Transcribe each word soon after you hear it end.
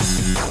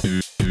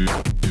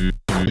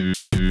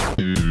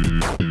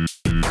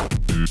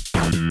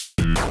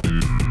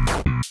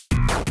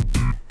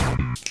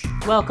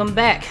welcome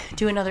back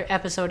to another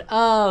episode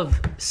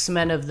of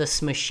Men of the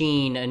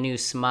Smashine, a new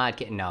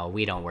Smodcast. No,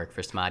 we don't work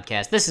for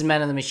Smodcast. This is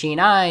Men of the Machine.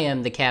 I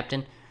am the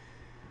captain.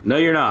 No,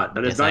 you're not.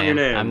 That is not your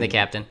name. I'm the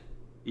captain.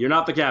 You're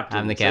not the captain.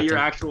 I'm the captain. Say your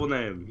actual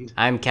name.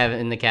 I'm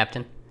Kevin the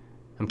captain.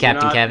 I'm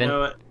Captain Kevin.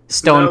 No,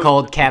 Stone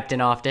Cold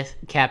Captain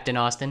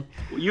Austin.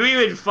 You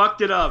even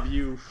fucked it up,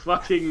 you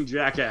fucking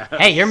jackass.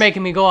 Hey, you're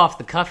making me go off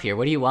the cuff here.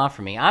 What do you want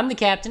from me? I'm the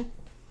captain.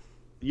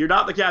 You're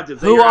not the captain.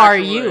 Say Who your are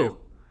actual you? name.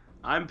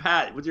 I'm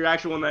Pat. What's your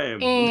actual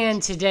name?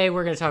 And today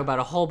we're going to talk about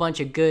a whole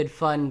bunch of good,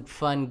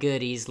 fun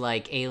goodies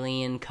like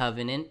Alien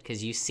Covenant,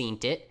 because you seen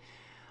it.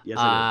 Yes,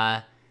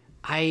 I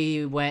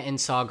I went and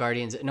saw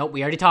Guardians. Nope,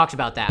 we already talked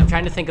about that. I'm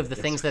trying to think of the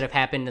things that have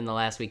happened in the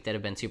last week that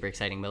have been super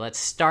exciting. But let's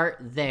start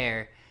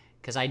there,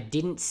 because I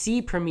didn't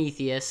see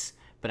Prometheus,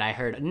 but I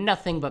heard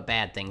nothing but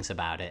bad things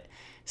about it.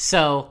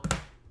 So,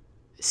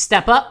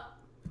 Step Up.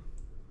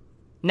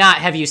 Not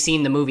have you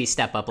seen the movie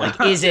Step Up? Like,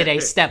 is it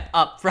a step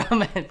up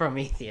from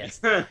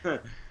Prometheus?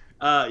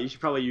 You should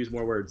probably use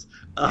more words.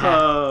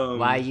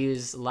 Why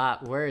use a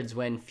lot words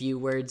when few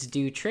words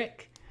do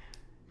trick?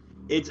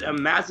 It's a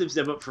massive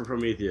step up for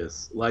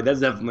Prometheus. Like,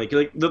 that's definitely...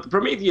 Like, the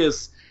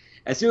Prometheus,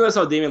 as soon as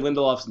I saw Damon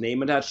Lindelof's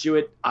name attached to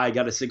it, I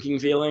got a sinking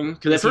feeling.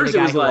 Because at first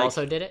it was like... Is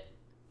he the guy who also did it?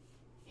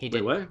 He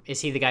did. Wait, what?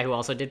 Is he the guy who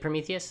also did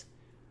Prometheus?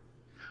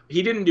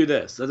 He didn't do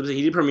this. That's what I'm saying.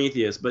 He did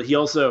Prometheus, but he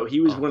was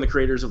one of the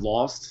creators of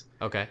Lost.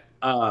 Okay.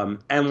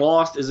 And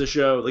Lost is a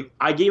show, like,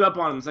 I gave up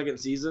on the second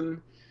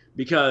season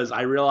because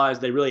I realized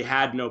they really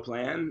had no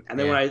plan. And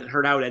then when I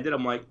heard how it ended,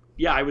 I'm like,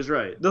 yeah, I was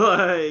right.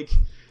 Like,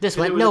 this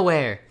went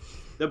nowhere.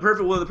 The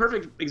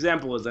perfect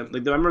example is that,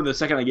 like, I remember the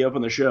second I gave up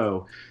on the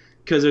show,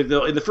 because in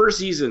the first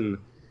season,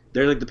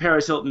 there's like the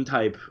Paris Hilton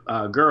type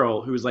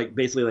girl who's like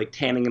basically like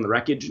tanning in the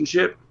wreckage and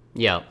shit.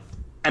 Yeah.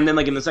 And then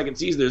like in the second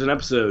season, there's an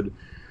episode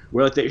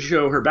where like they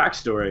show her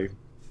backstory,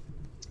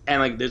 and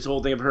like this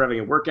whole thing of her having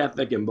a work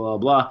ethic and blah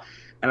blah.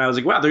 And I was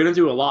like, wow, they're gonna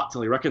do a lot to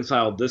like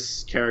reconcile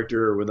this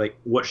character with like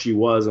what she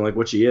was and like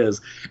what she is.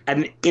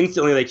 And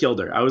instantly they killed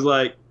her. I was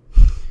like,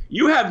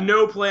 you have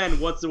no plan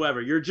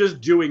whatsoever. You're just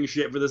doing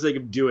shit for the sake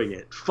of doing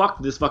it.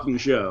 Fuck this fucking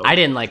show. I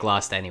didn't like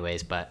Lost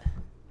anyways, but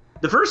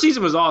the first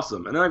season was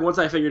awesome. And then like once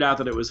I figured out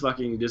that it was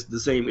fucking just the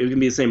same, it was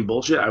gonna be the same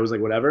bullshit, I was like,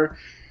 whatever.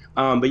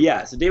 But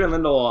yeah, so Damon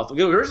Lindelof.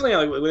 Originally,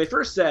 like when they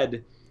first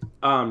said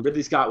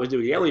Ridley Scott was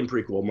doing Alien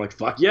prequel, I'm like,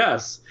 fuck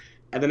yes.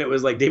 And then it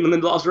was like Damon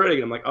Lindelof's writing,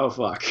 and I'm like, oh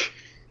fuck.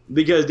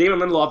 Because Damon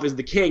Lindelof is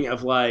the king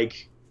of,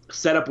 like,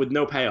 setup with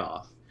no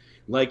payoff.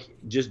 Like,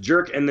 just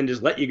jerk and then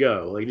just let you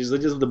go. Like,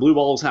 just the blue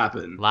balls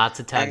happen. Lots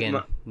of tugging,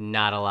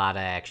 not a lot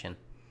of action.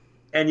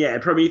 And yeah,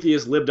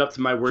 Prometheus lived up to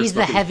my worst. He's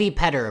the heavy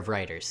petter of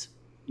writers.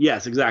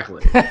 Yes,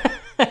 exactly.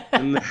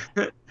 And,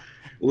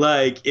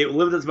 like, it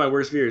lived up to my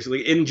worst fears.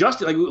 Like,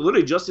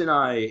 literally Justin and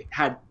I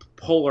had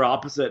polar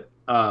opposite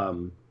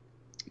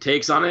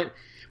takes on it.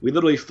 We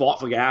literally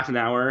fought for like half an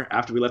hour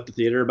after we left the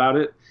theater about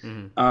it.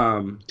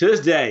 Mm-hmm. To this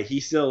day,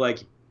 he still like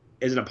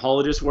is an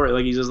apologist for it.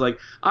 Like he's just like,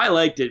 I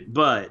liked it,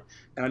 but,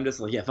 and I'm just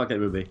like, yeah, fuck that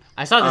movie.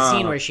 I saw the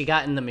scene where she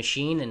got in the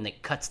machine and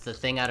it cuts the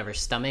thing out of her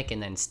stomach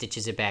and then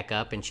stitches it back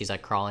up and she's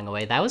like crawling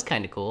away. That was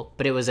kind of cool,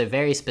 but it was a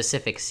very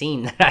specific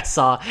scene that I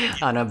saw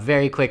on a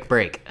very quick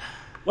break.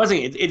 Well,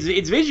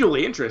 it's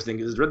visually interesting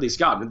because it's Ridley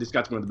Scott. Ridley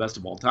Scott's one of the best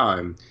of all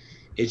time.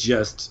 It's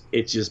just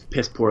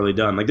piss poorly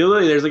done. Like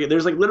there's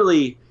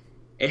literally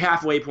a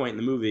halfway point in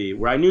the movie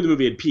where I knew the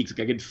movie had peaked.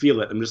 Like I could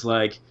feel it. I'm just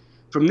like,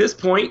 from this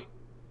point,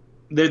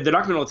 they're not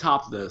going to be able to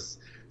top this.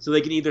 So they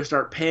can either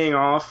start paying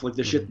off like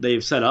the shit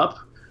they've set up,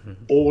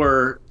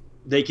 or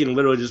they can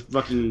literally just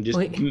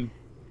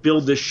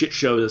build this shit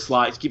show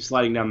that keep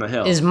sliding down the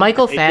hill. Is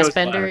Michael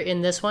Fassbender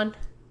in this one?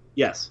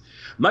 Yes.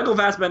 Michael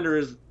Fassbender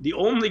is the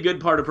only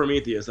good part of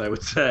Prometheus, I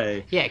would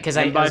say. Yeah, because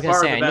I was going to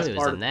say, I knew he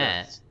was in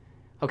that.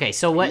 Okay,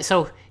 so what?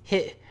 So,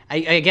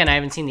 again, I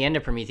haven't seen the end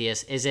of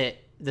Prometheus. Is it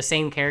the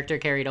same character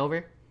carried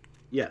over?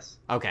 Yes.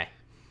 Okay.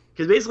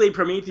 Because basically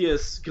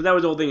Prometheus, because that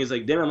was the whole thing, is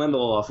like Damon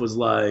Lindelof was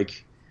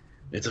like,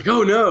 it's like,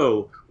 oh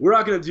no, we're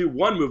not going to do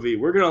one movie.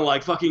 We're going to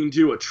like fucking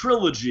do a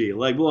trilogy,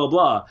 like blah,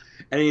 blah.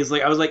 And he's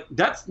like, I was like,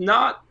 that's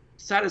not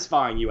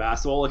satisfying, you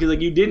asshole. Because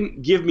like you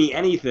didn't give me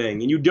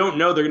anything and you don't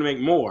know they're going to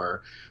make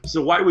more.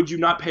 So why would you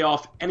not pay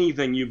off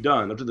anything you've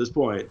done up to this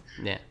point?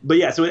 Yeah. But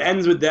yeah, so it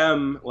ends with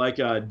them, like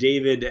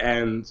David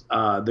and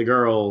the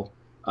girl,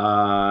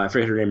 I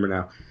forget her name right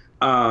now.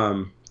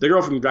 The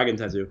girl from Dragon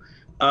Tattoo,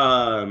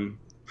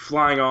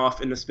 flying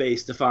off into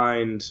space to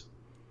find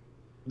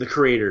the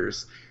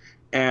creators.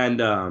 And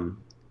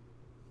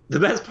the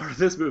best part of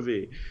this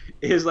movie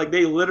is like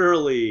they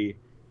literally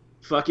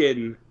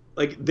fucking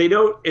like they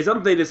don't. It's not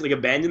that they just like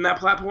abandon that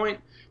plot point,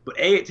 but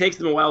A, it takes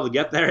them a while to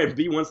get there, and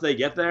B, once they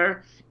get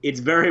there, it's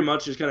very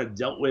much just kind of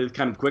dealt with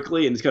kind of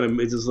quickly, and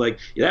it's just like,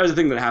 yeah, that was the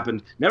thing that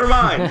happened. Never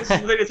mind, this is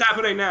the thing that's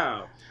happening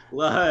now.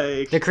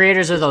 Like the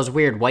creators are those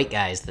weird white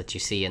guys that you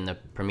see in the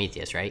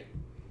Prometheus, right?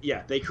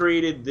 Yeah, they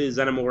created the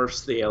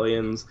xenomorphs, the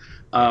aliens.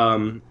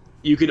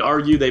 You could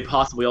argue they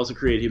possibly also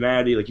created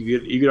humanity. Like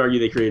you could argue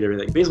they created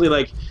everything. Basically,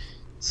 like,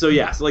 so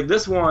yeah, so like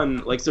this one,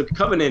 like, so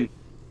Covenant,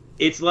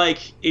 it's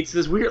like, it's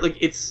this weird, like,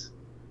 it's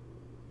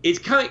it's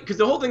kind of because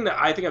the whole thing that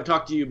I think I've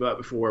talked to you about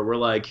before, where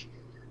like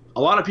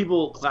a lot of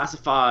people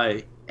classify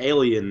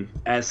Alien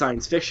as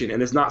science fiction,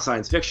 and it's not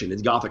science fiction.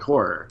 It's gothic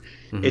horror.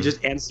 Mm-hmm. It's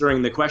just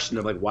answering the question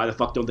of like, why the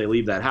fuck don't they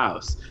leave that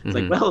house? It's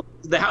like, well,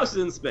 the house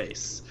is in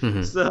space,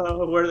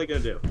 so what are they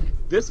gonna do?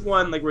 This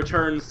one like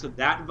returns to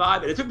that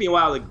vibe, and it took me a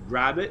while to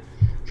grab it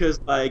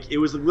because like it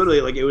was literally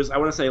like it was I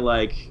want to say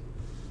like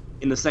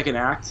in the second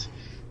act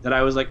that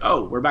I was like,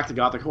 oh, we're back to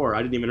gothic horror.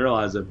 I didn't even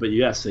realize it, but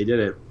yes, they did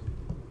it.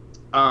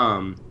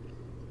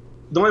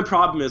 The only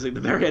problem is like the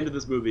very end of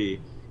this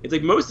movie. It's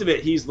like most of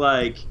it, he's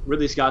like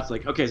Ridley Scott's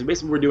like, okay, so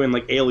basically we're doing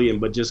like Alien,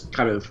 but just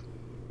kind of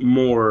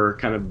more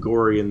kind of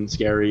gory and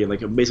scary and like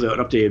basically an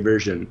updated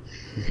version.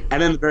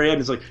 And then the very end,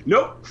 it's like,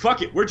 nope,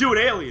 fuck it, we're doing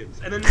Aliens.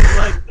 And then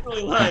like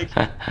literally like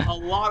a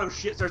lot of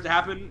shit starts to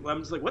happen. I'm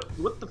just like,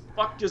 what the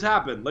fuck just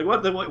happened? Like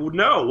what the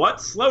no,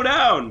 what? Slow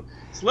down,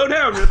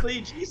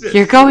 Ridley, Jesus.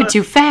 You're going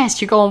too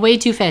fast. You're going way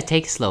too fast.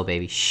 Take it slow,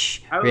 baby.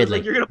 Shh, I was Ridley.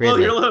 like, you're gonna blow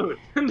your load.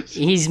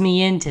 Ease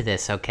me into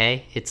this,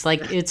 okay? It's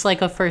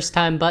like a first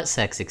time butt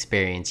sex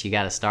experience. You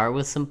got to start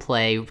with some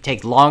play.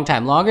 Take a long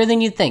time, longer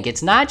than you think.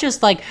 It's not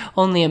just like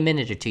only a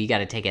minute or two. You got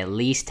to take at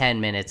least 10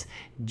 minutes.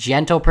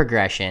 Gentle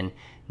progression,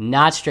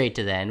 not straight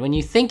to the end. When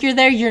you think you're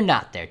there, you're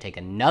not there. Take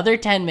another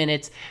 10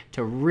 minutes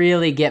to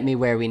really get me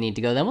where we need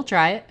to go. Then we'll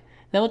try it.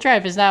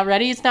 If it's not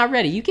ready, it's not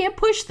ready. You can't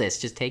push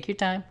this. Just take your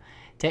time.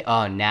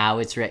 Oh, now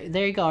it's ready.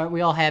 There you go. Aren't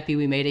we all happy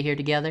we made it here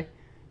together?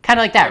 Kind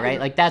of like that,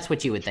 right? Like that's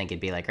what you would think it'd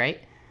be like, right?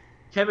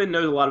 Kevin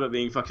knows a lot about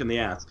being fucked in the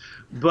ass,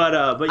 but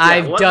yeah,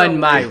 I've done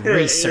my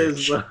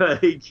research.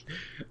 Like,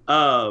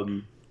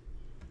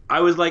 I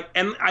was like,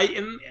 and I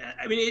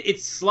mean,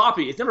 it's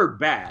sloppy. It's never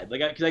bad.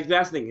 Like that's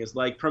the thing is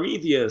like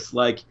Prometheus,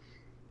 like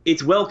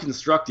it's well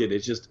constructed.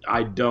 It's just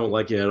I don't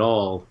like it at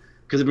all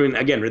because I mean,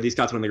 again, Ridley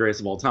Scott's one of the greatest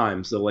of all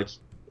time. So like,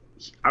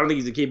 I don't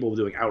think he's capable of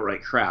doing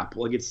outright crap.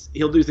 Like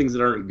he'll do things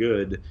that aren't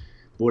good,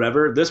 but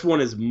whatever. This one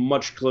is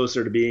much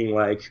closer to being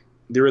like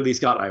the Ridley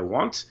Scott I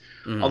want.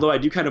 Although I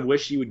do kind of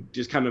wish he would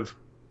just kind of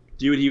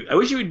do what I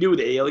wish he would do with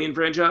the Alien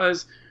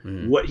franchise,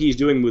 what he's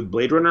doing with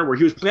Blade Runner, where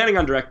he was planning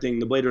on directing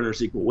the Blade Runner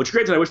sequel, which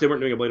granted I wish they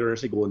weren't doing a Blade Runner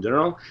sequel in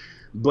general,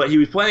 but he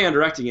was planning on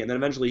directing it, and then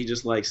eventually he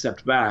just like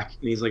stepped back,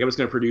 and he's like, I'm just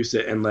going to produce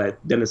it and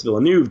let Denis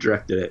Villeneuve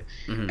direct it.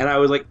 And I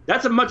was like,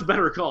 that's a much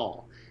better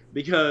call,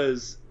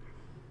 because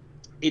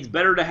it's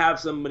better to have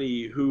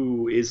somebody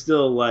who is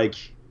still like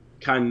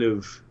kind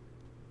of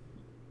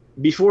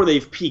before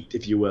they've peaked,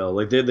 if you will,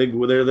 like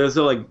they're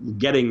still like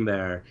getting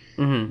there,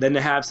 than to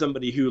have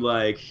somebody who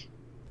like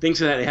thinks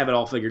that they have it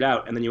all figured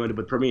out, and then you end up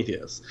with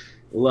Prometheus.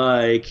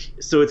 Like,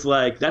 so it's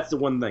like that's the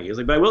one thing. It's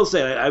like, but I will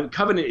say,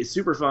 Covenant is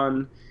super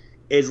fun.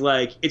 It's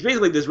like it's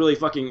basically this really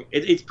fucking.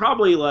 It's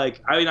probably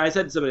like I mean I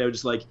said to somebody I was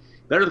just like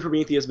better than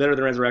Prometheus, better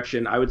than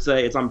Resurrection. I would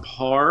say it's on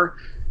par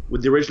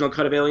with the original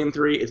cut of Alien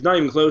 3. It's not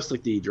even close,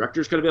 like the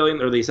director's cut of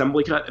Alien or the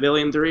assembly cut of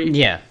Alien 3.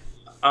 Yeah.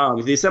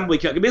 The assembly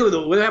cut.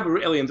 Basically, what happened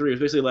with Alien 3 was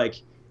basically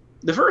like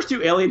the first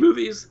two Alien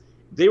movies.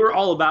 They were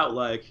all about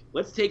like,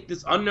 let's take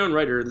this unknown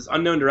writer, this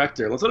unknown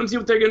director, let's let them see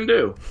what they're gonna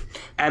do,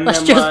 and let's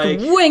then just like,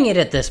 wing it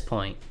at this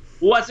point.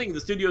 Well, I think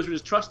the studios were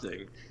just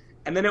trusting,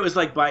 and then it was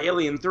like by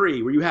Alien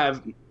 3, where you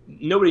have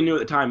nobody knew at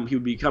the time he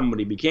would become what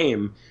he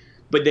became,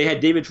 but they had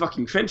David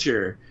fucking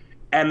Fincher,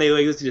 and they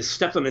like just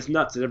stepped on his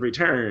nuts at every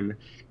turn,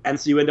 and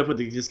so you end up with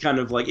this kind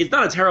of like it's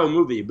not a terrible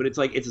movie, but it's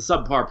like it's a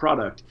subpar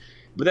product.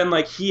 But then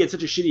like he had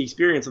such a shitty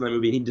experience on that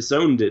movie, and he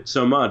disowned it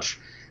so much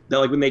that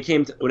like when it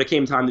came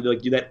time to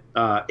do that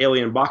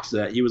Alien box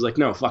set, he was like,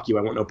 no, fuck you,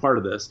 I want no part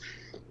of this.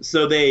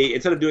 So they,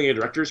 instead of doing a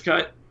director's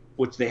cut,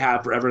 which they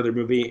have for every other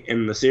movie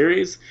in the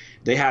series,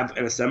 they have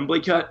an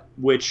assembly cut,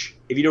 which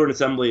if you know what an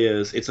assembly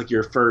is, it's like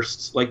your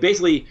first, like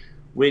basically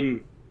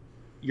when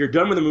you're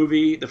done with a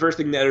movie, the first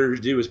thing the editors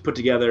do is put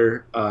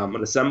together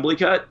an assembly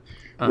cut,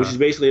 which is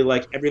basically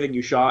like everything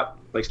you shot,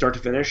 like start to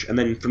finish, and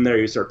then from there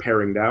you start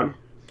paring down.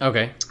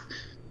 Okay.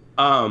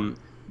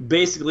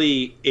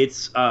 Basically,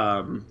 it's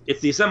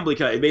the assembly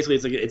cut. Basically,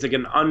 it's like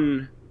an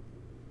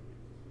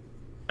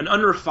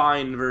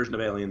unrefined version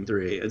of Alien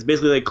 3. It's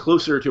basically like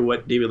closer to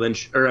what David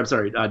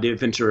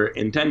Fincher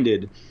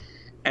intended,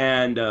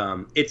 and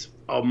it's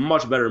a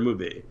much better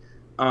movie.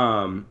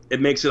 It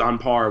makes it on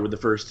par with the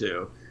first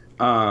two.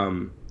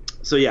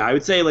 So yeah, I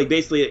would say like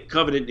basically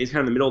Covenant is kind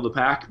of in the middle of the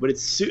pack, but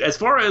it's as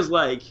far as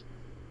like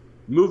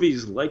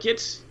movies like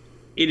it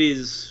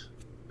is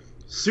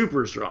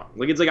super strong.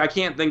 Like it's like I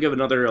can't think of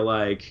another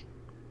like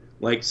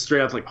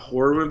straight up like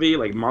horror movie,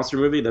 like monster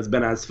movie that's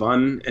been as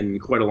fun in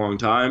quite a long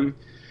time.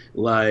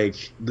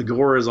 Like the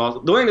gore is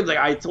awesome. The only thing is like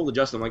I told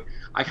Justin, I'm like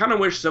I kind of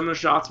wish some of the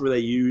shots where they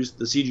used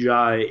the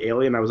CGI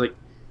alien, I was like,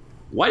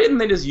 why didn't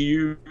they just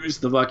use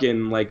the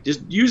fucking like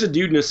just use a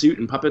dude in a suit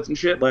and puppets and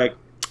shit? Like,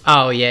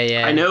 oh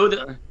yeah. I know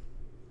that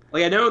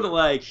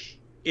like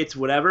it's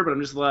whatever, but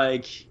I'm just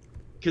like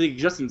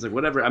because Justin's like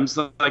whatever. I'm just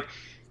like.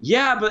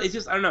 Yeah, but it's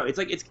just I don't know. It's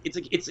like it's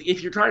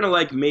if you're trying to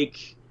like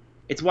make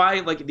it's why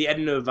like at the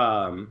end of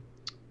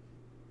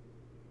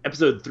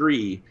episode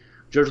 3,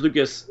 George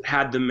Lucas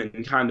had them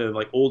in kind of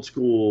like old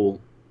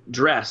school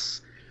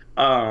dress,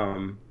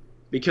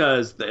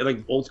 because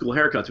like old school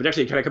haircuts, which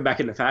actually kind of come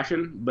back into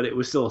fashion, but it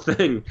was still a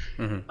thing.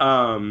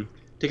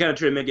 To kind of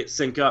try to make it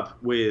sync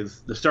up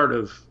with the start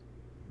of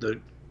the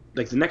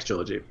next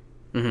trilogy.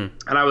 And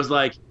I was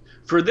like,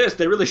 for this,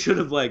 they really should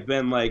have like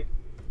been like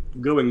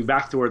going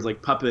back towards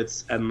like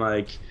puppets and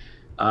like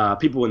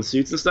people in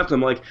suits and stuff. And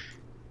I'm like,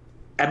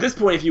 at this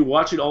point, if you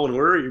watch it all in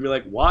order, you'd be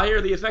like, why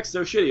are the effects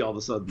so shitty all of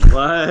a sudden?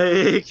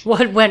 Like,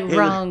 what went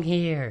wrong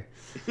here?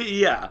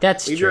 Yeah,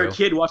 that's true. You're a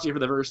kid watching it for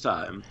the first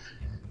time.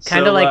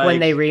 Kind of like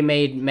when they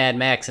remade Mad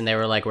Max and they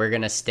were like, we're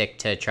going to stick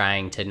to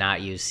trying to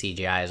not use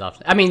CGI as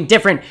often. I mean,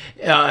 different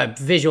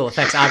visual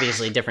effects,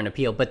 obviously, different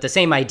appeal, but the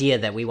same idea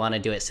that we want to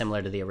do it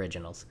similar to the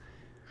originals.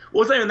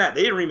 Well, it's not even that.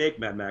 They didn't remake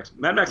Mad Max.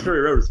 Mad Max Fury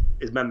Road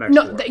is Mad Max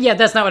 4. Yeah,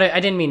 that's not what I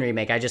didn't mean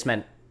remake. I just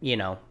meant,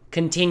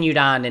 continued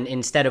on, and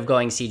instead of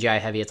going CGI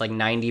heavy, it's like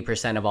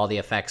 90% of all the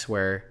effects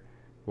were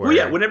well,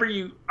 yeah, whenever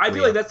I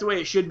feel like that's the way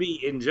it should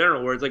be in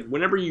general, where it's like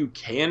whenever you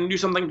can do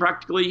something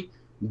practically,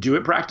 do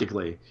it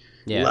practically.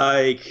 Yeah.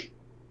 Like,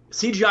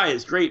 CGI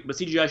is great, but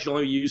CGI should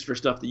only be used for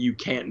stuff that you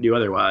can't do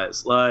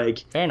otherwise. Like,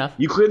 fair enough.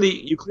 You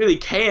clearly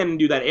can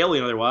do that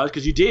Alien otherwise,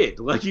 because you did.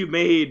 Like, you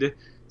made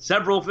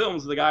several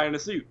films with a guy in a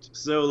suit.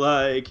 So,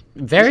 like...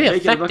 Very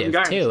effective,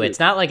 too. It's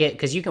not like it...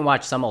 Because you can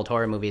watch some old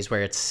horror movies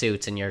where it's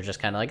suits, and you're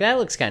just kind of like, that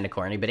looks kind of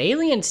corny. But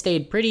Alien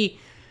stayed pretty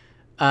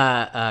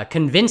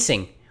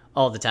convincing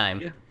all the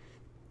time. Yeah.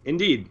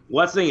 Indeed.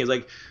 Well, that's the thing is,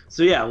 like...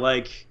 So, yeah,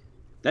 like...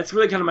 That's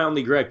really kind of my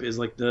only gripe is,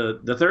 like,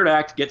 the third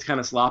act gets kind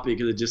of sloppy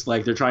because it's just,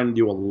 like, they're trying to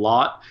do a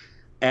lot.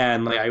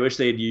 And, like, I wish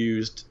they had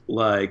used,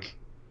 like,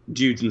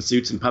 dudes in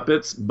suits and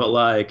puppets. But,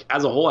 like,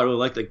 as a whole, I really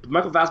like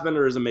Michael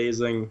Fassbender is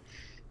amazing.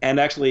 And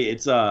actually,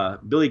 it's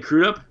Billy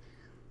Crudup.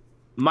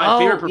 My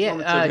favorite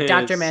performance of his...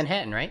 Dr.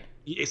 Manhattan, right?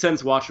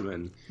 Since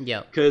Watchmen.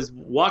 Yeah. Because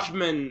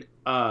Watchmen,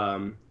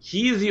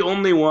 he's the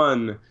only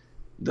one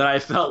that I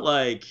felt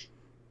like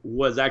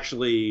was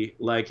actually,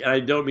 like, and I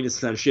don't mean to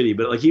sound shitty,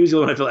 but, like, he was the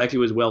one I felt actually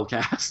was well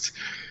cast.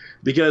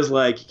 Because,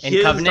 like...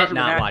 In Covenant,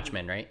 not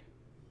Watchmen, right?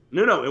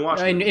 No, in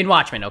Watchmen. In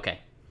Watchmen, okay.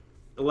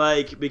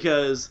 Like,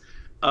 because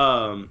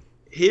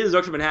his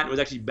Dr. Manhattan was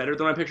actually better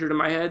than I pictured in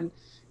my head.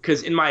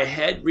 Because in my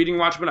head, reading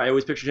Watchmen, I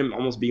always pictured him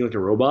almost being like a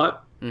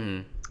robot.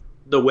 Mm-hmm.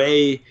 The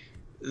way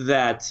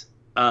that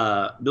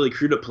Billy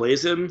Crudup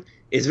plays him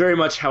is very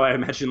much how I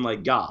imagine,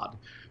 like, God.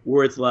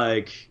 Where it's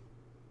like...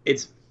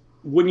 It's...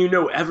 When you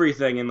know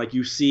everything and, like,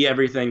 you see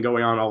everything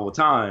going on all the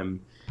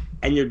time,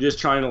 and you're just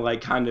trying to, like,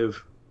 kind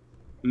of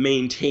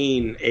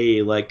maintain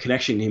a, like,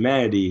 connection to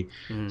humanity.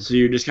 Mm-hmm. So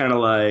you're just kind of,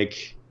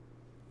 like,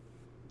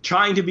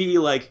 trying to be,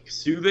 like,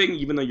 soothing,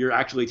 even though you're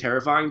actually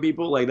terrifying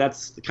people. Like,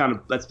 that's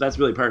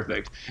really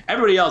perfect.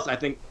 Everybody else, I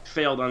think,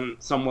 failed on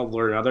some level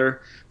or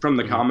another from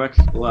the comic.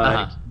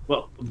 Like,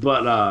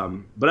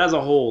 but as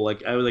a whole,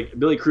 like, I was like,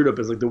 Billy Crudup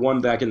is, like, the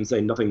one that I can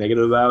say nothing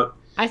negative about.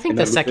 I think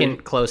the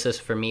second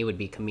closest for me would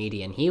be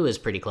Comedian. He was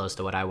pretty close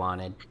to what I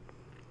wanted.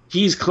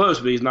 He's close,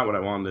 but he's not what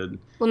I wanted.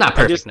 Well, not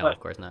perfect, no, of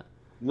course not.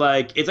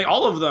 Like, it's like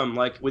all of them,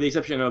 like, with the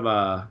exception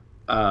of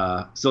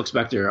Silk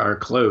Spectre, are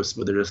close,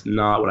 but they're just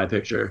not what I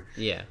picture.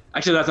 Yeah.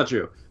 Actually, that's not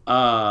true.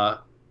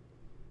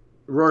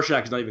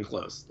 Rorschach is not even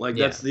close. Like,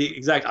 that's the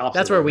exact opposite.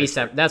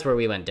 That's where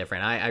we went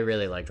different. I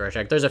really liked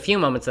Rorschach. There's a few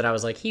moments that I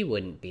was like, he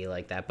wouldn't be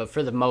like that, but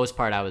for the most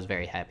part, I was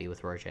very happy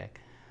with Rorschach.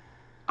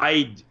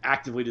 I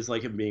actively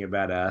dislike him being a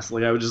badass.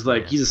 Like, I was just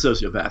like, he's a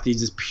sociopath. He's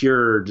just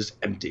pure, just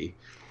empty.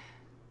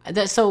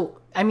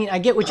 So, I mean, I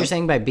get what you're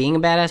saying by being a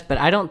badass, but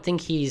I don't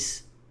think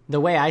the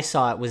way I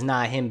saw it was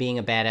not him being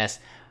a badass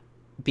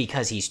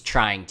because he's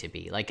trying to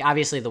be. Like,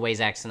 obviously, the way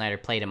Zack Snyder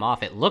played him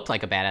off, it looked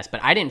like a badass,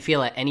 but I didn't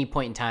feel at any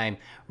point in time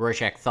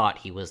Rorschach thought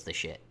he was the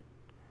shit.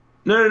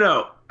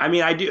 No. I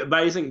mean, I do, but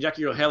I just think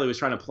Jackie Earle Haley was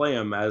trying to play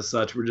him as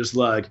such. We're just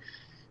like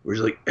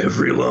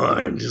every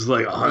line, just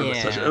like,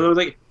 such. And I was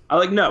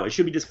like, no, it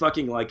should be just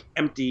fucking, like,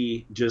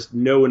 empty, just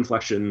no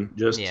inflection,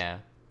 just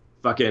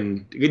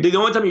fucking... The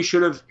only time you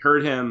should have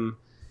heard him,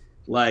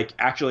 like,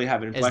 actually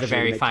have an inflection is the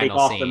very when they final take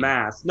off scene. The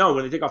mask. No,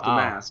 when they take off the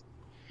mask.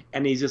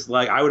 And he's just,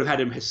 like, I would have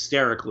had him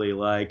hysterically,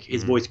 like,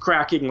 his voice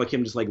cracking, like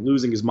him just, like,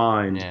 losing his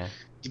mind.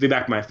 Give me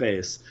back my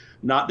face.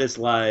 Not this,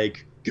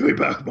 like, give me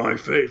back my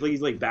face. Like,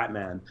 he's like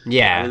Batman.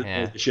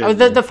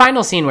 The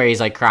final scene where he's,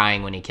 like,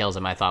 crying when he kills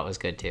him, I thought was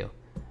good, too.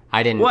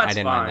 I didn't mind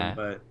that.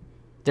 But...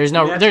 There's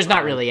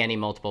not really any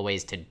multiple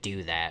ways to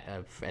do that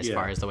as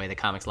far as the way the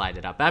comics lined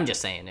it up. I'm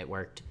just saying it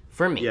worked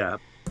for me. Yeah,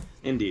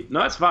 indeed. No,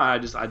 it's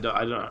fine. I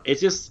don't know.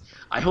 It's just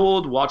I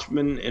hold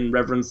Watchmen in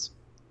reverence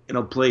in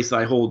a place that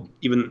I hold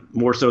even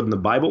more so than the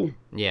Bible.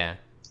 Yeah.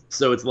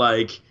 So it's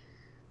like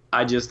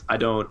I'm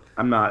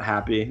not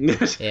happy.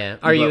 Yeah.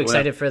 Are you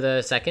excited for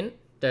the second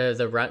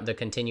the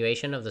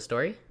continuation of the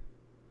story?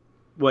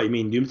 What, you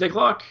mean Doomsday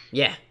Clock?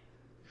 Yeah.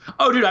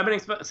 Oh, dude, I've been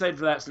excited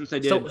for that since I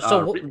did.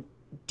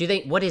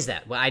 What is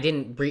that? Well, I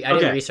didn't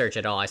research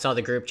at all. I saw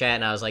the group chat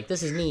and I was like,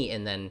 this is neat,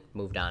 and then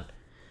moved on.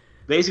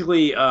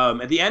 Basically,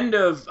 at the end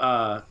of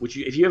if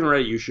you haven't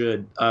read it, you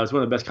should. It's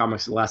one of the best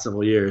comics of the last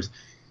several years.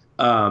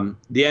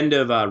 The end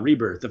of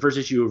Rebirth, the first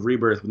issue of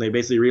Rebirth, when they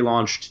basically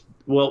relaunched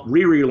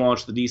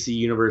the DC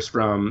universe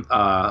from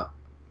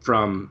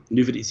from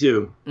New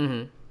 52.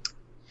 Mm-hmm.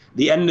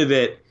 The end of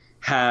it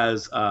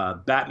has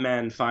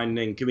Batman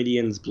finding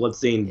comedian's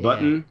bloodstained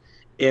button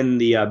in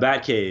the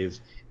Batcave,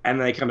 and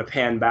then they kind of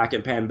pan back,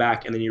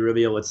 and then you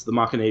reveal it's the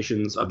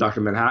machinations of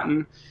Dr.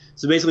 Manhattan.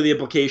 So basically the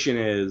implication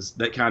is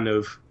that kind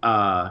of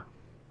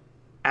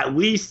at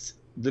least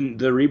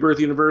the Rebirth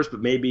universe, but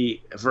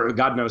maybe for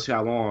God knows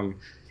how long,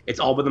 it's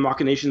all been the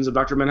machinations of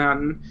Dr.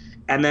 Manhattan.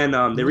 And then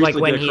they recently like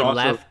when did a he crossover.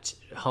 left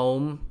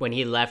home, when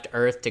he left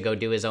Earth to go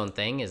do his own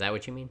thing. Is that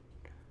what you mean?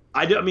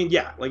 I mean,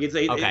 yeah. Like it's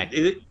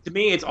Okay. To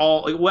me, it's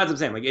all like, well, that's what I'm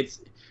saying. Like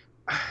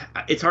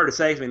it's hard to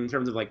say. I mean, in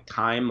terms of like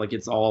time, like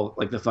it's all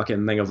like the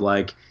fucking thing of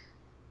like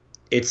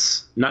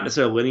it's not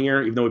necessarily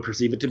linear, even though we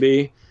perceive it to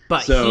be.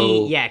 But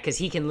so, because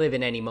he can live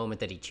in any moment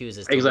that he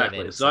chooses to exactly.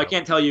 live in. So I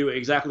can't tell you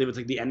exactly if it's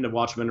like the end of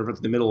Watchmen or if it's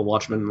the middle of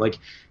Watchmen. Like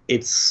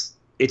it's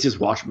just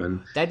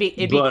Watchmen. It'd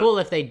be cool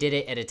if they did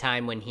it at a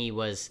time when he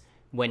was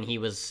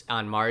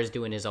on Mars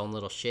doing his own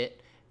little shit.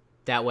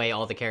 That way,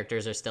 all the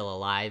characters are still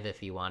alive.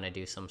 If you want to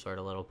do some sort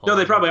of little No,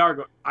 they probably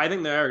are. I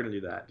think they are going to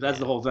do that. That's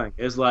the whole thing.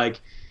 It's like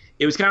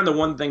it was kind of the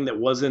one thing that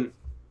wasn't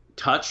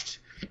touched.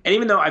 And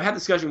even though I've had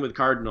discussion with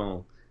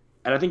Cardinal,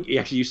 and I think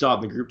actually you saw it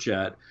in the group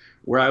chat,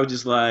 where I was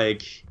just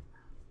like,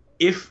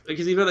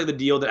 because even like the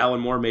deal that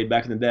Alan Moore made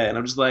back in the day, and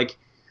I'm just like,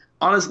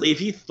 honestly, if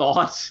he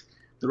thought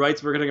the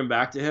rights were going to come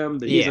back to him,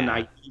 that he's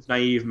a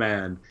naive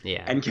man.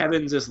 Yeah. And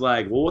Kevin's just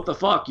like, well, what the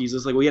fuck? He's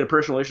just like, well, he had a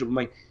personal relationship. I'm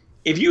like,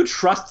 if you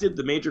trusted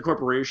the major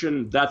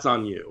corporation, that's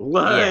on you.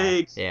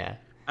 Like, yeah.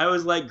 I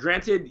was like,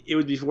 granted, it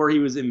was before he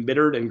was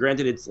embittered, and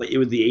granted, it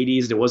was the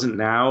 80s and it wasn't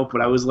now,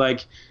 but I was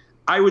like,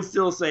 I would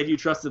still say if you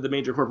trusted the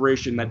major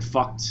corporation that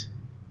fucked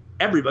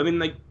everybody. I mean,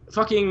 like,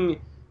 fucking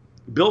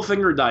Bill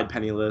Finger died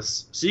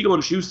penniless. Siegel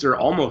and Schuster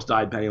almost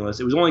died penniless.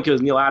 It was only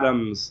because Neil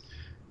Adams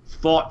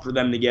fought for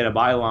them to get a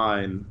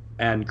byline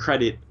and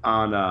credit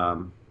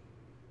on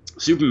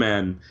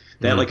Superman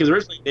that, like, because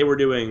originally they were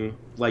doing,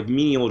 like,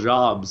 menial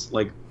jobs,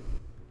 like,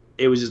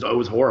 it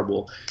was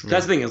horrible.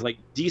 That's the thing is, like,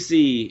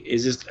 DC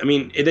is just, I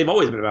mean, they've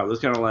always been about this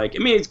kind of like, I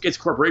mean, it's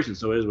corporations,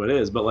 so it is what it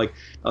is, but like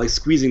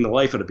squeezing the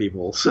life out of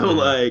people. So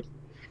like,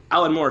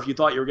 Alan Moore, if you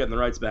thought you were getting the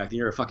rights back, then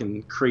you're a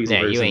fucking crazy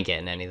person. You ain't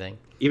getting anything.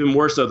 Even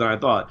more so than I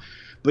thought.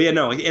 But yeah,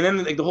 no, and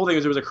then like, the whole thing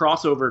is there was a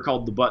crossover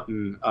called The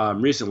Button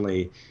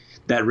recently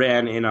that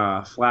ran in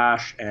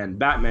Flash and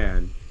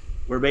Batman,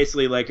 where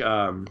basically like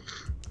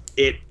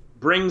it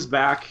brings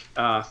back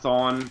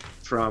Thawne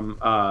from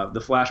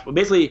the Flash, but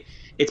basically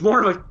it's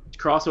more of a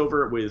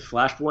crossover with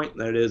Flashpoint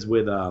than it is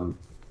with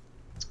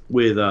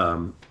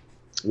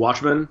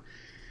Watchmen,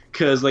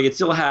 because like it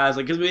still has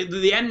like, because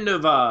the end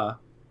of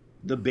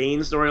the Bane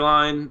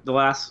storyline, the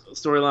last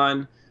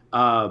storyline,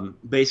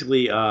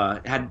 basically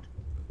had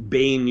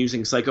Bane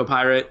using Psycho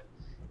Pirate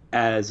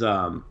as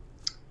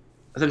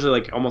essentially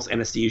like almost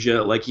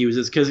anesthesia. Like he was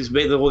just, because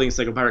the whole thing is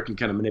Psycho Pirate can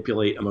kind of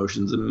manipulate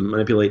emotions and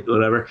manipulate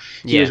whatever.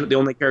 He was the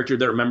only character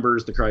that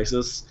remembers the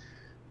crisis.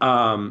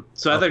 So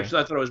I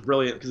thought it was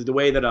brilliant, because the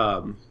way that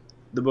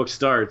the book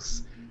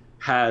starts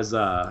has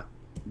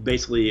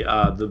basically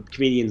the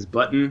comedian's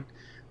button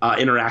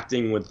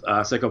interacting with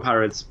Psycho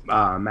Pirate's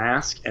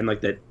mask, and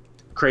like that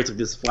creates like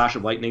this flash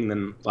of lightning.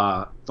 Then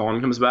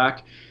Thawne comes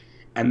back,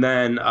 and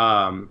then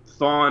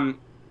Thawne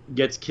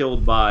gets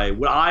killed by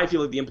what I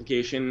feel like the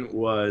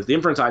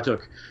inference I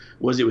took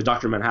was it was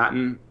Dr.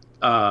 Manhattan,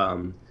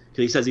 because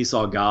he says he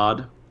saw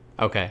God.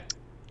 Okay.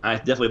 I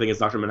definitely think it's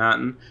Dr.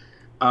 Manhattan.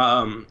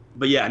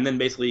 But yeah, and then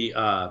basically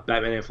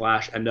Batman and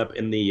Flash end up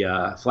in the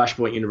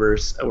Flashpoint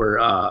universe, where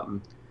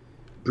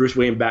Bruce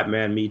Wayne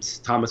Batman meets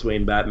Thomas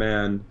Wayne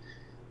Batman.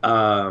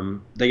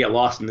 They get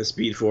lost in the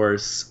Speed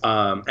Force,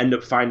 end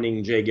up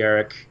finding Jay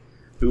Garrick,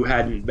 who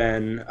hadn't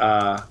been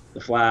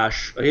the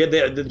Flash.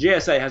 The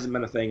JSA hasn't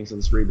been a thing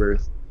since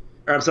Rebirth,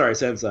 or I'm sorry,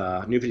 since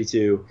New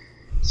 52.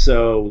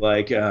 So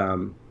like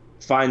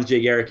finds Jay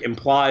Garrick,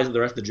 implies that the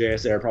rest of the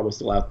JSA are probably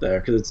still out there,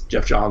 because it's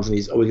Jeff Johns and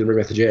he's always gonna bring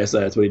back the JSA.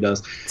 That's what he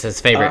does. It's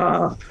his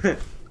favorite.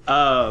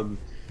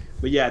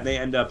 But yeah, they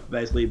end up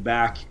basically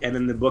back, and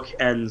then the book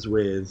ends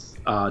with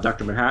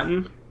Dr.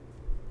 Manhattan,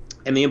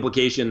 and the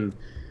implication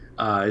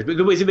is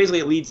basically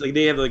it leads, like,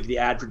 they have like the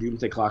ad for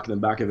Doomsday Clock in the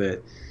back of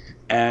it,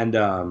 and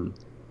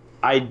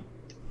I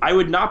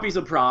would not be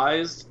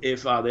surprised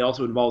if they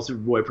also involve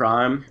Superboy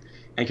Prime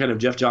and kind of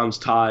Jeff Johns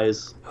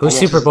ties. Who's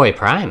Superboy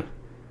Prime?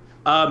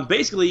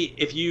 Basically,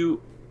 if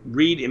you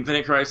read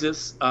Infinite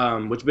Crisis,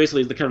 which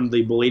basically is the kind of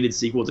the belated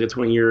sequel to the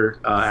 20-year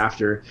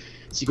after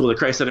sequel to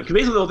Crisis on Infinite.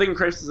 Basically, the whole thing,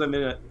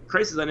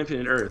 Crisis on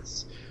Infinite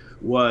Earths,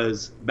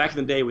 was back in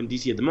the day when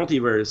DC had the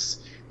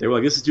multiverse. They were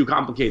like, this is too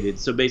complicated.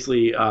 So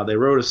basically, they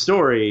wrote a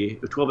story,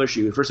 a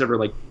 12-issue, first ever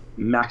like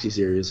maxi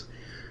series,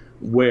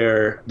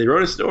 where they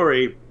wrote a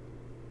story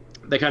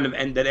that kind of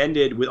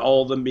ended with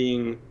all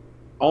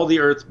the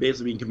Earths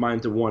basically being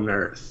combined to one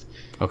Earth.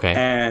 Okay.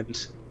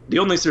 And the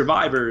only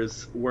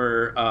survivors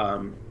were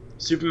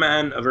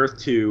Superman of Earth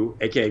 2,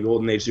 aka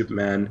Golden Age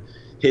Superman,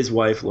 his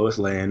wife Lois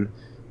Lane,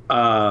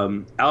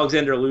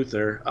 Alexander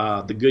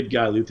Luthor, the good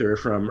guy Luthor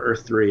from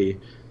Earth 3,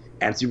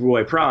 and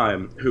Superboy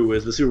Prime, who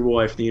was the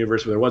Superboy from the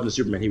universe where there wasn't a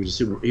Superman. He was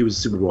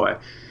Superboy,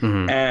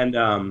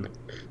 and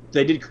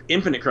they did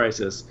Infinite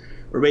Crisis,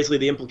 where basically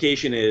the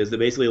implication is that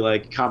basically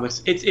like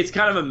comics, it's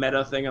kind of a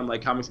meta thing on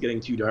like comics getting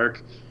too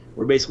dark,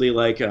 where basically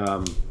like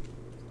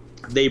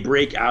they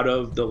break out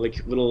of the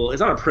like little,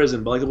 it's not a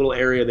prison, but like the little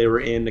area they were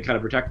in to kind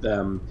of protect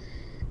them.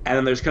 And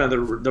then there's kind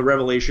of the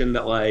revelation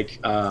that like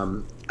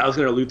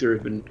Alexander Luthor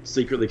has been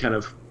secretly kind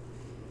of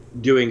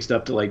doing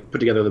stuff to like put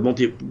together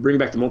bring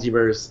back the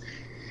multiverse,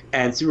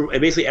 and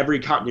basically every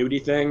continuity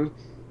thing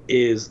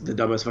is the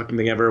dumbest fucking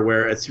thing ever.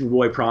 Where it's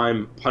Superboy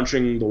Prime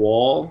punching the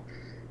wall,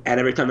 and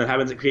every time that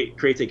happens, it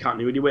creates a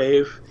continuity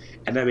wave,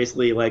 and then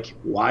basically like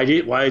why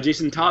is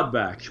Jason Todd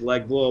back?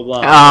 Like blah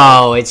blah.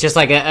 Oh, it's just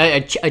like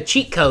a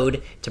cheat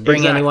code to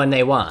bring anyone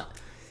they want.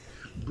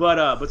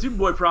 But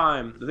Superboy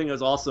Prime, the thing that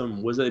was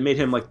awesome was that it made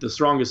him like the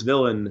strongest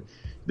villain,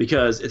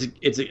 because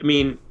I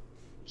mean,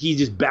 he's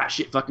just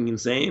batshit fucking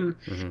insane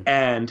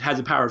and has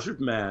the power of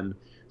Superman.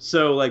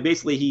 So like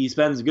basically he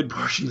spends a good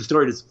portion of the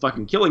story just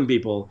fucking killing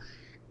people,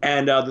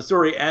 and the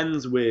story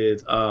ends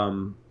with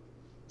him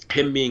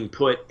being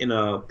put in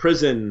a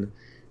prison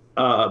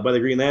by the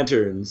Green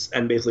Lanterns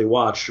and basically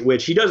Watch,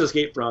 which he does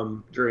escape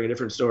from during a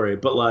different story.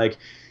 But like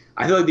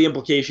I feel like the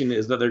implication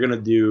is that they're gonna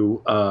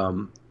do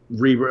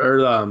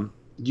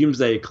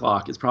Doomsday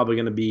Clock is probably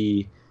going to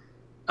be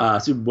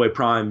Superboy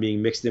Prime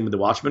being mixed in with the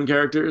Watchmen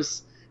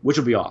characters, which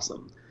will be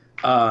awesome.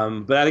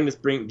 But I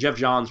think Jeff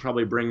Johns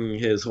probably bringing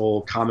his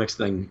whole comics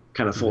thing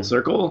kind of full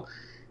circle,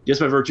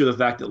 just by virtue of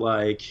the fact that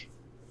like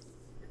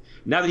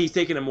now that he's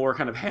taken a more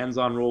kind of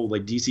hands-on role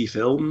like DC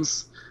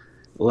Films,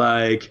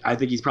 like I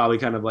think he's probably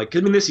kind of like,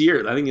 because I mean this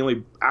year I think the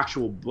only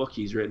actual book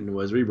he's written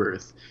was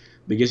Rebirth,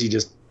 because he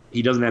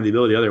doesn't have the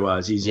ability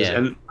otherwise.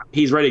 And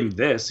he's writing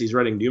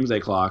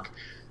Doomsday Clock.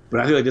 But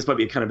I feel like this might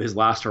be kind of his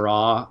last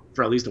hurrah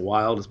for at least a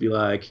while. Just be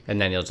like,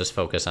 and then he'll just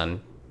focus on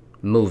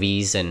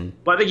movies and.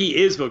 But I think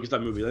he is focused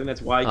on movies. I think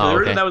that's why.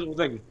 Okay. That was the whole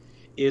thing.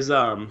 Is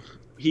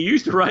he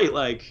used to write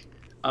like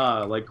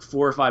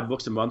 4 or 5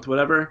 books a month,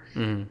 whatever.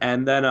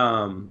 And then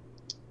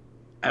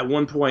at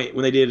one point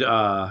when they did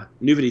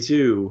New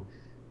 52,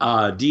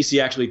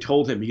 DC actually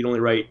told him he could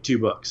only write 2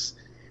 books.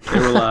 They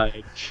were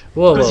like,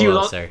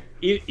 whoa, sir.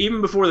 Even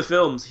before the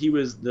films, he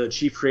was the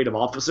chief creative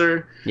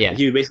officer. Yeah.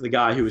 He was basically the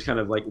guy who was kind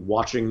of like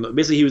watching.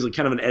 Basically, he was like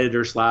kind of an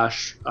editor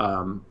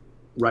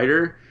 /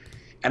 writer.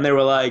 And they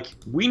were like,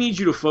 we need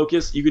you to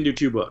focus. You can do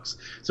 2 books.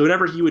 So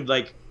whenever he would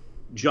like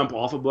jump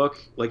off a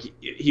book, like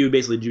he would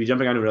basically be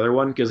jumping onto another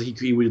one, because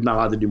he was not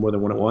allowed to do more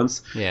than one at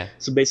once. Yeah.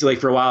 So basically,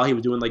 like for a while, he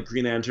was doing like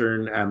Green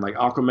Lantern and like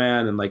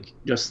Aquaman and like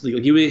Justice League.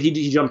 Like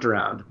he jumped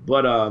around.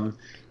 But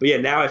yeah,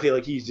 now I feel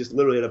like he's just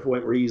literally at a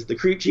point where he's the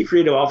chief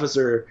creative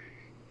officer.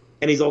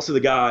 And he's also the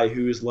guy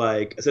who's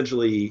like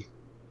essentially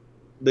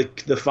the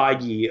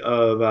Feige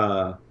of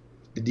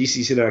the DC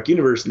Cinematic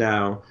Universe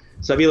now.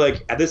 So I feel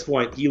like at this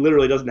point he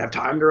literally doesn't have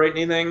time to write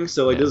anything.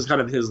 So like this is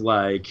kind of his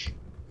like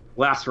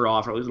last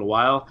hurrah for at least a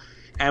while.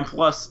 And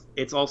plus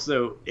it's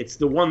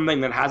the one thing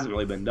that hasn't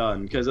really been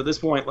done, because at this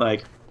point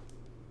like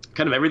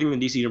kind of everything in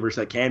the DC Universe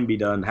that can be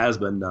done has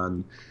been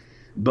done.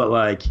 But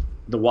like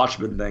the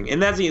Watchmen thing,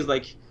 and that thing is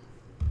like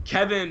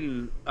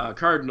Kevin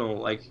Cardinal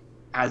like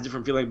has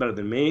different feeling about it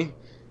than me.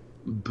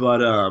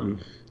 But I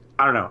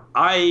don't know.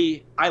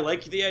 I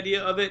liked the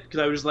idea of it, because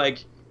I was just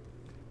like,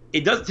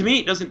 it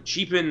doesn't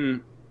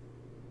cheapen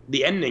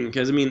the ending,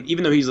 because I mean,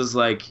 even though he's just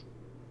like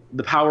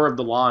the power of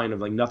the line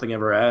of like nothing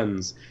ever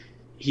ends,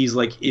 he's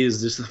like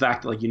is just the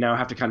fact that like you now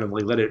have to kind of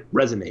like let it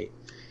resonate.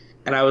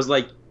 And I was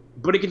like,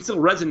 but it can still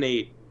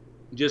resonate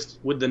just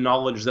with the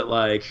knowledge that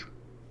like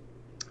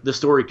the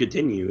story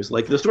continues.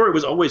 Like the story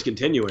was always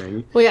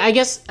continuing. Well, yeah, I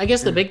guess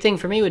the big thing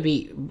for me would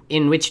be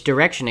in which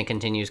direction it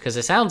continues, because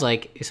it sounds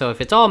like, so if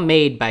it's all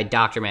made by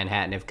Dr.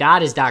 Manhattan, if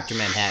God is Dr.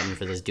 Manhattan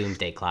for this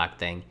Doomsday Clock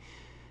thing,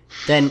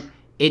 then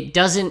it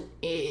doesn't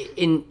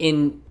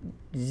in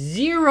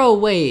 0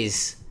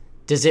 ways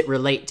does it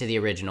relate to the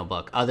original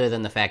book, other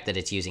than the fact that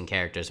it's using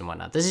characters and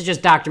whatnot. This is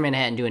just Dr.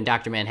 Manhattan doing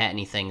Dr.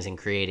 Manhattan-y things and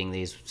creating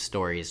these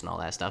stories and all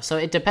that stuff. So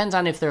it depends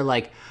on if they're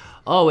like,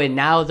 oh, and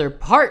now they're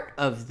part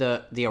of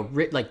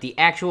the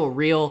actual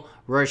real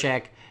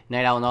Rorschach,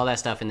 Night Owl, and all that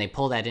stuff, and they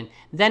pull that in,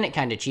 then it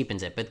kind of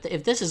cheapens it. But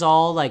if this is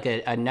all like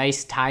a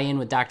nice tie-in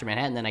with Dr.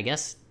 Manhattan, then I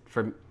guess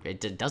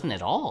it doesn't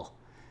at all.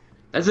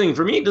 That's the thing.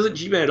 For me, it doesn't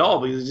cheapen at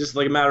all, because it's just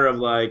like a matter of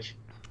like,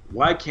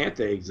 why can't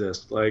they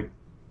exist? Like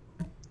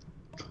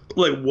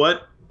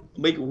what?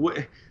 Like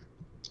what?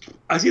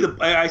 I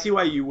see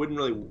why you wouldn't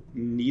really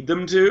need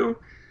them to,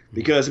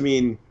 because I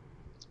mean,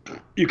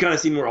 you kind of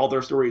seen where all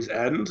their stories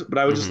end, but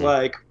I was just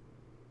like,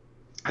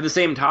 at the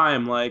same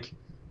time, like,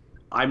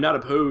 I'm not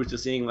opposed to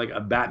seeing like a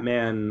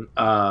Batman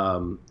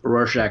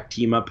Rorschach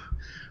team up.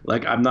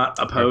 Like, I'm not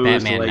opposed or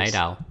Batman to like Night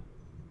Owl.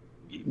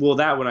 Well,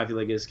 that one I feel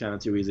like is kind of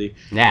too easy.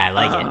 Yeah, I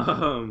like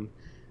it.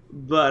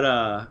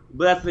 But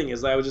that thing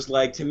is, I was just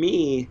like, to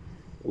me,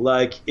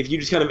 like, if you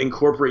just kind of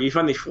incorporate, you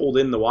finally fold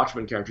in the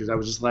Watchmen characters, I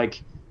was just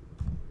like,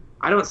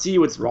 I don't see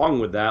what's wrong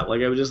with that.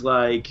 Like, I was just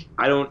like,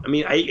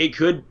 it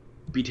could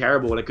be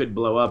terrible and it could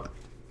blow up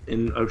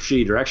in a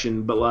shitty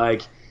direction, but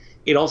like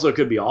it also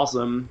could be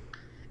awesome.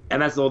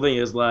 And that's the whole thing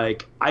is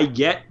like I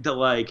get that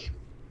like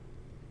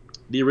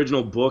the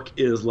original book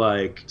is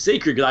like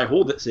sacred because I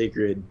hold it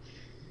sacred,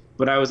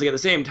 but I was like at the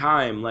same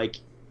time like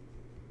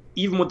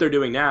even what they're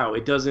doing now,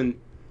 it doesn't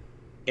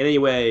in any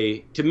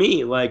way to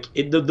me like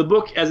the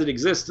book as it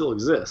exists still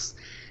exists.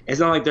 It's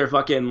not like they're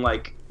fucking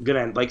like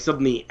gonna like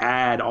suddenly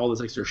add all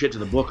this extra shit to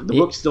the book. The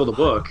book's still the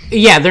book.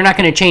 Yeah, they're not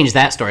gonna change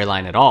that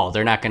storyline at all.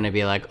 They're not gonna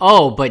be like,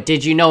 oh, but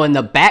did you know in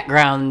the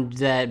background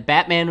that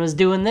Batman was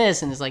doing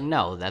this? And it's like,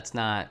 no, that's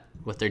not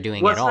what they're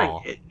doing at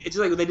all. It's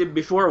like what they did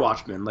before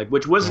Watchmen, like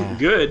which wasn't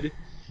good,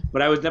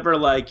 but I was never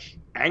like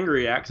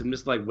angry at. 'Cause I'm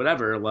just like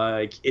whatever.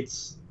 Like it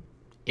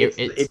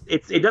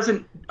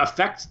doesn't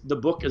affect the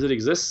book as it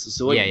exists.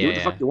 So like do what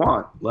the fuck you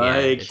want.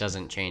 Like it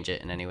doesn't change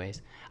it in any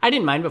ways. I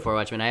didn't mind before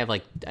Watchmen. I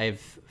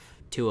have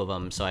 2 of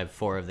them, so I have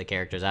 4 of the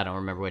characters. I don't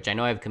remember which. I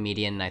know I have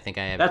Comedian, and I think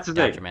I have That's the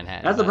Dr. thing.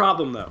 Manhattan. That's the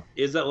problem, though,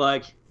 is that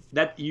like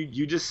that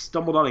you just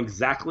stumbled on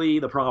exactly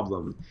the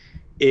problem.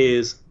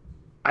 Is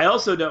I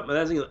also don't.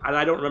 And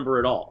I don't remember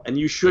it all, and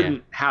you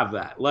shouldn't have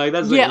that. Like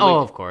that's like,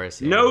 of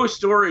course. Yeah. No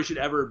story should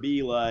ever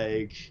be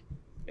like.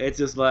 It's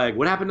just like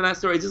what happened to that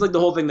story. It's just like the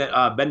whole thing that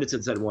Bendis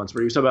had said once,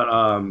 where he was talking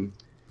about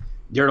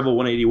Daredevil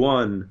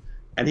 181.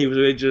 And he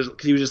was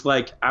just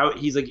like,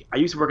 he's like, I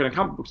used to work in a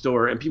comic book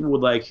store, and people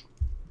would like,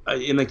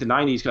 in like the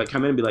 90s, like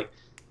come in and be like,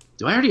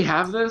 do I already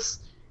have this?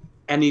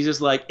 And he's just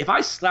like, if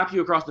I slap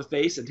you across the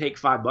face and take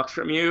 $5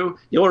 from you,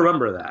 you'll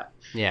remember that.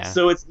 Yeah.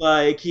 So it's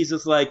like, he's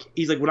like,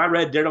 when I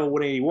read Daredevil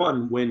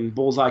 181, when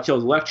Bullseye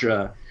kills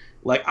Elektra,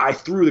 like I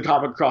threw the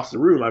comic across the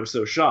room. I was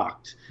so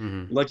shocked.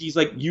 Mm-hmm. Like he's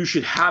like, you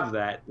should have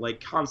that like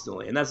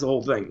constantly, and that's the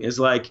whole thing. Is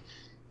like.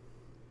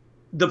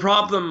 The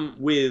problem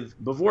with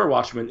before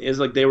Watchmen is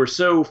like they were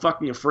so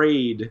fucking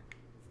afraid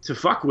to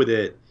fuck with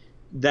it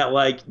that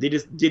like they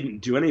just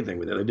didn't do anything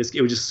with it.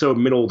 It was just so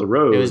middle of the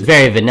road. It was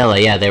very vanilla.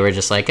 Yeah, they were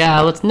just like,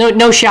 let's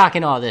no shock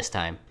in all this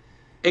time.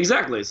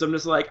 Exactly. So I'm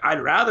just like, I'd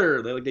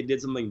rather they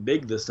did something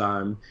big this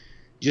time,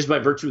 just by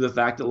virtue of the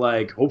fact that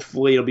like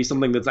hopefully it'll be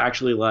something that's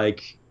actually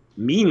like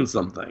means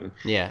something.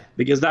 Yeah.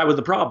 Because that was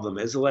the problem.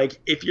 Is like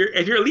if you're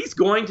at least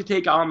going to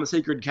take on the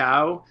sacred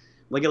cow.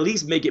 Like, at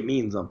least make it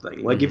mean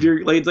something. Like, if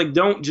you're, like, it's like,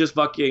 don't just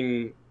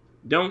fucking,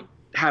 don't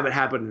have it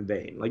happen in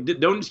vain. Like,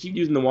 don't just keep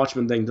using the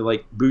Watchmen thing to,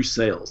 like, boost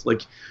sales.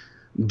 Like,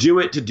 do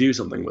it to do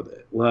something with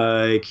it.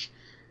 Like,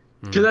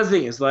 because that's the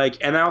thing. It's like,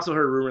 and I also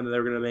heard a rumor that they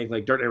were going to make,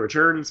 like, Dark Knight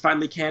Returns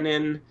finally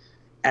canon.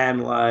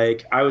 And,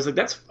 like, I was like,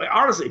 that's, like,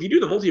 honestly, if you do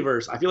the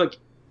multiverse, I feel like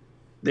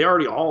they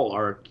already all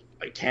are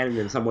like, canon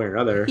in some way or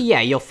another.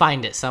 Yeah, you'll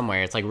find it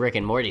somewhere. It's like Rick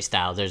and Morty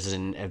style. There's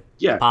a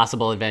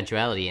possible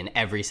eventuality in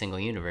every single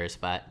universe,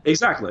 but...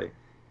 Exactly.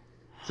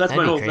 So that's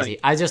my whole thing.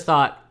 I just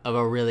thought of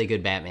a really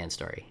good Batman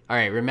story. All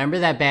right, remember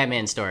that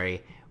Batman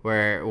story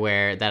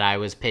where that I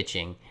was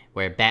pitching,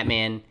 where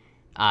Batman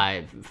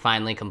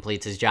finally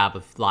completes his job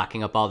of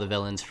locking up all the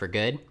villains for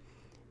good?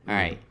 All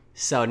right,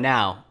 so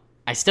now,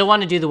 I still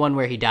want to do the one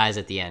where he dies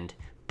at the end,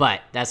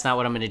 but that's not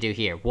what I'm going to do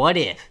here. What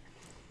if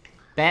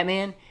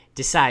Batman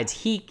decides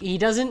he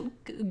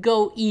doesn't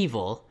go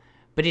evil,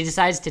 but he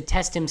decides to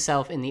test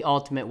himself in the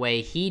ultimate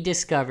way. He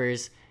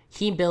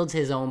builds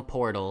his own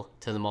portal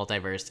to the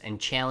multiverse and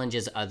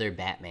challenges other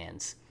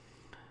Batmans.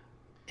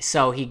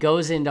 So he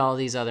goes into all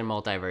these other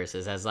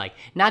multiverses as like,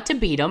 not to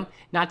beat them,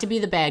 not to be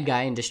the bad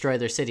guy and destroy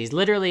their cities,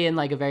 literally in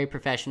like a very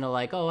professional,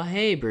 like, oh,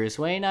 hey, Bruce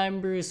Wayne, I'm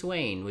Bruce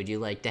Wayne. Would you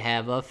like to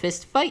have a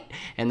fist fight?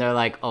 And they're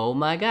like, oh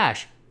my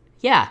gosh,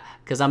 yeah,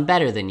 because I'm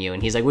better than you.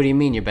 And he's like, what do you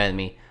mean you're better than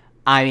me?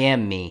 I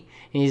am me.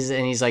 And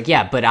he's like,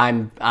 yeah, but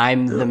I'm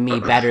the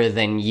me better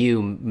than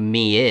you,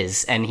 me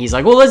is. And he's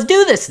like, well, let's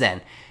do this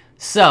then.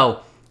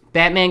 So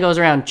Batman goes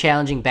around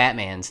challenging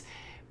Batmans,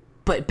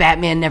 but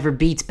Batman never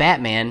beats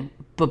Batman,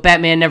 but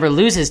Batman never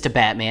loses to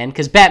Batman,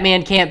 because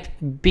Batman can't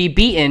be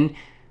beaten,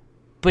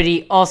 but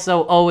he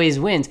also always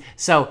wins.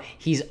 So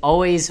he's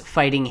always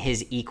fighting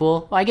his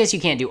equal. Well, I guess you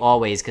can't do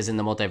always, because in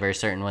the multiverse,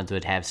 certain ones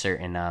would have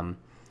certain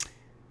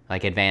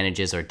like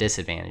advantages or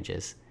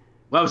disadvantages.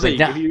 Well, I was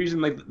saying, if you're using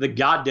like the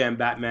goddamn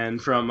Batman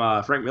from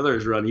Frank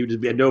Miller's run, he would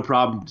just be had no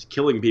problem just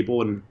killing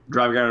people and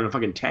driving around in a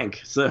fucking tank.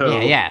 So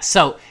yeah.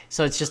 So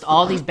it's just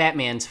all these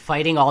Batmans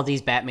fighting all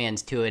these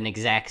Batmans to an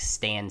exact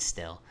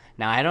standstill.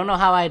 Now I don't know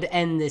how I'd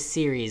end this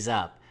series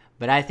up,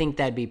 but I think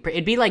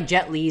it'd be like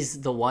Jet Li's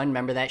The One.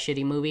 Remember that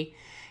shitty movie?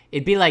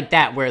 It'd be like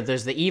that, where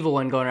there's the evil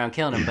one going around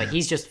killing him, but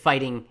he's just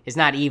fighting. It's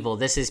not evil.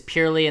 This is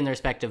purely in the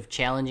respect of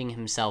challenging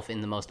himself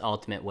in the most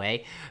ultimate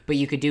way. But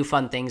you could do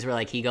fun things where,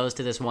 like, he goes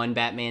to this one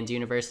Batman's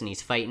universe and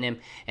he's fighting him.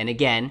 And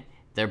again,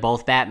 they're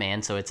both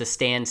Batman, so it's a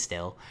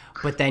standstill.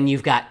 But then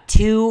you've got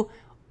 2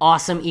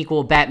 awesome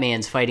equal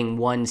Batmans fighting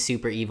one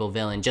super evil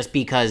villain, just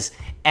because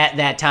at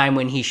that time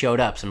when he showed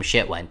up, some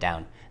shit went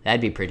down.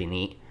 That'd be pretty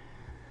neat.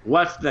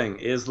 What thing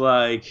is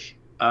like...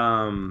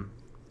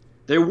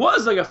 There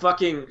was like a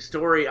fucking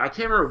story. I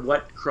can't remember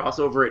what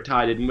crossover it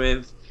tied in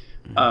with,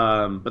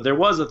 but there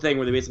was a thing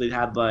where they basically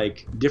had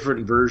like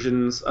different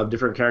versions of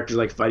different characters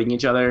like fighting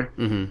each other.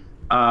 Mm-hmm.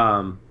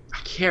 I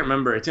can't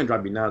remember. It's gonna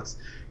drive me nuts.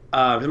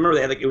 I remember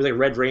they had it was like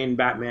Red Rain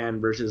Batman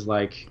versus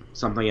like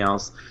something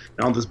else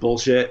and all this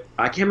bullshit.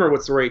 I can't remember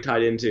what story it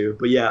tied into,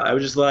 but yeah, I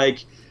was just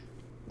like,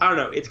 I don't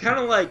know. It's kind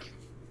of like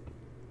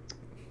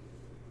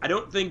I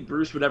don't think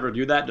Bruce would ever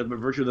do that, by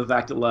virtue of the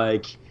fact that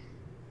like,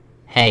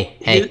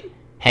 hey,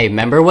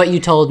 remember what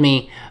you told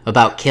me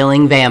about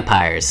killing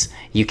vampires?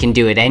 You can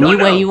do it any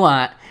way you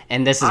want,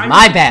 and this is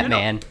my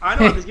Batman. I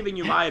know. I'm just giving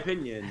you my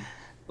opinion.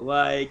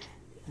 Like,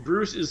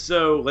 Bruce is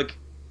so like.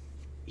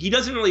 He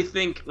doesn't really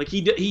think like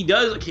he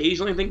does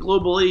occasionally think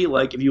globally.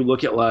 Like if you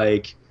look at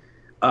like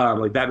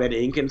Batman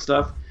Inc. and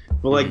stuff,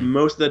 but like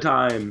most of the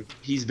time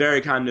he's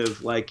very kind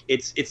of like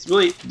it's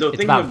really the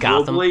thing of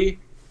globally.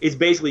 It's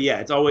basically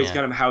it's always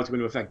kind of how it's going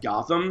to affect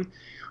Gotham.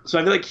 So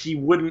I feel like he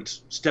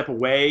wouldn't step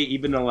away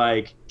even to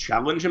like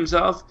challenge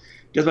himself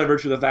just by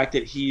virtue of the fact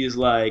that he's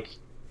like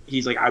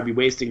I'd be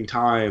wasting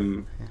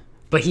time.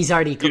 But he's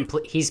already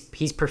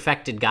he's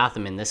perfected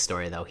Gotham in this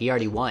story though. He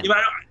already won. Yeah,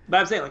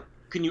 but I'm saying like.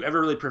 Can you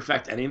ever really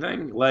perfect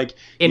anything? Like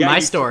in my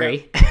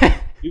story,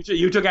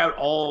 you took out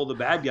all the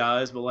bad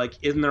guys, but like,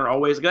 isn't there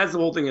always? That's the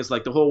whole thing. Is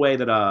like the whole way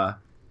that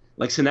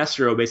like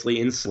Sinestro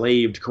basically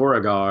enslaved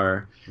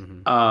Korugar,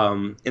 in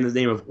the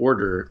name of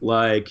order.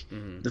 Like,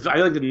 I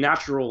feel like the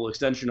natural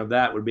extension of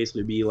that would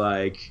basically be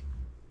like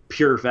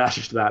pure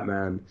fascist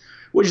Batman,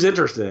 which is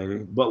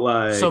interesting. But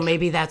like, so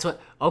maybe that's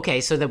what.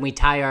 Okay, so then we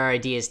tie our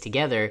ideas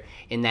together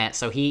in that.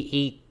 So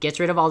he gets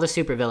rid of all the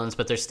supervillains,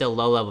 but there's still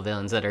low-level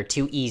villains that are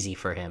too easy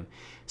for him.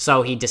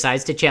 So he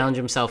decides to challenge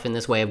himself in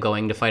this way of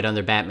going to fight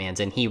other Batmans,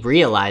 and he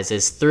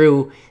realizes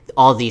through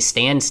all these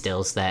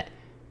standstills that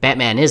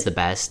Batman is the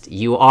best.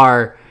 You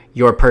are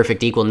your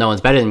perfect equal. No one's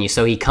better than you.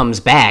 So he comes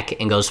back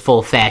and goes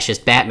full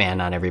fascist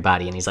Batman on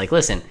everybody, and he's like,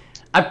 listen,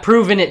 I've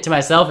proven it to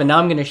myself, and now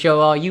I'm going to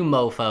show all you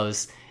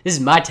mofos. This is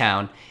my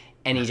town.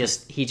 And he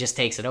just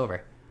takes it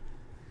over.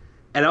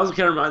 And it also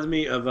kind of reminds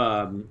me of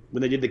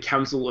when they did the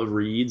Council of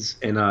Reeds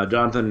and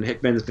Jonathan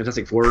Hickman's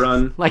Fantastic Four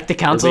run. Like the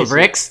Council of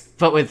Ricks,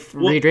 but with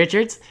Reed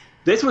Richards?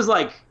 This was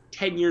like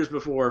 10 years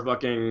before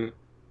fucking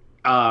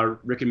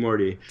Rick and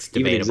Morty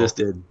even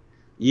existed.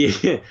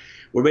 Yeah.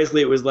 Where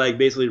basically it was like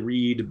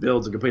Reed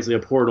builds basically a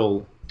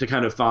portal to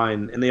kind of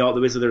find, and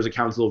basically there's a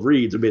Council of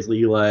Reeds, where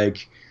basically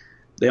like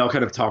they all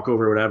kind of talk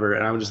over whatever,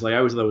 and I was just like, I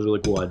always thought it was a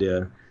really cool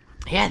idea.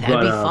 Yeah, that'd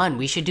be fun.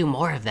 We should do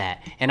more of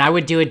that. And I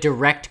would do a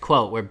direct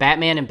quote where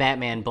Batman and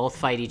Batman both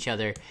fight each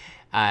other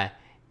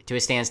to a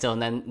standstill,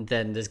 and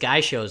then this guy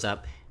shows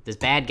up, this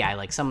bad guy,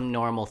 like some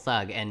normal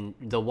thug, and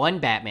the one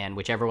Batman,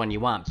 whichever one you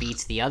want,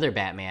 beats the other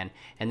Batman,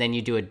 and then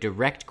you do a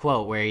direct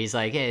quote where he's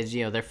like, hey,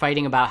 they're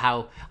fighting about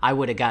how I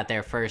would have got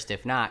there first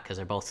if not, because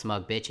they're both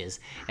smug bitches.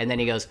 And then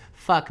he goes,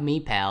 fuck me,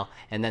 pal.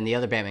 And then the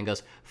other Batman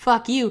goes,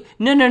 fuck you.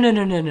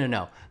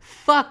 No.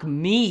 Fuck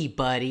me,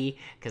 buddy.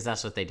 Because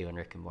that's what they do in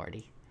Rick and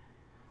Morty.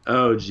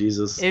 Oh,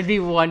 Jesus. It'd be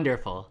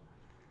wonderful.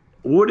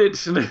 Would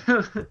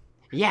it?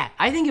 Yeah,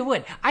 I think it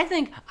would. I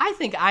think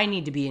I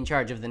need to be in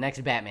charge of the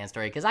next Batman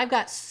story because I've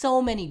got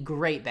so many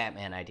great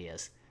Batman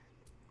ideas.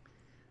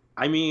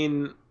 I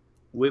mean,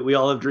 we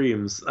all have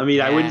dreams. I mean,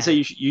 yeah. I wouldn't say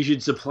you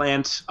should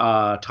supplant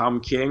Tom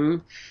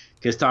King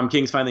because Tom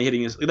King's finally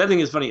hitting his... That thing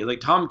is funny.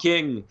 Like, Tom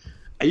King,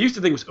 I used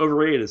to think was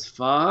overrated as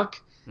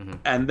fuck. Mm-hmm.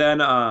 And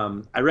then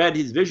I read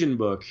his Vision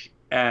book,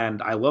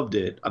 and I loved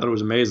it. I thought it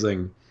was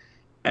amazing.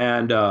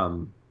 And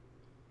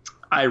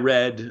I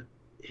read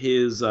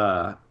his...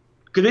 Because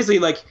basically,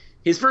 like...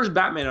 His first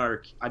Batman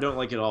arc, I don't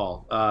like at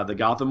all. The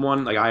Gotham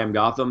one, like I Am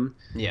Gotham.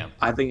 Yeah.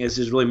 I think it's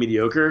just really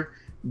mediocre.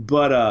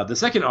 But the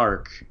second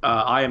arc,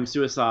 I Am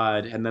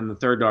Suicide, and then the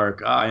third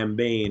arc, I Am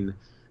Bane,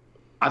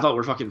 I thought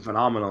were fucking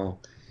phenomenal.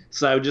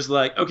 So I was just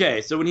like, okay,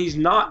 so when he's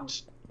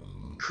not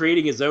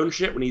creating his own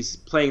shit, when he's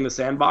playing the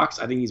sandbox,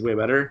 I think he's way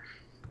better.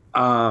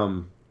 But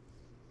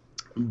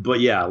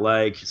yeah,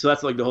 like, so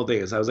that's like the whole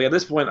thing is. I was like, at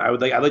this point, I'd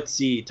like to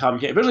see Tom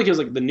King, especially because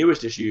like the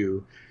newest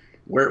issue,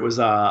 where it was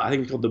I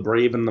think called The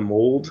Brave and the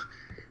Mold,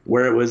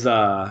 where it was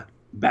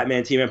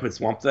Batman team up with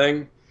Swamp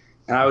Thing,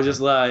 and I was just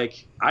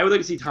like, I would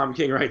like to see Tom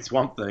King write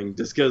Swamp Thing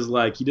just because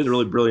like he did a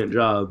really brilliant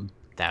job.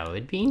 That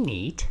would be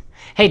neat.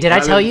 Hey, did I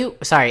tell you?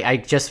 Sorry, I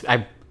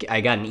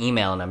got an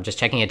email and I'm just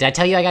checking it. Did I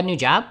tell you I got a new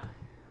job?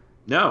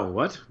 No,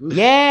 what?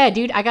 Yeah,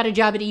 dude, I got a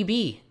job at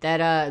EB,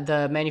 that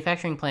the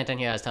manufacturing plant on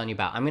here I was telling you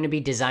about. I'm going to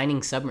be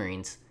designing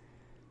submarines.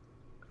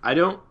 I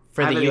don't.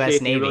 For the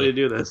U.S. Navy. Really to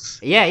do this.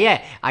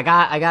 Yeah. I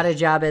got a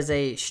job as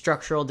a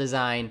structural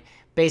design.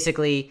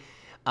 Basically,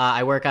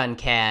 I work on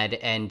CAD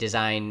and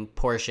design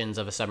portions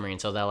of a submarine.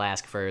 So they'll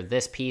ask for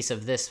this piece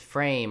of this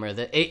frame, or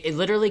it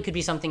literally could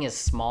be something as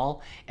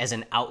small as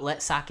an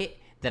outlet socket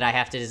that I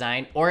have to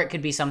design, or it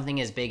could be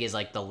something as big as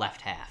like the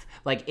left half.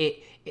 Like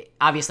it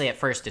obviously at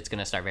first it's going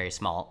to start very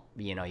small.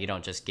 You know, you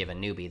don't just give a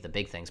newbie the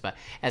big things, but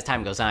as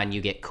time goes on,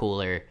 you get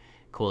cooler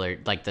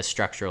like the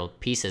structural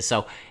pieces.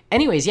 So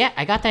anyways, yeah,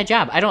 I got that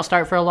job. I don't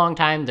start for a long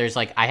time. There's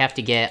like I have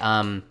to get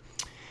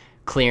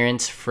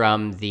clearance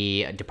from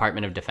the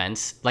Department of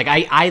Defense. Like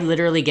I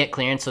literally get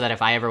clearance so that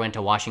if I ever went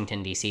to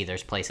Washington D.C.,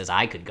 there's places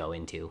I could go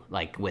into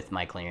like with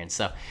my clearance.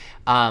 So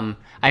I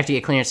have to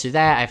get clearance through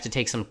that. I have to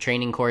take some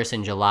training course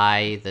in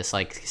July. This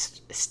like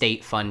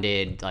state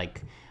funded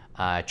like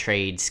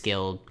trade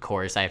skill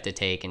course I have to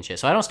take and shit.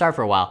 So I don't start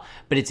for a while,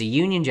 but it's a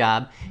union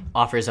job,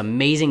 offers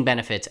amazing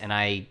benefits, and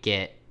I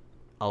get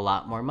a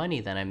lot more money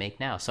than I make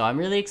now. So I'm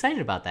really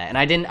excited about that. And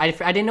I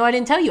didn't know I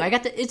didn't tell you.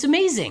 It's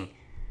amazing.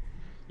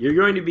 You're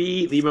going to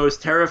be the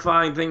most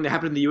terrifying thing to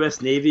happen in the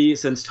U.S. Navy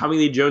since Tommy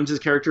Lee Jones's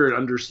character in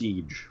Under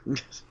Siege.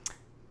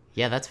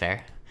 Yeah, that's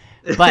fair.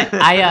 But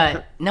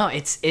no,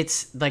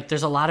 it's like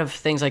there's a lot of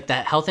things like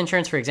that. Health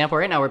insurance, for example,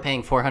 right now we're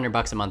paying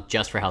 $400 a month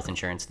just for health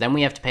insurance. Then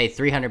we have to pay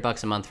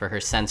 $300 a month for her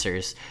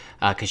sensors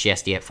because she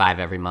has to get 5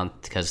 every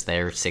month because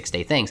they're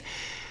 6-day things.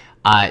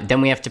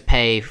 Then we have to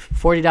pay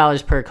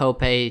 $40 per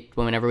copay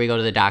whenever we go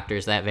to the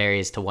doctors. That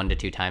varies to 1 to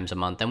 2 times a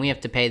month. Then we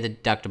have to pay the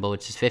deductible,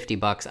 which is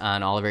 $50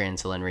 on all of her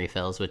insulin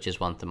refills, which is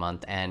once a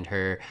month, and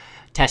her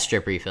test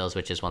strip refills,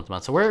 which is once a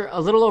month. So we're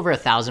a little over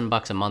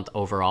 $1,000 a month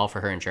overall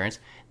for her insurance.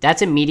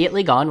 That's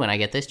immediately gone when I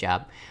get this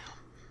job,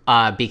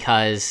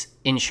 because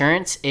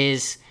insurance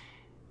it's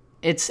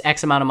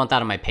X amount a month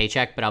out of my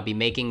paycheck, but I'll be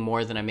making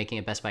more than I'm making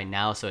at Best Buy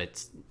now. So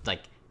it's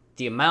like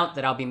the amount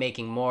that I'll be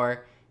making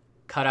more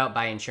cut out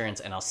by insurance,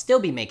 and I'll still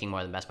be making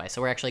more than Best Buy.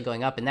 So we're actually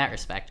going up in that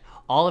respect.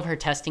 All of her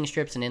testing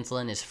strips and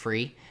insulin is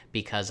free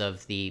because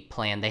of the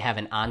plan. They have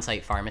an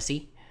on-site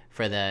pharmacy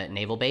for the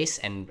naval base,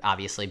 and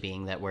obviously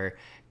being that we're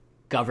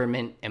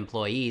government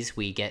employees,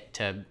 we get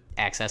to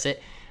access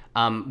it.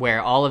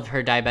 Where all of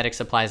her diabetic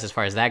supplies, as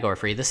far as that go, are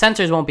free. The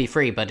sensors won't be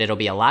free, but it'll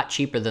be a lot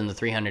cheaper than the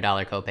 $300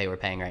 copay we're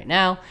paying right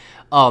now.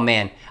 Oh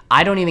man,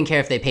 I don't even care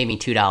if they pay me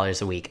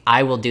 $2 a week.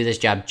 I will do this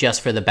job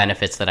just for the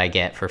benefits that I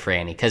get for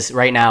Franny, because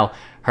right now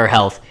her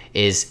health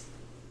is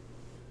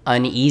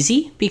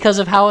uneasy because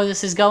of how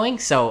this is going.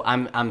 So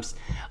I'm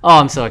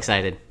so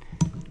excited.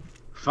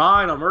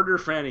 Fine, I'll murder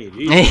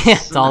Franny.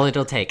 That's all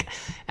it'll take.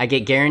 I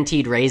get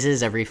guaranteed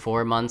raises every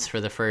 4 months for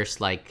the first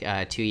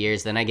 2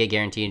 years. Then I get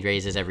guaranteed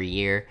raises every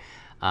year.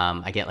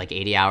 I get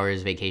 80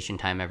 hours vacation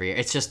time every year.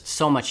 It's just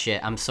so much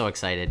shit. I'm so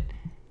excited.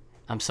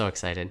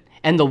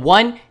 And the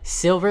one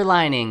silver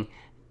lining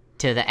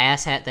to the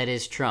asshat that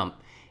is Trump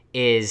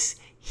is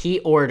he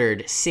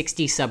ordered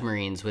 60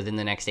 submarines within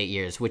the next 8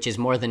 years, which is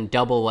more than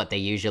double what they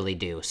usually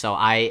do.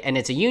 And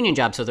it's a union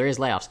job, so there is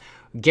layoffs.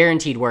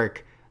 Guaranteed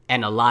work,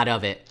 and a lot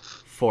of it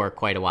for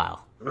quite a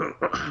while.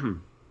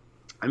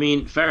 I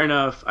mean, fair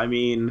enough. I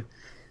mean,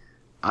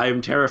 I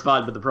am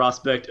terrified by the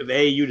prospect of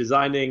A, you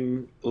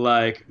designing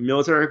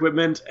military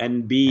equipment,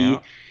 and B,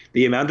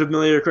 the amount of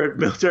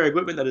military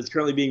equipment that is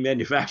currently being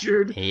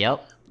manufactured.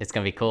 Yep, it's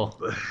gonna be cool.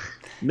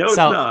 No, it's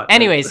not.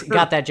 Anyways,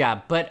 got that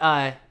job. But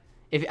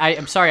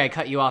I'm sorry I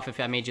cut you off.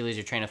 If I made you lose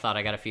your train of thought,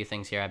 I got a few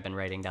things here I've been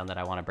writing down that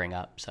I want to bring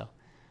up. So.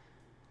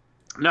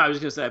 No, I was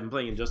just gonna say I've been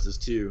playing Injustice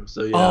 2.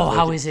 So yeah. Oh,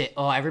 how is it?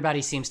 Oh,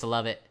 everybody seems to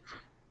love it.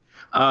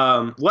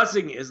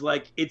 Blessing is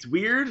it's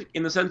weird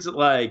in the sense that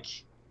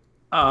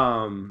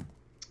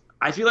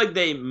I feel like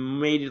they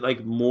made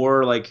it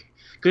more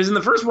because in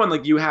the first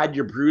one you had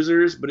your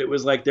bruisers, but it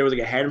was there was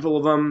a handful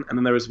of them, and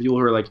then there was people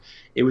who were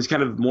it was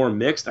kind of more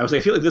mixed. I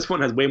feel like this one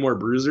has way more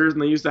bruisers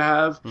than they used to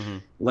have.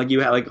 Mm-hmm.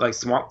 You had like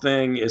Swamp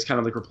Thing is kind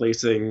of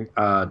replacing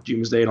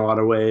Doomsday in a lot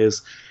of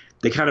ways.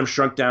 They kind of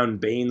shrunk down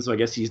Bane, so I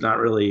guess he's not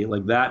really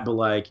like that, but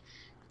I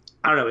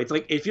don't know, it's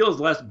it feels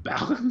less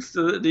balanced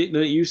than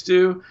it used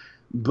to.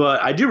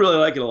 But I do really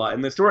like it a lot,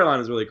 and the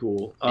storyline is really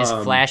cool. Is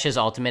Flash's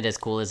ultimate as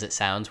cool as it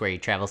sounds, where he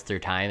travels through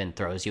time and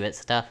throws you at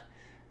stuff?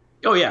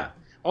 Oh, yeah.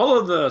 All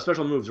of the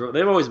special moves,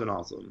 they've always been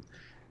awesome.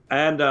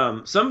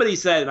 And somebody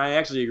said, and I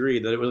actually agree,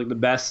 that it was the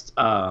best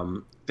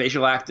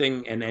facial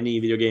acting in any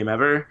video game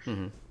ever.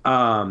 Mm-hmm.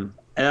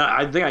 And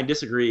I think I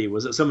disagree.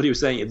 Was it somebody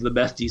was saying it's the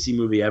best DC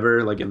movie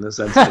ever, in the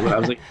sense that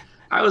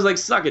I was like,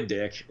 suck a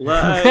dick.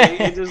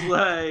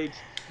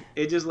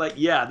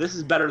 Yeah, this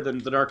is better than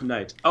The Dark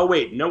Knight. Oh,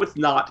 wait, no, it's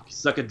not.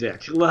 Suck a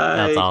dick.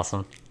 That's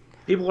awesome.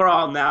 People are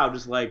all now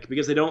just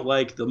because they don't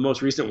like the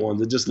most recent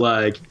ones, it's just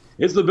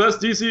it's the best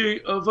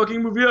DC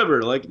fucking movie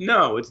ever.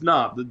 No, it's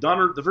not.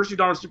 The first 2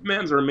 Dawn of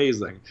Supermans are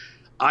amazing.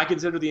 I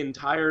consider the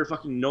entire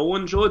fucking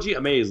Nolan trilogy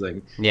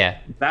amazing. Yeah.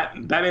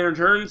 Batman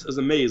Returns is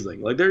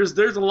amazing. There's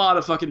a lot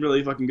of fucking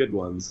really fucking good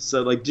ones.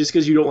 So, just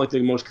because you don't like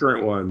the most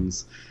current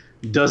ones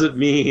doesn't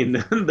mean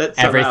that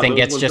everything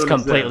gets just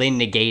completely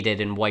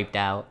negated and wiped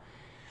out.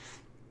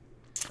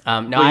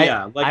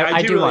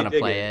 I do want to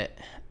play it.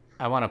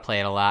 I want to play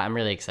it a lot. I'm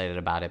really excited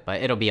about it,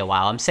 but it'll be a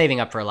while. I'm saving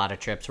up for a lot of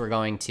trips. We're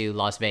going to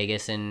Las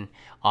Vegas in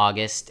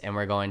August, and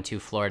we're going to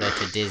Florida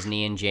to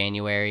Disney in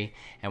January,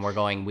 and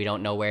we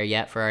don't know where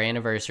yet for our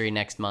anniversary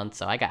next month,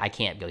 so I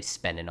can't go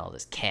spending all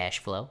this cash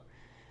flow.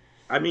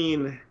 I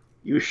mean,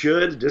 you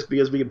should, just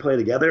because we can play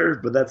together,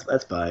 but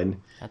that's fine.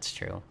 That's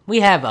true. We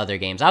have other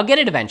games. I'll get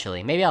it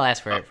eventually. Maybe I'll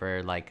ask for it for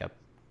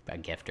a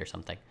gift or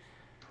something.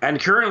 And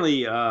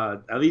currently,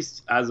 at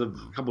least as of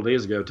a couple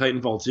days ago,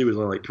 Titanfall 2 is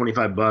only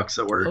 $25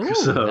 at work. Ooh,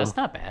 so that's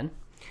not bad.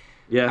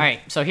 Yeah. All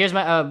right, so here's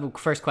my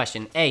first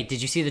question. A,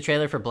 did you see the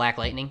trailer for Black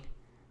Lightning?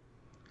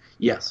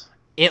 Yes.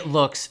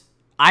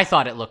 I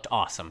thought it looked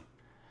awesome.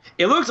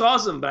 It looks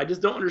awesome, but I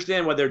just don't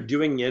understand why they're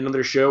doing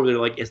another show where they're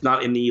like, it's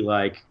not in the,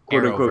 like,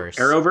 quote-unquote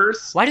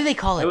Arrowverse. Why do they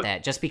call it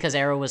that? Just because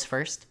Arrow was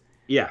first?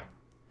 Yeah.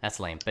 That's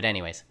lame, but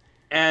anyways.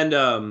 And,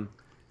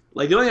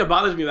 like, the only thing that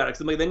bothers me about it,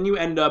 because like, then you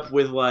end up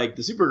with, like,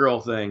 the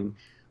Supergirl thing,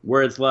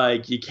 where it's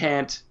like,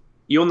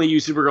 you only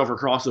use Supergirl for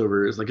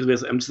crossovers. Like, 'cause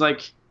basically, I'm just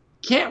like,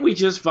 can't we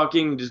just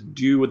fucking just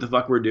do what the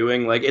fuck we're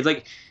doing? Like, it's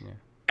like,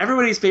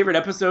 everybody's favorite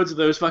episodes of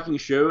those fucking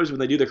shows when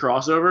they do the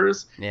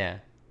crossovers. Yeah.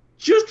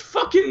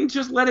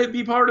 Just let it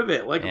be part of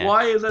it. Like,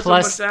 why is that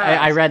Plus, so much ass?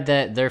 I read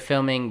that they're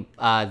filming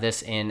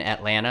this in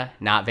Atlanta,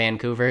 not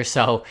Vancouver.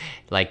 So,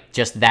 like,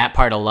 just that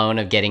part alone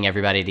of getting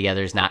everybody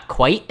together is not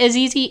quite as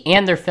easy.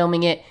 And they're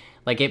filming it,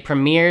 like, it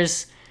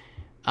premieres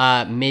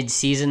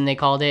mid-season, they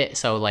called it.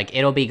 So, like,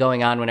 it'll be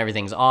going on when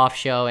everything's off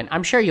show. And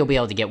I'm sure you'll be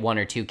able to get 1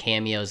 or 2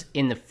 cameos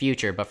in the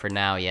future. But for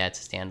now, yeah,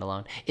 it's a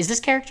standalone. Is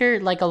this character,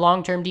 like, a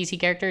long-term DC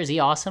character? Is he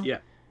awesome? Yeah.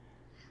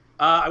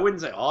 I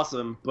wouldn't say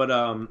awesome,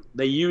 but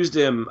they used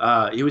him.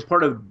 He was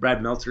part of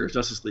Brad Meltzer's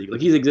Justice League. Like,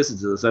 he's existed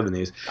since the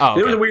 70s. Oh, okay.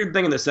 There was a weird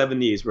thing in the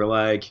 70s where,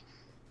 like,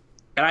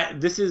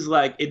 this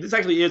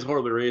actually is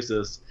horribly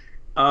racist,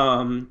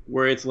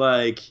 where it's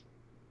like,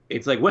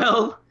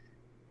 well,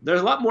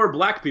 there's a lot more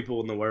black people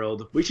in the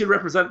world. We should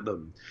represent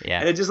them.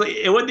 Yeah. And it just, like,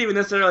 it wasn't even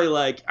necessarily,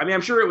 like, I mean,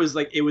 I'm sure it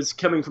was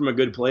coming from a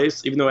good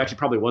place, even though it actually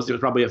probably wasn't. It was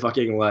probably a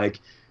fucking, like,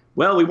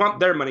 well, we want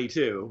their money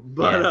too.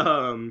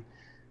 But,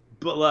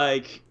 but,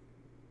 like,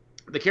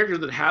 the characters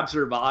that have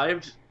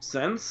survived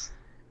since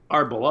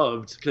are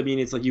beloved. I mean,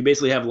 it's like you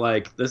basically have,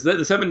 like, the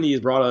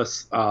 70s brought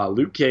us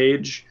Luke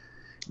Cage,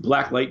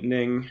 Black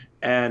Lightning,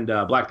 and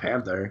Black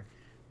Panther,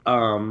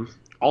 all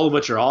of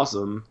which are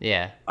awesome.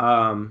 Yeah.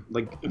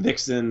 Like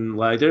Vixen,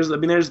 like there's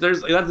like, that's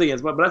the thing.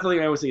 But that's the thing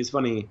I always think is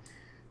funny.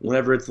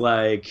 Whenever it's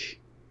like,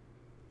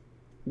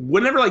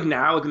 like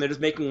now, like when they're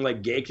just making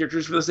like gay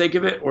characters for the sake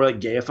of it, or like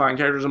gayifying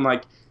characters, I'm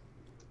like,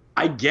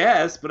 I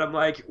guess, but I'm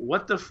like,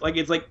 what the like?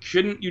 It's like,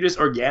 shouldn't you just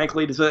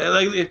organically just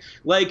I think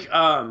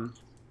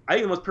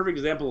the most perfect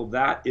example of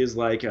that is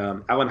like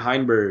Alan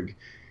Heinberg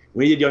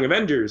when he did Young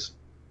Avengers.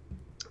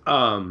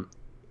 Alan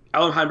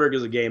Heinberg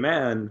is a gay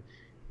man,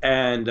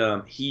 and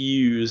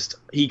he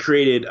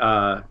created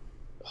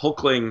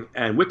Hulkling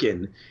and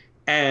Wiccan,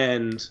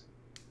 and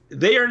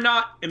they are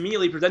not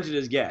immediately presented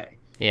as gay.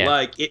 Yeah.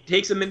 Like, it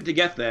takes a minute to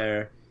get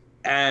there.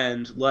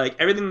 And, like,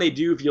 everything they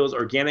do feels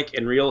organic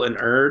and real and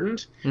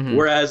earned. Mm-hmm.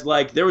 Whereas,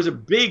 like, there was a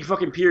big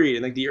fucking period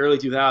in, like, the early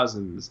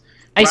 2000s.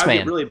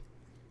 Iceman.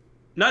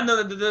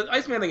 The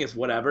Iceman thing is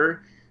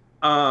whatever.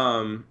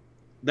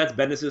 That's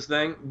Bendis'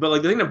 thing. But,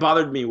 like, the thing that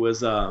bothered me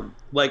was,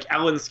 like,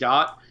 Alan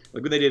Scott,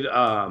 like, when they did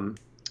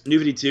New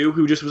 52,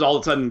 who just was all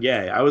of a sudden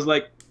gay. I was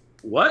like,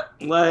 what?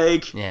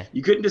 Like,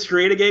 you couldn't just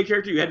create a gay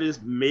character? You had to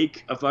just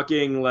make a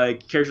fucking,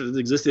 like, character that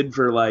existed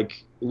for,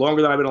 like,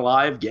 longer than I've been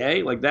alive,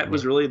 gay? Like, that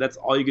was really, that's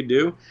all you could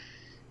do?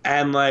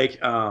 And, like,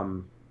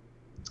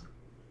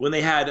 when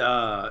they had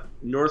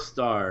North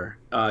Star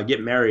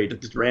get married,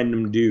 like, this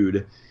random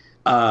dude,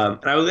 and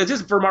it's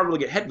just for Marvel to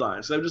get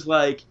headlines. So I was just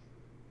like,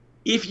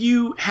 if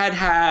you had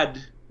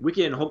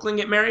Wiccan and Hulkling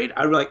get married,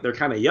 I'd be like, they're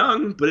kind of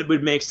young, but it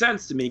would make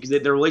sense to me because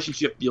their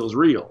relationship feels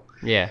real.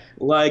 Yeah.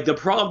 Like, the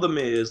problem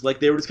is, like,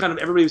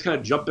 everybody was kind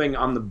of jumping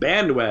on the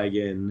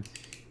bandwagon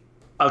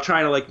of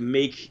trying to, like,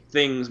 make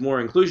things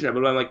more inclusionary.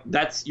 But I'm like,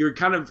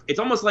 it's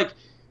almost like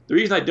the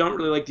reason I don't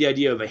really like the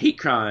idea of a hate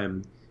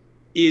crime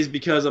is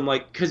because I'm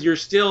like, because you're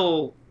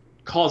still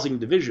causing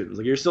divisions.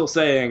 Like, you're still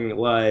saying,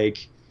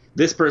 like,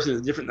 this person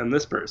is different than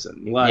this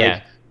person.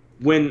 Like,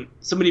 when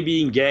somebody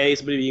being gay,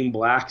 somebody being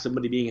black,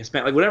 somebody being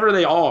Hispanic, like, whatever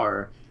they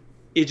are,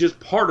 it's just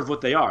part of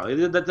what they are.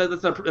 Like, that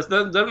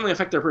doesn't really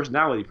affect their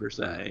personality, per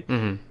se.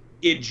 Mm-hmm.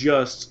 It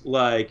just,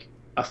 like,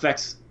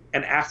 affects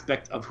an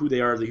aspect of who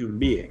they are as a human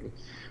being.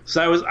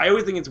 So I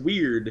always think it's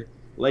weird,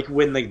 like,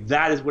 when, like,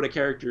 that is what a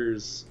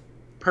character's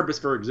purpose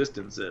for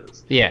existence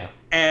is. Yeah.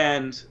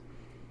 And,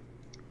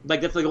 like,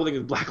 that's like the whole thing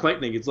with Black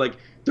Lightning. It's like,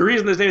 the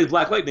reason his name is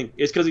Black Lightning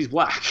is because he's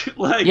black.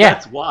 Like,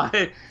 that's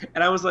why.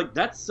 And I was like,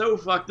 that's so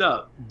fucked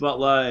up. But,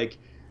 like,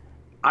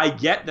 I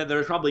get that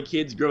there's probably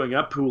kids growing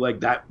up who, like,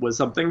 that was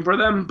something for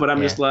them. But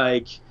I'm just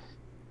like,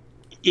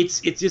 it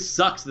just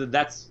sucks that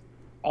that's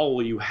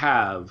all you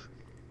have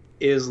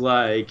is,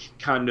 like,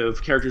 kind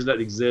of characters that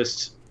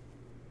exist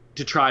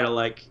to try to,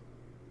 like,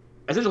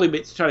 essentially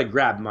to try to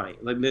grab money.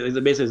 Like,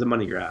 basically it's a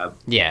money grab.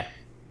 Yeah.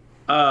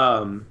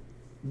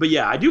 But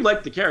yeah, I do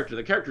like the character.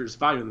 The character is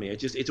fine with me.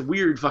 It's a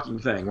weird fucking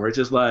thing where it's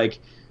just like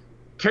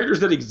characters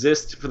that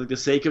exist for, like, the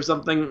sake of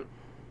something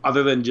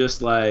other than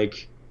just,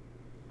 like,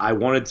 I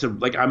wanted to,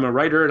 like, I'm a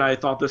writer and I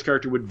thought this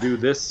character would do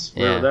this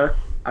or there.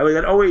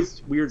 That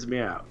always weirds me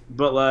out.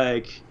 But,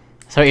 like,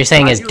 so what you're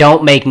saying is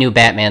don't make new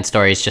Batman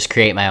stories, just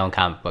create my own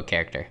comic book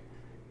character.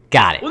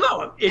 Got it.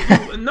 Well,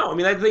 no, I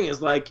mean, that thing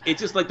is, like, it's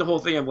just, like, the whole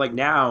thing of, like,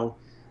 now,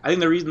 I think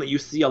the reason that you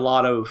see a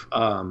lot of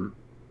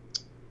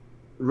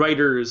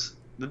writers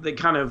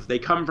they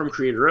come from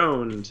creator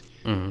owned,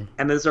 and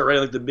then start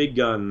writing like the big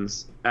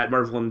guns at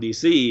Marvel and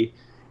DC,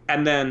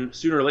 and then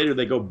sooner or later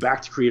they go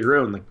back to creator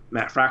owned, like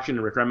Matt Fraction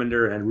and Rick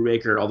Remender and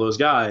Brubaker, all those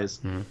guys,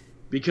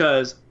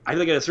 because I feel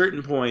like at a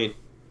certain point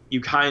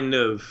you kind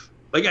of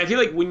like, I feel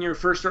like when you're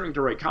first starting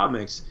to write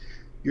comics,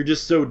 you're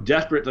just so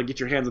desperate to get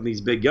your hands on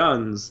these big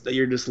guns that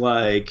you're just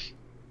like,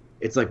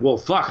 it's like, well,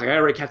 fuck, I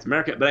gotta write Captain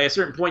America. But at a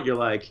certain point, you're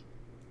like,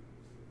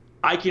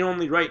 I can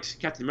only write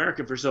Captain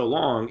America for so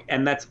long,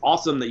 and that's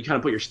awesome that you kind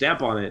of put your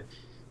stamp on it.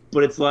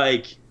 But it's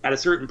like, at a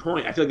certain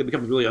point, I feel like it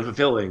becomes really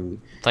unfulfilling.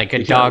 It's like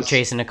a dog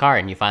chasing a car,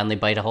 and you finally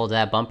bite a hold of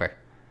that bumper.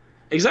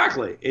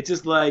 Exactly. It's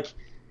just like,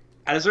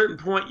 at a certain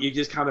point, you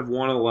just kind of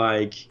want to,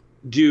 like,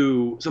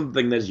 do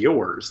something that's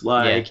yours,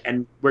 like,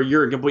 and where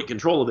you're in complete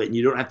control of it, and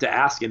you don't have to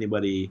ask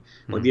anybody.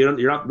 Like,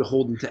 you're not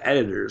beholden to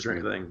editors or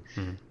anything.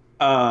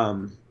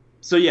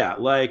 So yeah,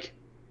 like,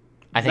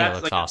 I think it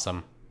looks like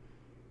awesome.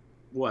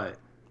 What?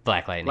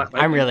 Black Lightning.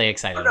 I'm really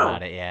excited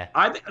about it. Yeah.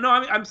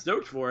 I'm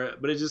stoked for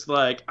it, but it's just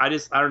like I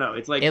don't know.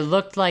 It's like it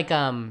looked like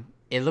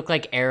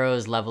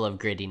Arrow's level of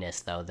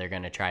grittiness, though. They're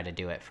gonna try to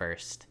do it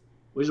first,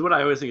 which is what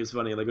I always think is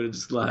funny. Like, it's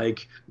just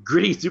like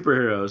gritty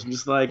superheroes. I'm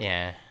just like,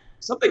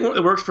 something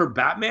that works for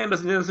Batman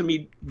doesn't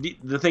necessarily be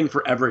the thing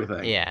for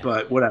everything. Yeah.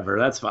 But whatever,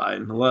 that's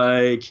fine.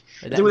 Like,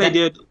 that's what they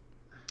did.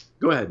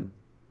 Go ahead.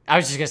 I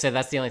was just gonna say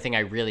that's the only thing I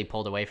really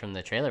pulled away from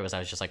the trailer was I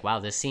was just like, wow,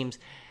 this seems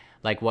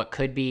like what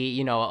could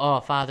be,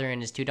 a father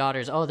and his two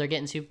daughters. Oh, they're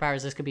getting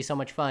superpowers. This could be so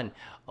much fun.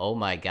 Oh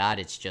my God,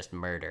 it's just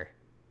murder.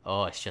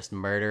 Oh, it's just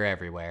murder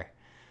everywhere.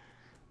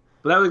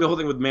 But that was like the whole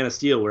thing with Man of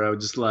Steel, where I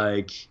was just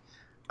like,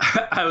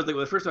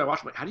 the first time I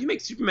watched it, I'm like, how do you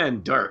make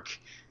Superman dark?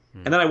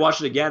 And then I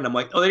watched it again. I'm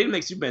like, oh, they didn't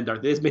make Superman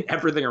dark. They just made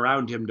everything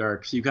around him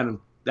dark. So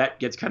that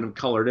gets kind of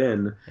colored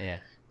in. Yeah.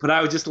 But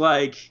I was just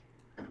like,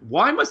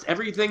 why must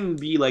everything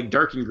be like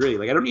dark and gritty?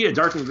 Like, I don't need a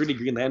dark and gritty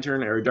Green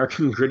Lantern or a dark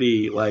and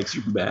gritty like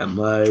Superman.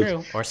 Like,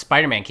 true. Or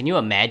Spider-Man. Can you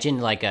imagine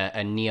like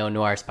a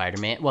neo-noir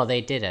Spider-Man? Well, they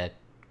did a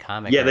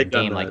comic or a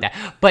game like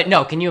that. But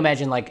no, can you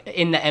imagine like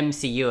in the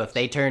MCU if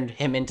they turned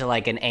him into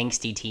like an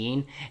angsty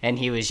teen and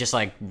he was just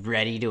like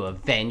ready to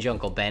avenge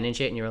Uncle Ben and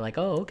shit, and you were like,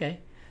 oh, okay,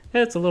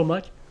 that's a little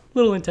much, a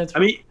little intense. I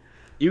mean,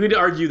 you could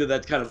argue that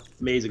that's kind of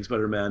Amazing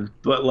Spider-Man,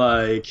 but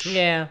like,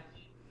 yeah.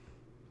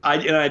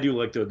 I do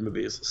like those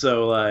movies,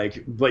 so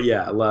like, but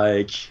yeah,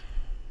 like,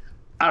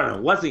 I don't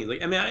know what's the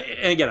like. I mean,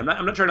 and again,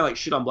 I'm not trying to like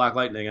shit on Black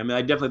Lightning. I mean,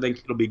 I definitely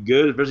think it'll be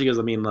good, especially because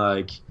I mean,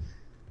 like,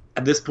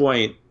 at this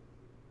point,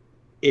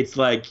 it's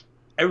like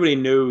everybody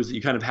knows that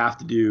you kind of have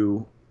to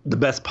do the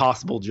best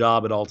possible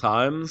job at all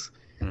times,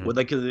 with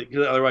like,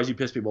 because otherwise you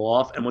piss people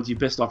off, and once you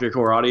pissed off your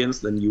core audience,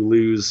 then you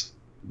lose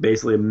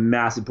basically a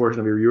massive portion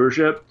of your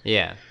viewership.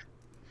 Yeah.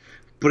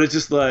 But it's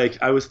just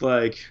like I was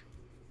like.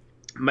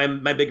 My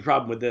big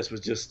problem with this was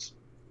just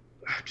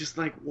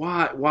like,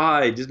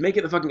 why just make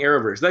it the fucking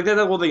Arrowverse? Like, that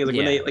whole thing is like,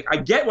 when they like, I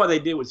get why they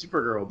did with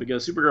Supergirl,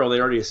 because Supergirl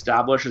they already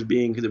established as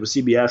being, because it was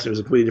CBS, it was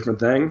a completely different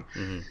thing.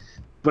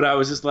 But I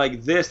was just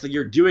like, like,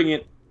 you're doing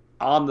it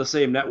on the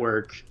same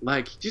network,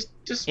 like, just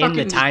in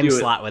the time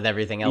slot with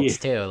everything else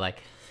too. Like,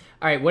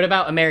 all right, what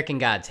about American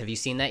Gods? Have you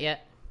seen that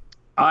yet?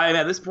 I'm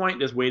at this point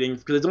just waiting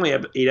because it's only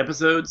 8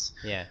 episodes.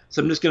 Yeah.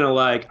 So I'm just gonna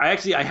like, I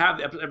have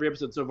every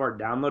episode so far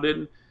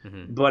downloaded,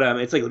 but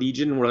it's like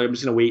Legion, where I'm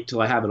just gonna wait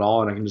till I have it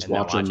all and I can just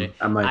watch it.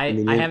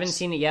 I haven't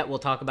seen it yet. We'll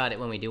talk about it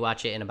when we do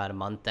watch it in about a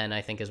month. Then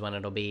I think is when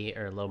it'll be,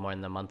 or a little more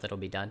than a month it'll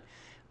be done.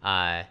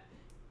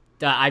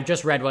 I've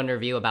just read one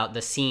review about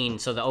the scene.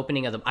 So the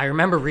opening of I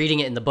remember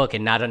reading it in the book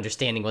and not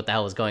understanding what the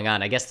hell was going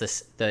on. I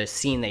guess the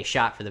scene they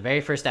shot for the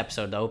very first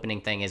episode, the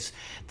opening thing is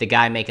the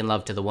guy making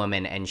love to the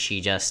woman, and she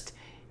just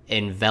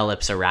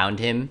envelops around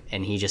him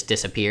and he just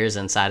disappears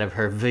inside of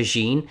her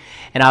vagine.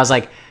 And I was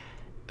like,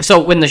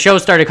 so when the show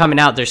started coming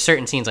out, there's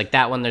certain scenes like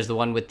that one. There's the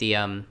one with the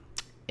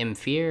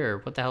Imphere, or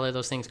what the hell are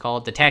those things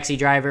called? The taxi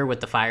driver with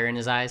the fire in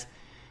his eyes.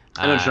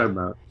 I know what you're talking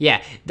about.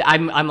 Yeah,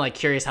 I'm like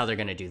curious how they're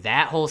gonna do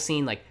that whole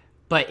scene. Like,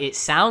 but it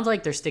sounds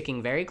like they're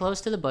sticking very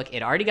close to the book.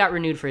 It already got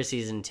renewed for a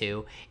season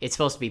 2. It's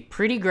supposed to be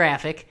pretty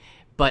graphic,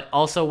 but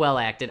also well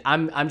acted.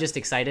 I'm just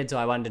excited, so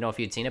I wanted to know if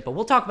you'd seen it. But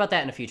we'll talk about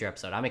that in a future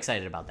episode. I'm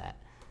excited about that.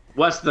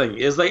 What's the thing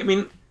is, like, I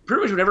mean,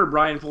 pretty much whenever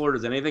Brian Fuller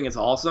does anything, it's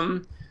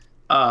awesome.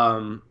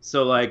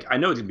 So like, I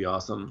know it's gonna be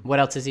awesome. What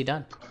else has he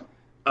done?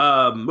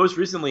 Most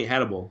recently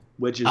Hannibal,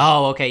 which is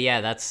okay,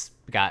 yeah,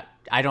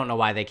 I don't know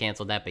why they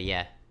canceled that, but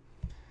yeah.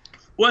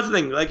 Well, that's the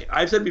thing. Like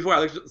I've said before, I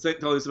like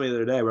telling somebody the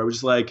other day where I was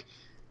just like,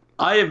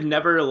 I have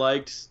never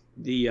liked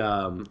the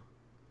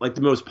like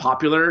the most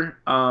popular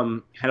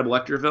Hannibal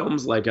Lecter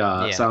films, like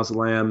Silence of the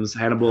Lambs,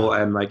 Hannibal,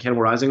 and like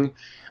Hannibal Rising.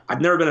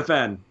 I've never been a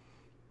fan.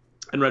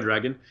 And Red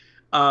Dragon.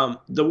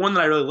 The one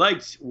that I really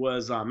liked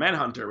was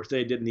Manhunter, which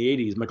they did in the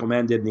 80s. Michael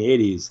Mann did in the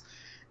 80s.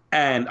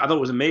 And I thought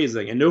it was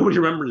amazing, and nobody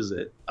remembers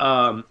it.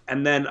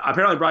 And then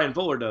apparently Brian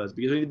Fuller does,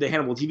 because when he did the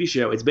Hannibal TV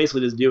show, it's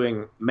basically just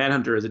doing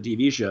Manhunter as a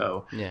TV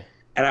show. Yeah.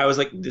 And I was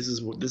like, this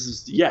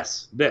is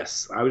yes,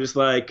 this. I was just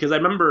like, because I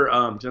remember,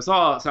 cause I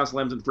saw Silence of the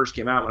Lambs when it first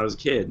came out when I was a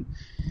kid.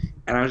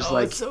 And I was just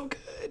like, it's so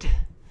good.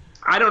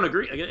 I don't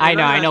agree.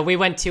 I know. We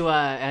went to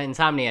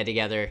Insomnia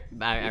together.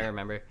 I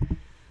remember.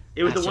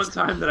 It was the one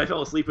time that I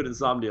fell asleep in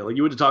Insomnia. Like,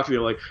 you would talk to me,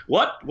 I'm like,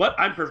 what?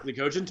 I'm perfectly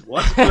cogent.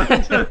 What?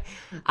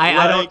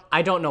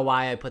 I don't know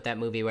why I put that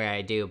movie where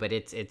I do, but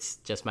it's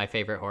just my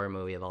favorite horror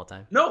movie of all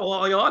time. No, well,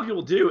 like, a lot of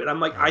people do, and I'm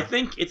like, I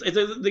think it's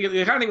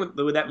the kind of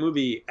thing with that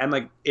movie, and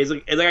like, is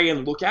like I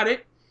can look at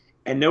it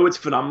and know it's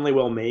phenomenally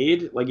well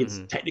made. Like,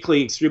 it's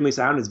technically extremely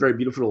sound. It's very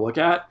beautiful to look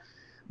at,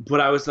 but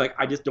I was like,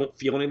 I just don't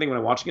feel anything when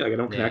I'm watching it. Like, I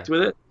don't connect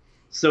with it.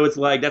 So it's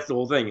like, that's the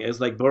whole thing. It's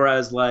like,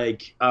 whereas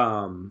like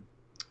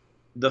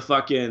the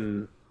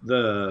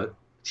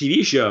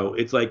TV show,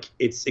 it's like,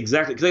 it's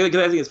exactly, because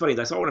I think it's funny.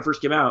 I saw it when it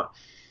first came out,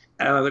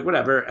 and I was like,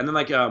 whatever. And then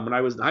like when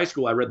I was in high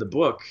school, I read the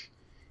book,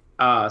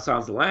 Silence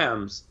of the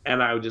Lambs,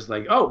 and I was just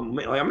like, oh,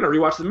 like, I'm gonna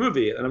rewatch the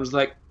movie, and I was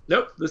like,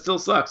 nope, this still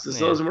sucks. This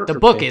still doesn't work. The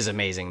book is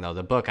amazing though.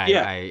 The book, oh, God.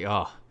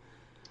 And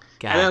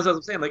that's what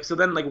I'm saying. Like, so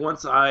then like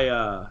once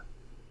I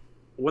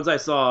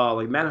saw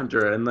like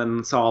Manhunter, and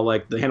then saw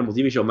like the Hannibal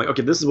TV show, I'm like,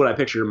 okay, this is what I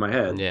pictured in my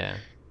head. Yeah.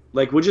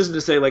 Like, which isn't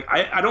to say, like,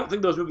 I don't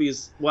think those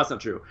movies, well, that's not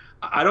true.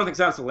 I don't think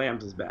Silence of the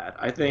Lambs is bad.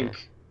 I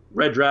think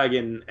Red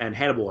Dragon and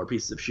Hannibal are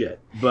pieces of shit,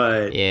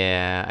 but...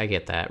 Yeah, I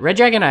get that. Red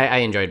Dragon I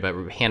enjoyed, but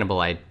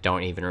Hannibal I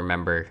don't even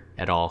remember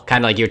at all.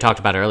 Kind of like you talked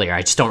about earlier,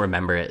 I just don't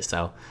remember it,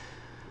 so...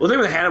 Well, the thing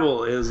with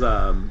Hannibal is,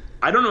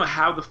 I don't know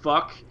how the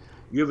fuck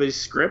you have a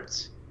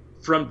script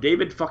from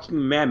David fucking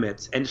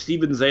Mamet and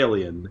Steven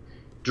Zalian,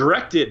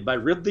 directed by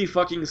Ridley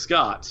fucking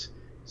Scott,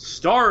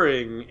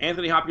 starring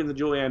Anthony Hopkins and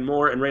Julianne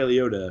Moore and Ray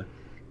Liotta,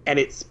 and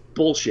it's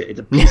bullshit. It's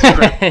a piece of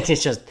crap.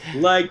 It's just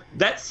like,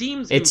 that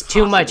seems it's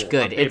too much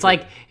good. It's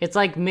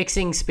like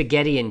mixing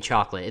spaghetti and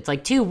chocolate. It's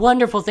like two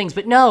wonderful things,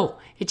 but no,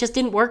 it just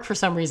didn't work for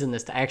some reason.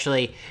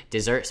 Actually,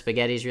 dessert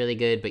spaghetti is really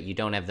good, but you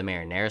don't have the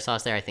marinara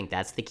sauce there. I think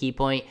that's the key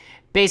point.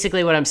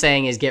 Basically, what I'm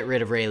saying is get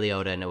rid of Ray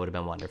Liotta, and it would have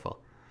been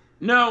wonderful.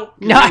 No,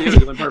 I'm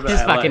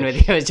just fucking with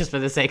you. It was just for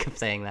the sake of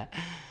saying that.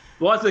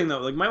 Well, that's the thing though.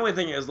 Like, my only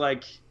thing is,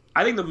 like,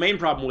 I think the main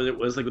problem with it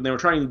was, like, when they were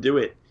trying to do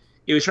it,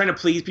 it was trying to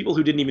please people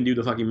who didn't even do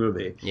the fucking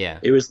movie. Yeah.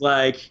 It was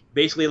like,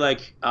 basically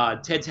like,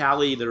 Ted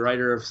Talley, the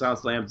writer of Silence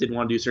of the Lambs, didn't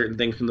want to do certain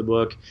things from the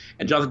book,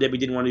 and Jonathan Demme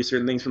didn't want to do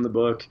certain things from the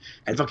book,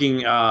 and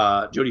fucking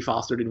Jodie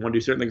Foster didn't want to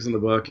do certain things from the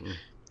book.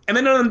 And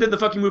then none of them did the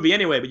fucking movie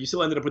anyway, but you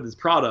still ended up with this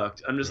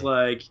product. I'm just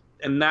like,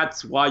 and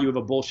that's why you have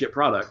a bullshit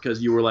product,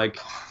 because you were like,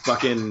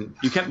 fucking,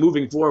 you kept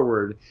moving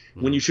forward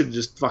when you should have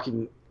just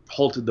fucking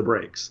halted the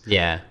brakes.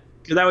 Yeah.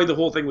 Because that way the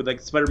whole thing with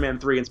like Spider-Man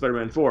 3 and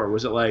Spider-Man 4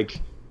 was it like,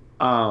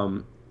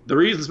 the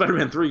reason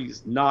Spider-Man 3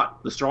 is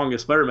not the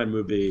strongest Spider-Man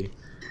movie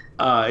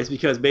is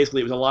because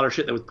basically it was a lot of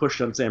shit that was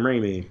pushed on Sam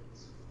Raimi.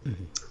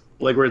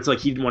 Like, where it's like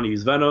he didn't want to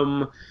use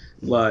Venom,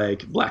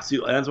 like Black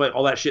Suit, and that's why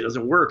all that shit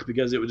doesn't work,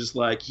 because it was just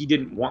like he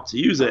didn't want to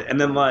use it. And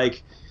then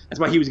like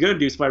that's why he was going to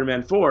do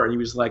Spider-Man 4, and he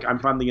was like, I'm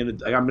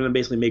gonna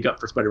basically make up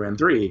for Spider-Man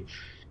 3.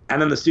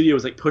 And then the studio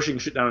was like pushing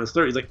shit down his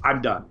throat. He's like,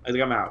 I'm done. I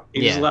think I'm out.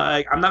 He's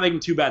like, I'm not making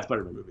two bad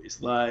Spider-Man movies,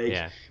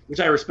 like, which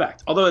I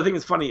respect. Although the thing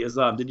that's funny is,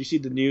 did you see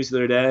the news the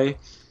other day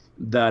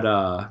that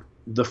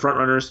the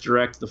frontrunners to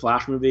direct the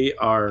Flash movie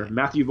are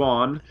Matthew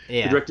Vaughn,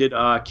 who directed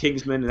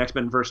Kingsman and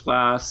X-Men First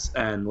Class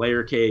and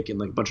Layer Cake and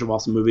like a bunch of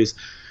awesome movies.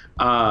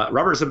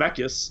 Robert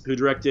Zemeckis, who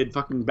directed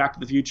fucking Back to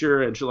the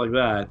Future and shit like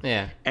that.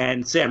 Yeah.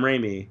 And Sam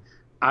Raimi.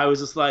 I was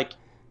just like,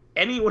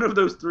 any one of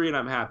those three and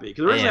I'm happy.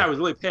 Because originally I was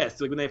really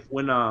pissed. Like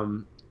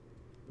when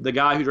the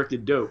guy who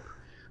directed Dope,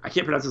 I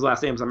can't pronounce his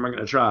last name, so I'm not going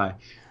to try.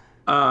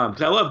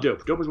 Because I love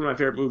Dope. Dope was one of my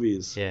favorite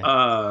movies.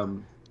 Yeah.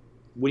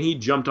 When he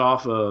jumped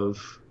off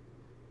of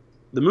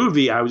the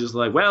movie, I was just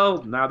like,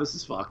 well, now this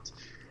is fucked.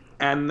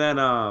 And then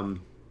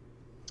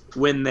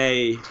when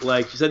they,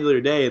 like you said the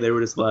other day, they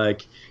were just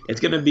like, it's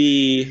going to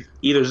be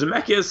either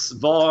Zemeckis,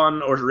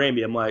 Vaughn, or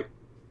Raimi. I'm like,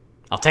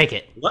 I'll take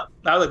it. What?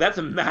 I was like, that's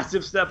a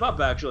massive step up,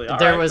 actually.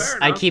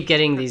 I keep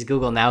getting these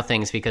Google Now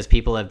things because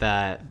people have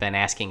been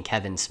asking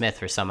Kevin Smith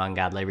for some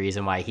ungodly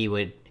reason why he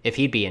would, if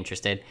he'd be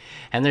interested.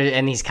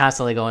 And he's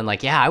constantly going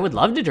like, yeah, I would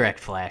love to direct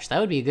Flash. That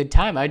would be a good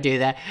time. I'd do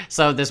that.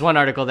 So this one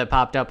article that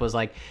popped up was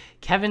like,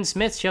 Kevin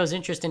Smith shows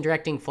interest in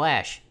directing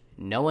Flash.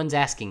 No one's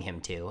asking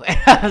him to. And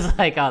I was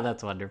like, oh,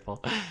 that's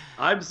wonderful.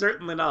 I'm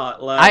certainly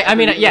not. Like, I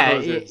mean, yeah,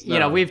 you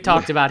know, we've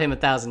talked about him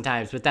 1,000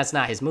 times, but that's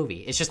not his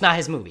movie. It's just not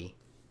his movie.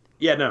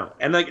 Yeah, no.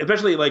 And like,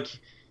 especially like,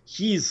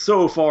 he's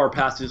so far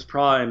past his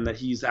prime that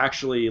he's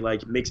actually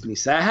like makes me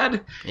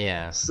sad.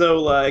 Yeah. So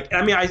like,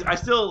 I mean, I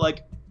still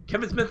like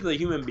Kevin Smith as a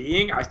human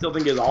being. I still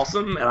think is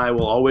awesome, and I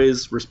will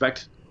always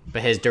respect.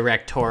 But his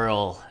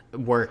directorial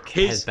work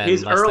has been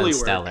less than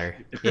stellar.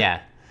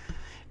 Yeah.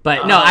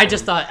 But no, I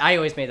just thought I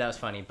always made that was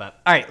funny.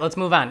 But all right, let's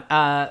move on.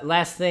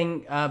 Last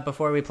thing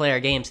before we play our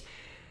games,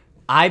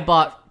 I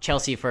bought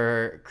Chelsea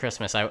for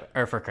Christmas,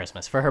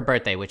 for her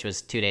birthday, which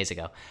was 2 days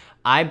ago.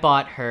 I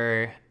bought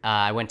her.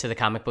 I went to the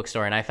comic book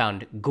store and I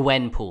found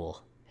Gwenpool.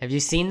 Have you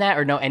seen that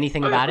or know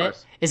anything about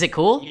it? Is it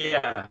cool?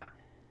 Yeah.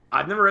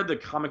 I've never read the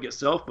comic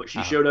itself, but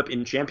she showed up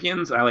in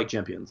Champions, and I like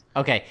Champions.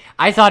 Okay.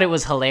 I thought it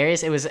was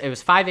hilarious. It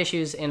was 5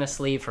 issues in a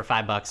sleeve for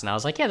 $5, and I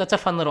was like, yeah, that's a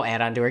fun little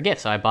add-on to her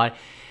gift, so I bought it.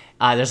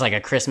 There's like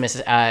a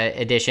Christmas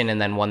edition,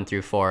 and then 1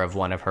 through 4 of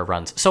one of her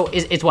runs. So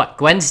it's what,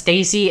 Gwen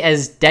Stacy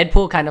as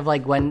Deadpool, kind of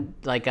like Gwen,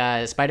 like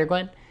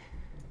Spider-Gwen?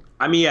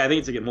 I mean, yeah, I think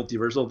it's like a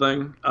multiversal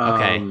thing.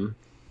 Okay.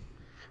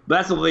 But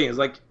that's the thing, is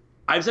like,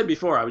 I've said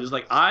before, I was just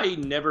like, I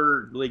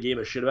never really gave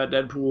a shit about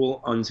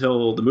Deadpool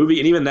until the movie,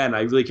 and even then,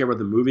 I really care about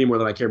the movie more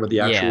than I care about the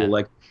actual,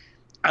 like,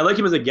 I like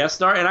him as a guest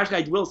star, and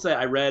actually, I will say,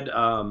 I read,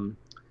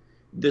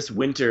 this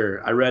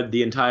winter, I read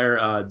the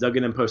entire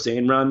Duggan and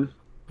Posehn run,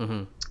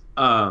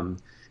 and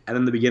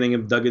then the beginning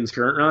of Duggan's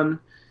current run,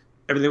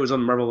 everything was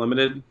on Marvel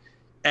Limited,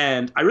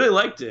 and I really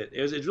liked it.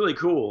 It's really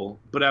cool,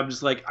 but I'm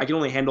just like, I can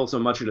only handle so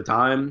much at a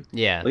time.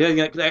 Yeah. Like,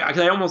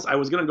 I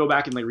was gonna go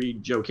back and like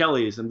read Joe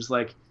Kelly's. I'm just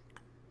like,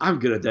 I'm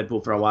good at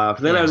Deadpool for a while.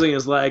 But then I was thinking,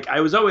 I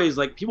was always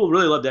like, people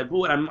really love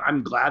Deadpool, and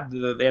I'm glad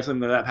that they have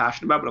something they're that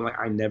passionate about. But I'm like,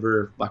 I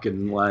never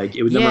fucking like,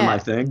 it was never my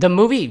thing. The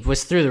movie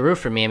was through the roof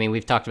for me. I mean,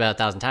 we've talked about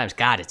it 1,000 times.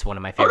 God, it's one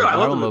of my favorite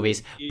Marvel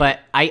movies. But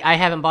I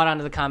haven't bought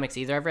onto the comics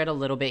either. I've read a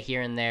little bit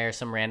here and there,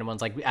 some random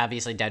ones. Like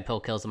obviously,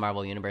 Deadpool Kills the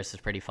Marvel Universe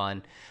is pretty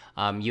fun.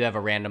 You have a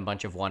random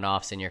bunch of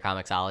one-offs in your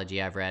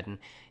Comixology I've read, and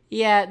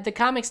yeah, the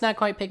comics not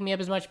quite pick me up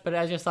as much, but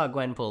I just thought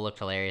Gwenpool looked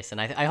hilarious,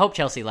 and I hope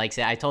Chelsea likes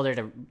it. I told her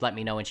to let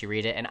me know when she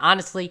read it, and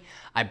honestly,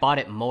 I bought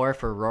it more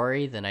for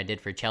Rory than I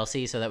did for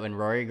Chelsea, so that when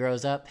Rory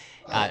grows up,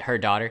 her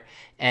daughter,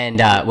 and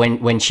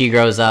when she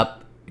grows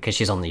up, because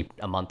she's only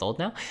a month old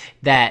now,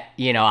 that,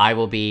 you know, I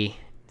will be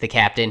the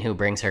captain who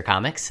brings her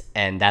comics,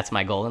 and that's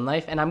my goal in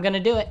life, and I'm going to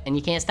do it, and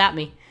you can't stop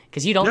me,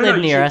 because you don't live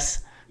near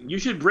us. You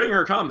should bring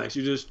her comics.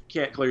 You just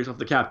can't call yourself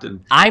the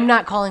captain. I'm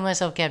not calling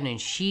myself captain.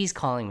 She's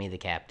calling me the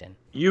captain.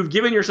 You've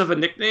given yourself a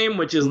nickname,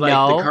 which is like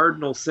the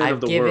cardinal sin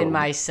of the world. I've given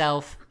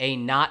myself a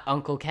not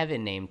Uncle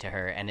Kevin name to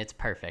her, and it's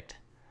perfect.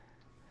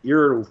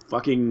 You're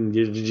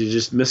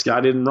just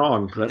misguided and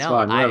wrong. That's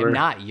fine. Whatever. I'm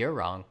not. You're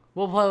wrong.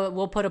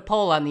 We'll put a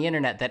poll on the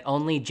internet that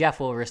only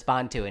Jeff will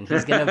respond to, and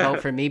he's going to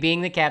vote for me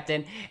being the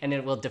captain, and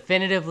it will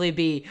definitively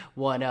be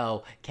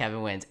 1-0.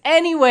 Kevin wins.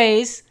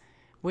 Anyways,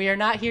 we are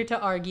not here to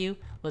argue.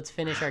 Let's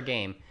finish our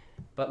game.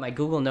 But my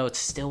Google Notes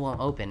still won't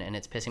open, and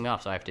it's pissing me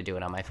off, so I have to do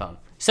it on my phone.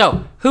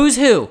 So, who's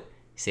who?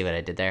 See what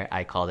I did there?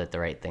 I called it the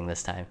right thing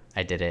this time.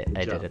 I did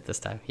it this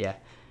time. Yeah.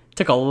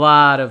 Took a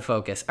lot of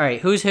focus. All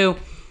right, who's who?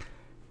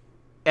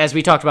 As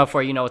we talked about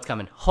before, you know what's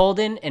coming.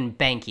 Holden and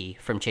Banky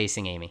from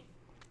Chasing Amy.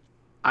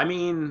 I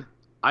mean,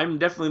 I'm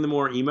definitely the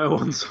more emo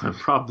one, so I'm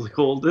probably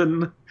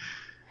Holden.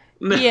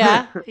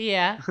 Yeah.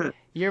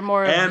 You're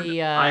more of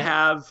the... I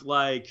have,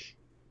 like...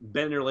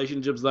 been in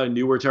relationships that I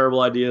knew were terrible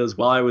ideas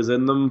while I was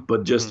in them,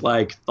 but just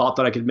like thought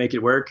that I could make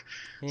it work.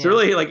 Yeah. So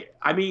really, like,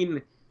 I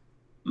mean,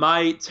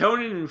 my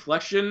tone and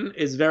inflection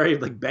is very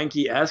like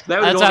Banky-esque.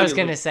 That's what I was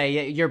gonna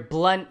say. You're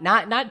blunt,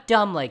 not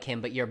dumb like him,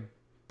 but your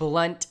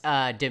blunt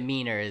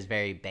demeanor is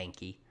very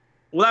Banky.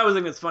 Well, that was the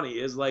thing that's funny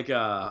is like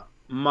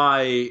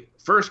my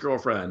first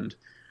girlfriend,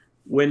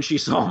 when she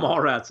saw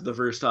Mallrats for the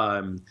first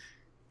time,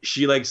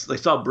 she like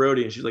saw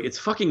Brody and she's like, "It's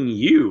fucking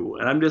you,"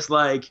 and I'm just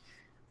like.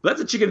 But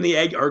that's a chicken and the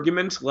egg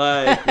argument.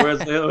 Like,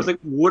 whereas I was like,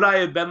 would I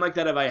have been like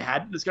that if I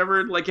hadn't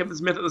discovered like Kevin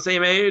Smith at the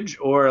same age,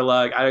 or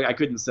like I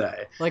couldn't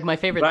say. Like my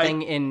favorite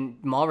thing in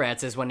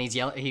Mallrats is when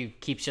he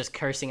keeps just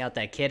cursing out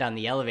that kid on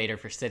the elevator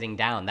for sitting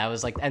down. That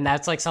was like, and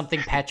that's like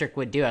something Patrick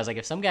would do. I was like,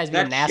 if some guy's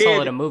being an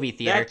asshole at a movie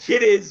theater, that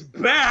kid is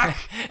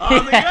back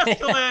on the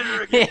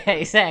escalator again. Yeah,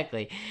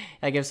 exactly.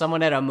 Like if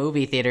someone at a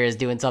movie theater is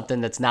doing something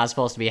that's not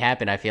supposed to be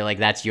happening, I feel like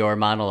that's your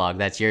monologue.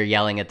 That's your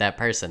yelling at that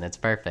person. It's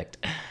perfect.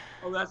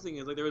 Oh, that thing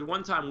is like there was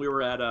one time we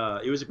were at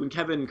it was like when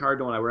Kevin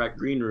Cardinal and I were at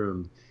Green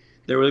Room.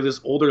 There was like this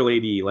older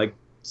lady like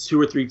 2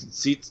 or 3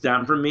 seats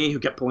down from me who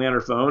kept pulling out her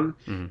phone.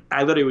 Mm-hmm.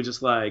 I literally was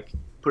just like,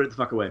 "Put it the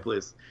fuck away,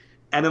 please."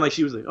 And then like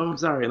she was like, "Oh, I'm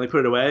sorry," and like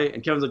put it away.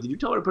 And Kevin's like, "Did you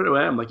tell her to put it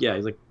away?" I'm like, "Yeah."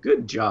 He's like,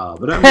 "Good job."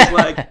 But I'm just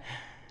like,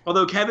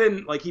 although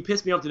Kevin like he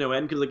pissed me off to no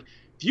end because like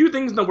few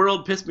things in the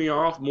world piss me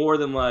off more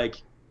than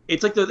like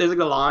it's like there's like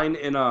a line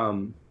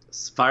in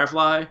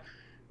Firefly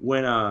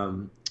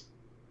when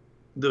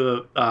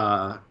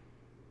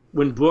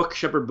when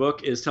Shepard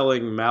Book is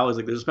telling Mal, is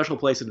like, there's a special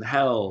place in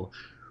hell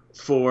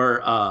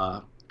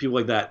for people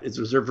like that. It's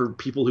reserved for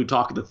people who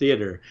talk at the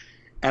theater.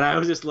 And I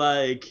was just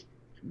like,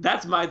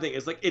 that's my thing.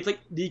 It's like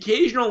the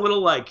occasional little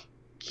like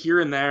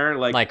here and there,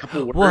 like a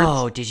couple words.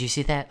 Whoa, did you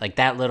see that? Like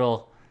that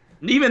little.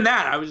 Even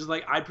that, I was just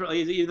like, if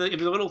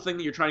it's a little thing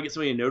that you're trying to get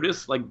somebody to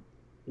notice, like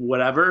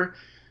whatever.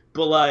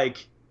 But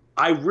like.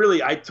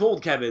 I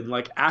told Kevin,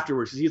 like,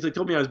 afterwards, because he's like,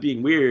 told me I was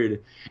being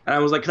weird. And I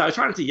was like, because I was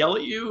trying not to yell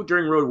at you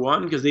during Road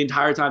One, because the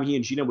entire time he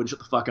and Sheena wouldn't shut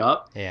the fuck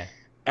up. Yeah.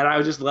 And I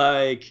was just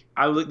like,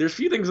 there's a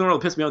few things in the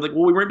world that piss me off. Like,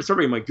 well, we weren't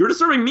disturbing him. Like, you're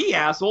disturbing me,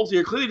 asshole. So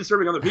you're clearly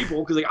disturbing other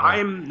people, because, like, I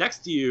am next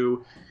to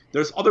you.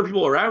 There's other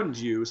people around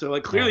you. So,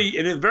 like, clearly,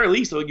 and at the very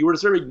least, like, you were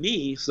disturbing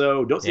me.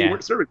 So don't say you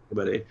weren't disturbing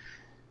anybody.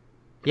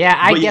 Yeah,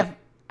 I get.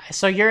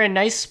 So you're a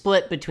nice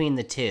split between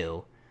the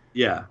two.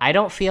 Yeah. I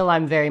don't feel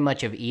I'm very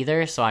much of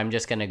either, so I'm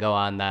just going to go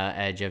on the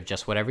edge of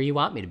just whatever you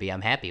want me to be,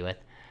 I'm happy with.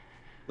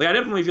 Like, I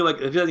definitely feel like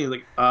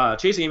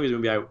Chasing Amy is a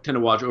movie I tend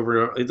to watch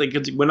over. It's like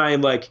when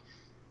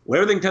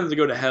everything tends to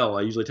go to hell,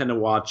 I usually tend to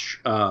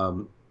watch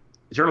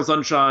Eternal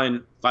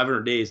Sunshine,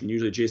 500 Days, and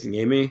usually Chasing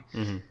Amy.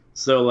 Mm-hmm.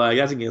 So like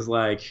that thing is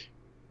like,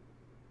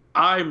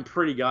 I'm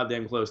pretty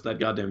goddamn close to that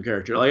goddamn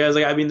character. Like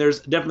I mean, there's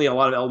definitely a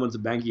lot of elements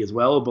of Banky as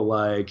well, but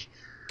like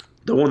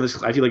the one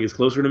that I feel like is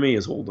closer to me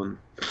is Holden.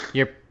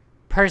 Your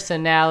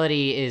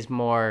personality is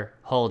more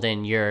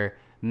Holden. Your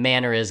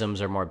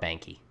mannerisms are more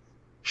Banky.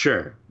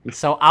 Sure.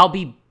 So I'll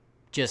be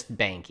just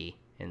Banky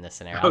in this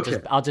scenario. Okay.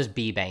 I'll just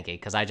be Banky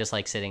because I just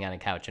like sitting on a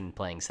couch and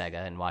playing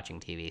Sega and watching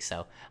TV.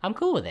 So I'm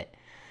cool with it.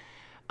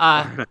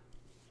 All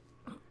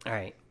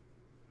right.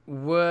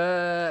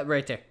 What?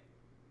 Right there.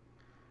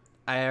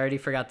 I already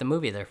forgot the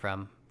movie they're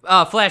from.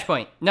 Oh,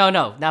 Flashpoint. No,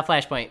 not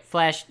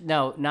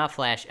Flashpoint. Not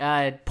Flash.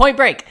 Point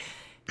Break.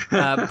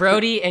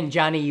 Brody and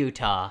Johnny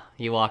Utah.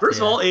 You walked. First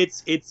of all,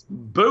 it's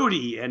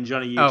Bodhi and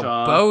Johnny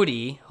Utah. Oh,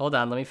 Bodhi. Hold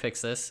on, let me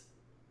fix this.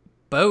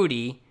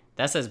 Bodhi.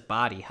 That says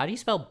body. How do you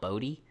spell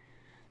Bodhi?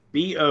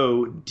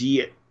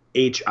 Bodhi.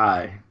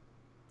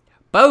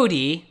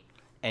 Bodhi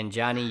and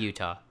Johnny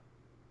Utah.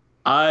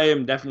 I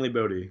am definitely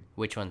Bodhi.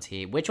 Which one's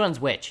he? Which one's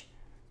which?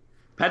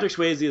 Patrick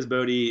Swayze is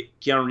Bodhi.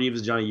 Keanu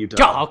Reeves is Johnny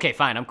Utah. Oh, okay,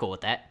 fine. I'm cool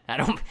with that.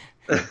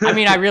 I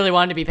mean, I really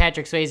wanted to be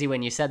Patrick Swayze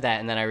when you said that,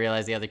 and then I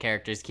realized the other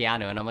character is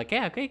Keanu, and I'm like,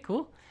 yeah, okay,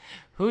 cool.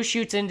 Who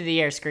shoots into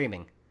the air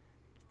screaming?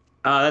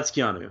 That's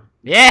Keanu.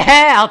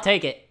 Yeah, I'll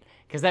take it.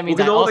 Because that means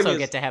I the whole also thing is-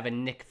 get to have a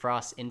Nick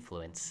Frost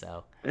influence,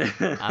 so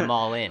I'm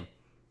all in.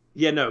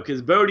 Yeah, no,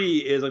 because Bodhi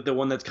is like the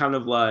one that's kind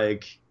of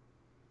like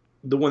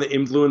the one that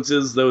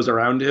influences those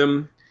around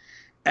him,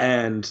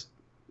 and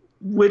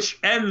which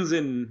ends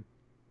in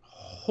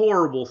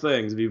horrible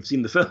things if you've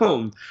seen the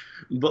film.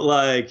 But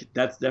like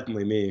that's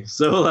definitely me.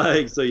 So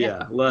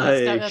yeah,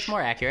 like That's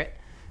more accurate.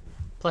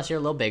 Plus, you're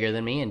a little bigger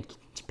than me, and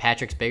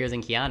Patrick's bigger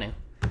than Keanu.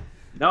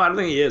 no, I don't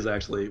think he is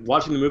actually.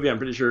 Watching the movie, I'm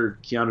pretty sure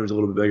Keanu's a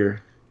little bit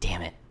bigger.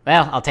 Damn it.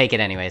 Well, I'll take it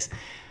anyways.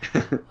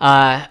 All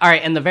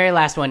right, and the very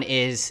last one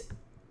is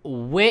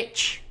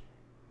which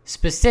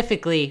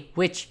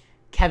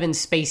Kevin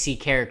Spacey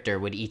character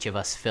would each of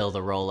us fill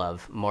the role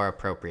of more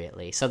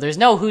appropriately? So there's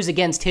no who's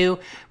against who.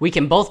 We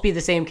can both be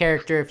the same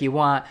character if you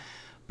want.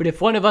 But if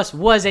one of us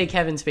was a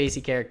Kevin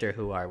Spacey character,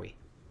 who are we?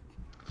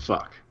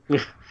 Fuck.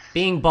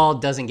 Being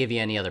bald doesn't give you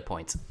any other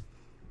points.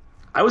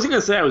 I wasn't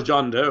gonna say I was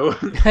John Doe.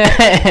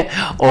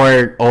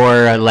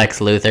 or Lex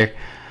Luthor.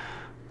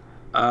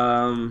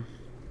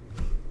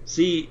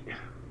 See.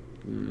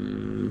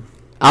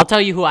 I'll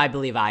tell you who I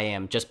believe I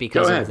am, just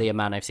because Go of ahead. the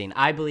amount I've seen.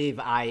 I believe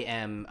I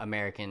am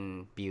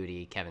American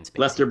Beauty Kevin Spacey.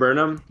 Lester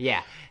Burnham.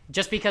 Yeah,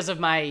 just because of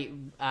my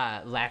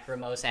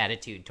lachrymose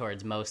attitude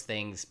towards most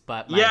things,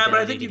 but my Yeah, but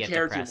I ability think to you get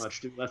care depressed. too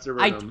much to Lester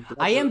Burnham.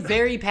 I am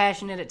very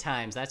passionate at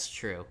times. That's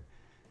true.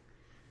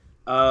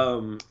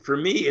 For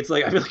me, it's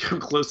like I feel like I'm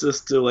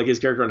closest to like his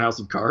character on House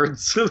of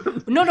Cards.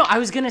 No, I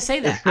was gonna say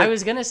that. I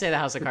was gonna say the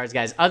House of Cards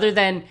guys. Other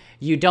than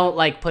you don't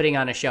like putting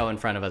on a show in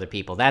front of other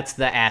people. That's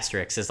the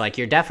asterisk. Is like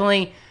you're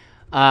definitely,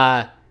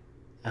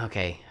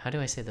 okay. How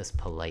do I say this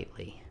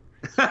politely?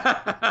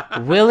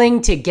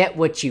 Willing to get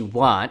what you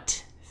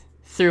want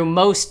through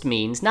most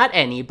means, not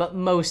any, but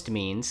most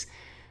means.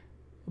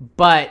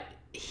 But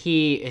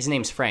his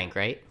name's Frank,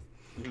 right?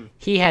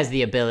 He has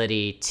the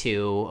ability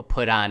to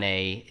put on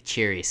a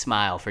cheery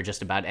smile for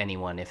just about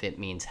anyone if it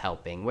means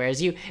helping.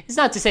 Whereas it's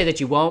not to say that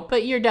you won't,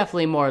 but you're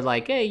definitely more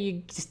like, hey,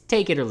 you just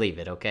take it or leave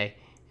it, okay?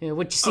 You know,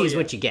 what you see is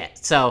what you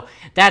get. So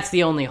that's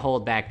the only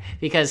holdback,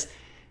 because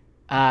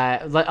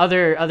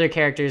other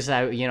characters,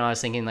 I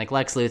was thinking like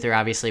Lex Luthor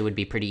obviously would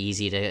be pretty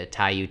easy to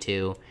tie you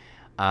to.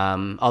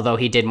 Although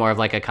he did more of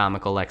like a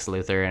comical Lex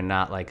Luthor and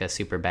not like a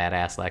super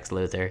badass Lex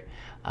Luthor.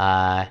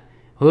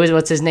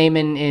 What's his name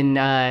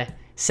in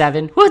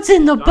 7? What's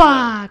in the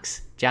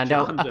box? John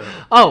Doe. John Doe.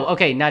 Oh,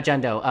 okay, not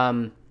John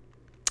Doe.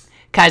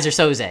 Kaiser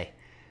Soze.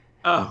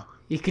 Oh.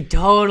 You could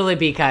totally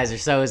be Kaiser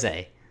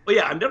Soze. Well,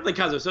 yeah, I'm definitely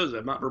Kaiser Soze.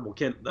 I'm not Verbal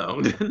Kint,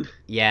 though.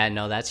 Yeah,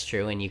 no, that's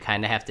true, and you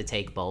kind of have to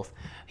take both.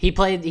 He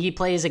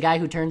plays a guy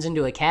who turns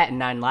into a cat in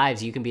 9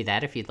 Lives. You can be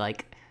that if you'd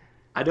like.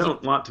 I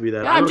don't want to be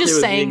that. I'm just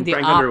saying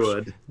Frank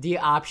Underwood. the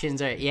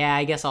options are. Yeah,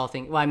 I guess all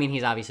things. Well, I mean,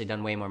 he's obviously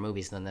done way more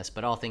movies than this,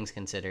 but all things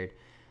considered,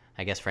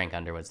 I guess Frank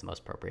Underwood's the most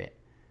appropriate.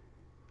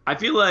 I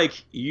feel like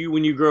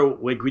when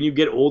you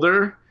get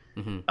older,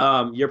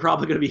 you're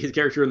probably going to be his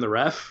character in The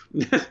Ref.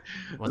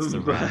 What's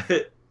The Ref?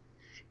 But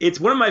it's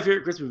one of my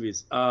favorite Christmas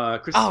movies.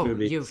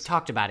 Movies. You've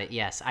talked about it.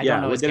 Yes, I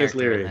don't know his Dennis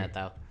character Leary. in that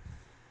though.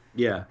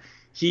 Yeah,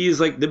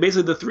 he's like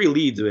basically the 3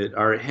 leads of it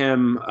are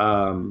him.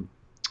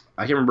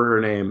 I can't remember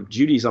her name,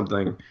 Judy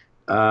something,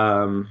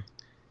 and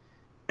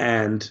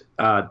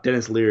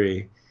Dennis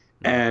Leary,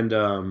 and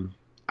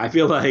I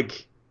feel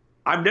like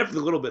I'm definitely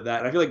a little bit that.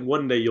 And I feel like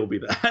one day you'll be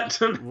that.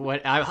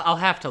 What I'll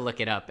have to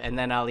look it up, and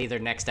then I'll either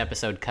next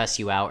episode cuss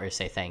you out or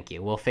say thank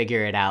you. We'll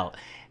figure it out.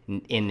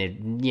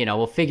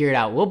 We'll figure it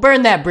out. We'll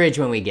burn that bridge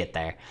when we get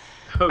there.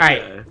 Okay. All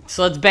right,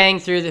 so let's bang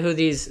through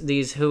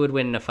who would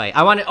win in a fight.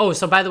 I want to. Oh,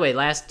 so by the way,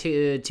 last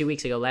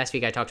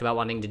week I talked about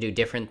wanting to do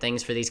different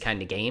things for these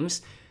kind of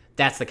games.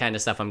 That's the kind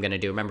of stuff I'm going to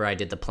do. Remember, I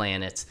did the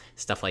planets,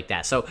 stuff like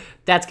that. So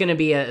that's going to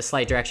be a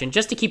slight direction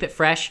just to keep it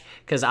fresh,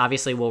 because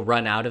obviously we'll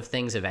run out of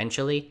things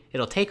eventually.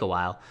 It'll take a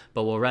while,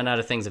 but we'll run out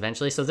of things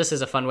eventually. So this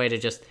is a fun way to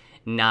just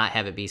not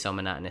have it be so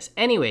monotonous.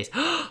 Anyways,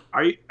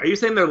 Are you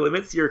saying there are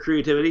limits to your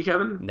creativity,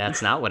 Kevin?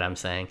 that's not what I'm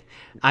saying.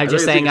 I'm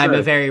just saying I'm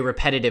a very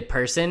repetitive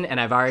person, and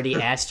I've already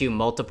asked you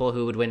multiple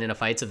who would win in a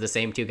fights of the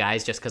same two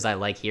guys just because I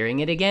like hearing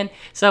it again.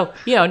 So,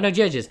 no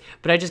judges.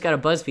 But I just got a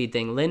BuzzFeed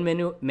thing.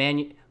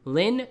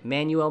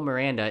 Lin-Manuel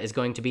Miranda is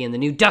going to be in the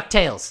new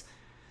DuckTales.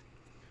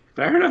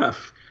 Fair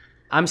enough.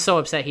 I'm so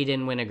upset he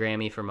didn't win a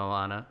Grammy for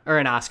Moana. Or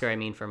an Oscar, I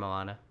mean, for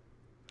Moana.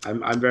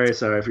 I'm very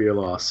sorry for your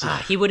loss.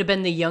 He would have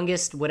been the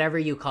youngest, whatever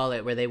you call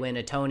it, where they win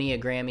a Tony, a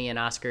Grammy, an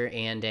Oscar,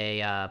 and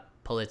a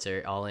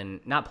Pulitzer, all in,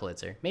 not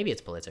Pulitzer, maybe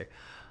it's Pulitzer,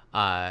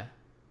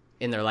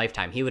 in their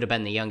lifetime. He would have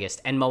been the youngest.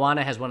 And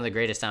Moana has one of the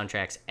greatest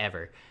soundtracks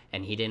ever,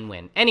 and he didn't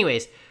win.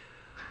 Anyways,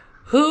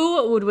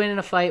 who would win in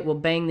a fight? We'll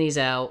bang these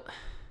out.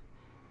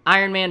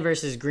 Iron Man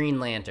versus Green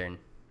Lantern.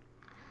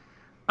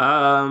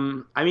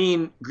 I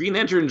mean, Green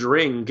Lantern's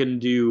ring can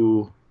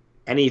do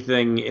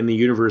anything in the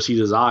universe he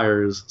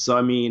desires. So,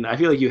 I mean, I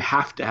feel like you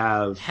have to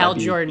have Hal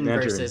Jordan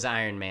versus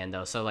Iron Man,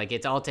 though. So, like,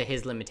 it's all to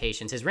his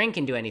limitations. His ring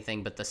can do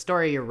anything, but the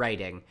story you're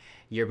writing,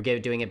 you're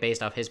doing it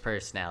based off his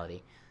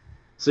personality.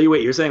 So,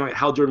 you're saying, like,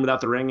 Hal Jordan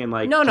without the ring and,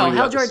 like, No,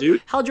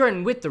 Hal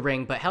Jordan with the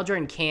ring, but Hal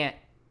Jordan can't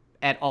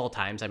at all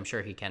times. I'm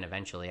sure he can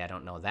eventually. I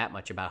don't know that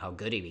much about how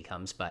good he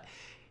becomes, but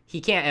he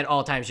can't at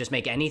all times just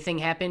make anything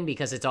happen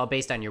because it's all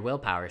based on your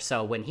willpower.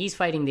 So when he's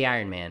fighting the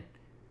Iron Man,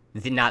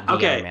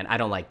 Iron Man, I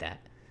don't like that.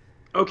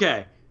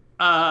 Okay.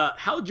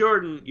 Hal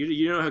Jordan,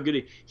 you know how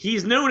good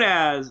he's known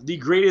as the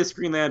greatest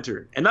Green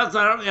Lantern. And I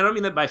don't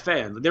mean that by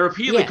fans. They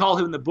repeatedly call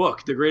him in the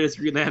book the greatest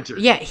Green Lantern.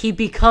 Yeah, he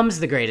becomes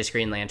the greatest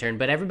Green Lantern,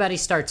 but everybody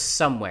starts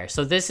somewhere.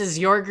 So this is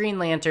your Green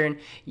Lantern.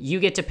 You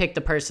get to pick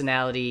the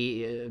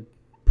personality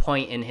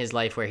point in his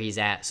life where he's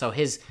at. So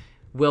his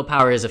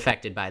willpower is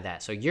affected by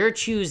that. So you're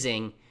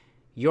choosing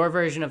your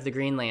version of the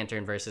Green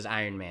Lantern versus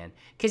Iron Man.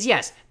 Because,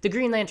 yes, the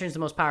Green Lantern is the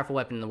most powerful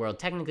weapon in the world.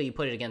 Technically, you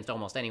put it against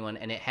almost anyone,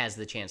 and it has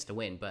the chance to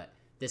win. But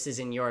this is,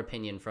 in your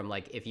opinion, from,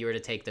 like, if you were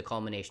to take the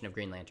culmination of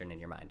Green Lantern in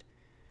your mind.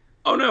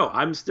 Oh, no.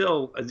 I'm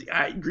still...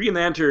 Green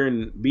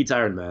Lantern beats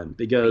Iron Man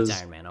because...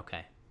 Beats Iron Man,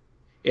 okay.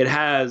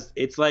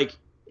 It's like,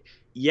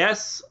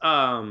 yes,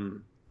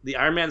 the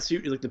Iron Man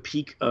suit is, like, the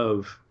peak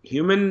of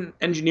human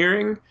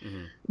engineering,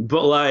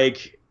 but,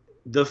 like,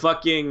 the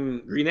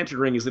fucking Green Lantern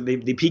ring is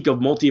the peak of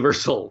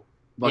multiversal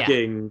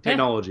fucking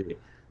technology.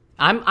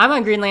 I'm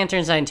on Green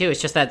Lantern's side too.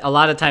 It's just that a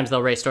lot of times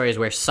they'll write stories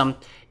where some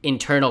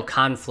internal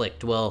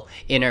conflict will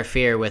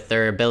interfere with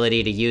their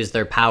ability to use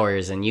their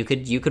powers, and you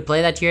could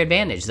play that to your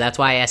advantage. That's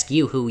why I ask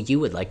you who you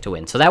would like to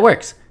win. So that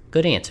works.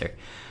 Good answer.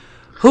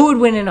 Who would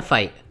win in a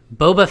fight?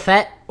 Boba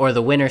Fett or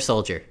the Winter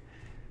Soldier?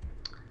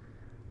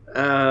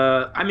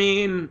 I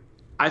mean,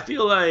 I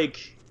feel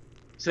like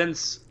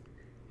since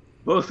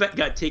Boba Fett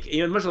got taken,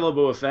 as much as I love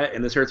Boba Fett,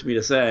 and this hurts me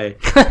to say,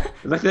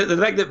 the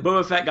fact that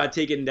Boba Fett got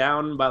taken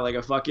down by like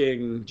a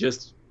fucking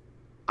just,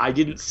 I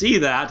didn't see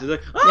that. It's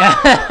like,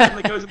 and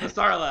it goes in the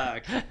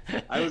Sarlacc.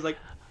 I was like,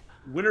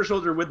 Winter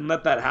Soldier wouldn't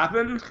let that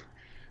happen.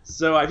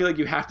 So I feel like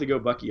you have to go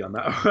Bucky on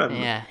that one.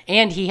 Yeah,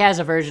 and he has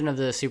a version of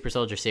the Super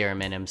Soldier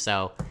Serum in him,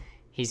 so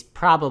he's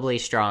probably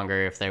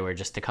stronger if they were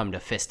just to come to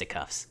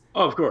fisticuffs.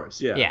 Oh, of course,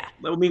 yeah. Yeah.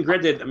 I mean,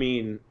 granted,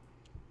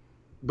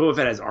 Boba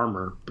Fett has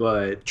armor,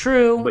 but...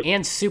 True,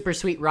 and super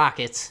sweet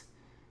rockets.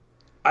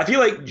 I feel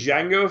like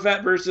Jango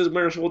Fett versus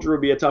Winter Soldier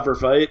would be a tougher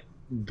fight,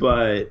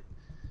 but...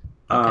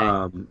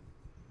 Okay.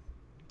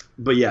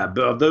 But yeah,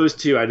 but of those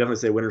two, I definitely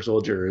say Winter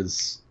Soldier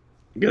is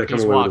going to come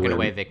He's away walking with the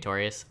win. away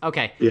victorious.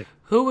 Okay. Yeah.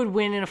 Who would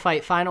win in a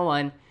fight? Final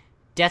one.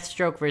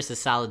 Deathstroke versus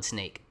Solid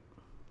Snake.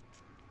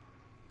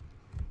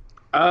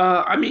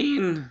 I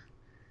mean,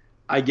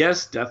 I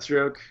guess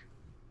Deathstroke.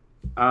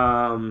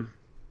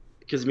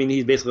 Because,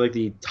 he's basically like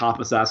the top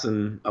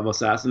assassin of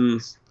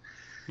assassins.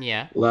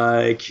 Yeah.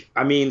 Like,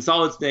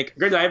 Solid Snake.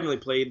 Granted, I haven't really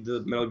played the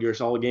Metal Gear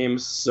Solid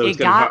games, so it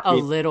got a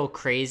little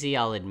crazy,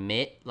 I'll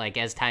admit. Like,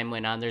 as time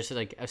went on, there's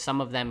like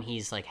some of them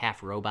he's like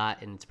half robot,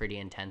 and it's pretty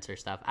intense or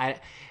stuff.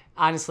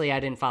 Honestly, I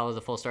didn't follow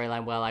the full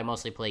storyline well. I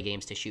mostly play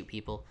games to shoot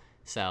people,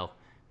 so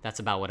that's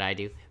about what I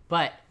do.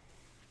 But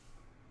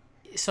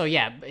so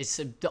yeah, it's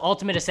the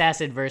ultimate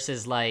assassin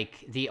versus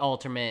like the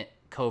ultimate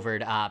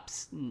covert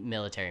ops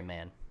military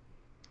man.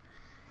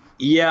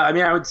 Yeah,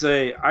 I would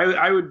say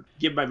I would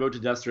give my vote to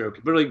Deathstroke,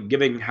 but really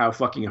giving how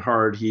fucking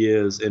hard he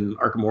is in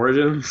Arkham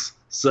Origins.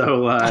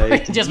 So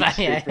like,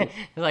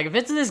 like if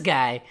it's this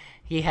guy,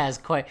 he has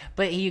quite.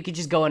 But you could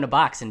just go in a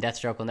box and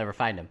Deathstroke will never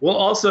find him. Well,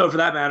 also for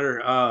that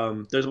matter,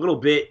 there's a little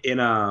bit in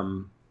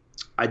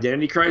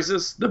Identity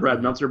Crisis, the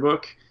Brad Meltzer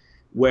book,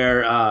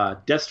 where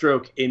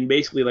Deathstroke in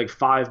basically like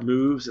 5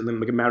 moves and then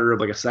like a matter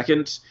of like a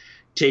second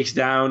takes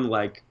down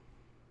like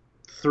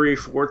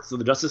 3/4 of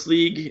the Justice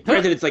League.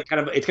 Granted, it's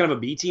kind of a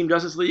B team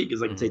Justice League,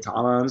 is like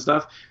Zatanna and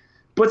stuff,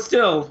 but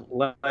still,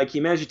 like he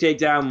managed to take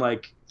down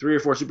like 3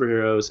 or 4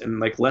 superheroes in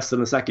like less than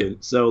a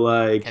second. So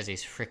like, because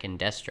he's freaking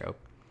Deathstroke.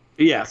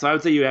 Yeah, so I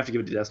would say you have to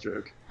give it to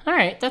Deathstroke. All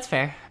right, that's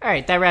fair. All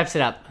right, that wraps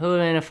it up. Who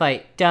in a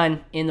fight?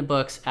 Done. In the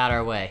books. Out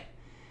our way.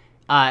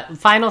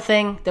 Final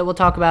thing that we'll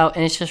talk about,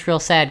 and it's just real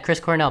sad. Chris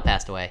Cornell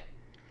passed away.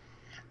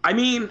 I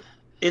mean,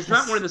 it's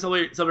not one of the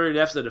celebrity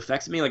deaths that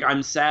affects me. Like,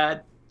 I'm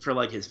sad for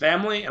like his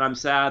family, and I'm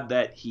sad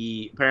that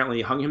he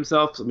apparently hung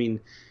himself. I mean,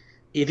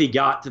 if he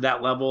got to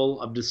that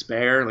level of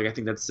despair, like I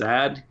think that's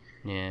sad.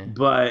 Yeah.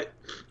 But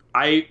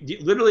I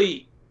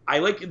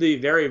like the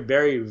very,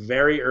 very,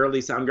 very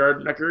early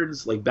Soundgarden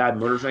records, like Bad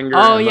Motorfinger.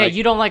 Oh yeah, like,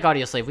 you don't like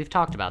Audioslave. We've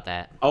talked about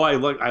that. Oh, I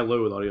loathe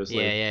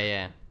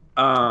Audioslave.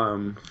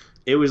 Yeah.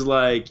 It was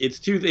like it's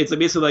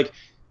basically like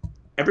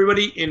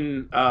everybody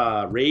in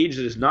Rage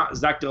that is not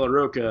Zach De La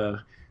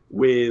Rocha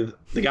with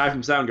the guy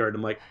from Soundgarden.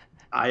 I'm like,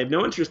 I have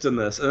no interest in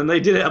this, and then they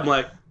did it. I'm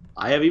like,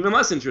 I have even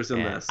less interest in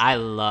this. I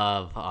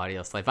love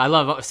Audioslave. I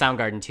love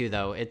Soundgarden too,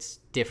 though. It's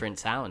different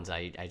sounds.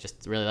 I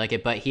just really like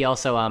it. But he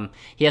also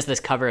he has this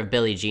cover of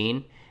Billie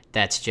Jean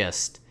that's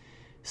just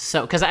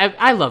so, because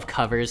I love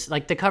covers.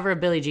 Like the cover of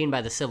Billie Jean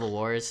by the Civil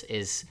Wars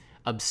is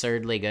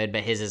absurdly good,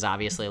 but his is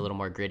obviously a little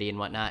more gritty and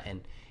whatnot.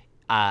 And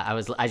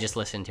I just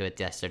listened to it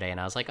yesterday, and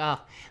I was like, oh,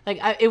 like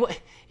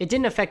it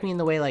didn't affect me in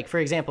the way, like, for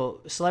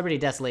example, celebrity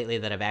deaths lately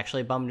that have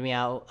actually bummed me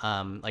out,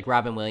 like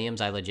Robin Williams,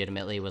 I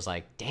legitimately was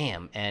like,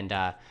 damn. And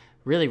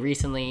really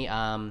recently,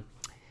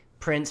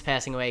 Prince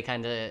passing away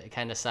kind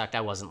of sucked.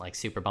 I wasn't like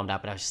super bummed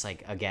out, but I was just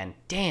like, again,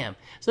 damn.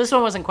 So this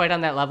one wasn't quite on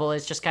that level.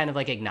 It's just kind of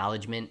like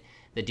acknowledgement.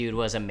 The dude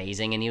was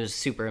amazing, and he was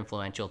super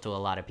influential to a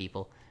lot of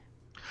people.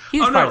 He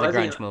was part of the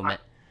grunge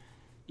movement.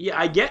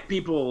 I get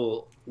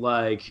people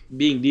like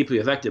being deeply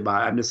affected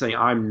by it. I'm just saying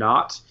I'm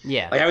not.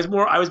 Yeah. Like I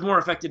was more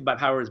affected by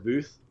Powers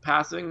Booth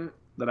passing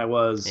than I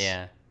was.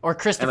 Yeah. Or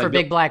Christopher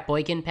Big Black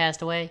Boykin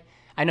passed away.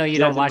 I know you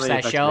don't watch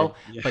that show,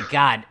 but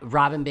God,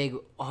 Robin Big.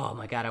 Oh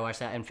my God, I watched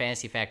that in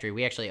Fantasy Factory.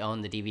 We actually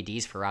own the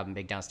DVDs for Robin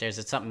Big downstairs.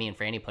 It's something me and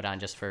Franny put on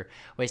just for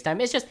waste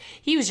time. It's just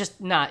he was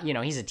just not,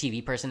 he's a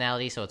TV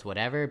personality, so it's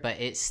whatever. But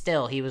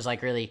he was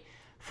like really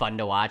fun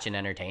to watch and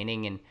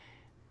entertaining, and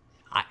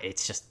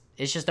it's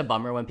just a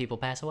bummer when people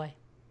pass away.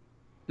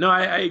 No,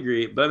 I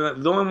agree,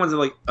 but the only ones that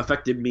like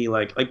affected me,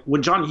 like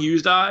when John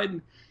Hughes died,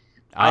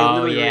 I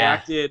literally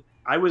reacted.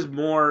 I was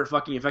more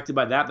fucking affected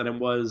by that than it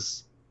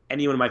was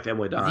anyone in my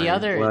family dying. The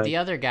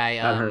other guy,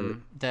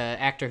 the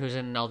actor who's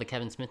in all the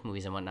Kevin Smith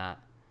movies and whatnot,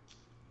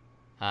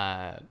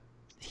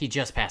 he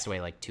just passed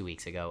away like 2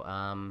 weeks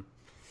ago.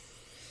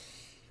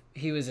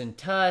 He was in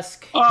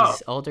Tusk. He's an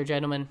older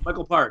gentleman.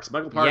 Michael Parks.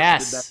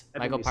 Yes,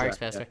 Michael Parks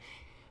passed away.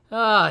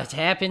 Oh, it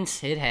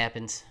happens. It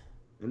happens.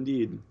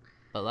 Indeed.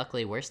 But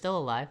luckily, we're still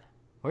alive.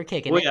 We're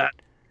kicking it. Yeah,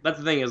 that's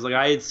the thing is, like,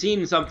 I had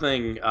seen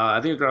something, I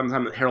think it was around the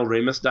time that Harold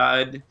Ramis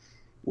died,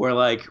 where,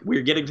 like,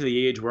 we're getting to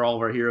the age where all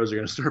of our heroes are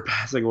going to start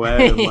passing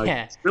away. And, like,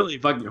 it's really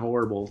fucking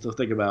horrible to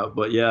think about.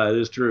 But, yeah, it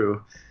is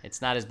true.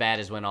 It's not as bad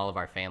as when all of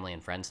our family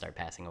and friends start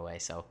passing away.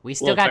 So we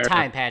still got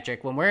time,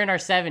 Patrick. When we're in our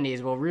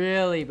 70s, we'll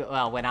really...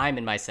 Well, when I'm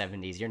in my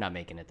 70s, you're not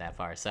making it that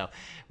far. So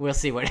we'll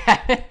see what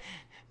happens.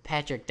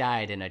 Patrick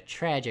died in a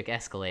tragic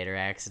escalator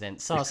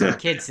accident. Saw some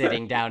kid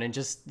sitting down and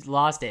just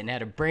lost it and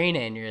had a brain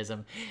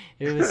aneurysm.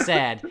 It was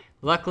sad.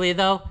 Luckily,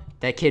 though,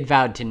 that kid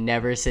vowed to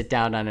never sit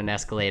down on an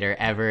escalator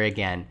ever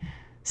again.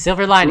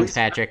 Silver linings,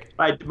 Patrick.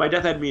 My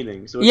death had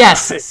meaning. So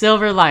yes, right.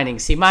 Silver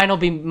linings. See,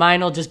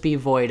 mine'll just be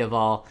void of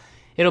all.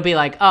 It'll be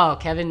like, oh,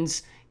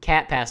 Kevin's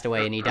cat passed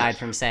away and he died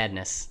from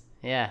sadness.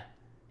 Yeah,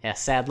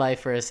 sad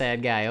life for a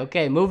sad guy.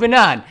 Okay, moving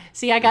on.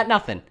 See, I got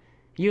nothing.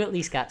 You at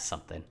least got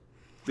something.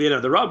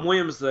 The Robin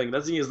Williams thing,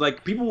 that thing is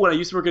like, people when I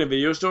used to work in a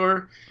video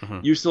store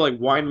used to like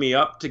wind me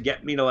up to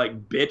get me to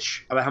like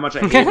bitch about how much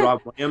I hated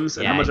Robin Williams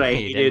and how much I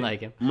hated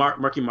like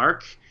Marky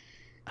Mark.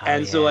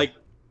 So like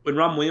when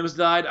Robin Williams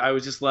died, I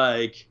was just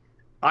like,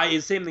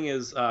 same thing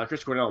as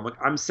Chris Cornell. I'm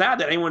like, I'm sad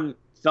that anyone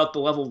felt the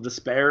level of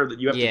despair that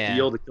you have to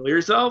feel to kill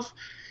yourself.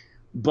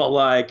 But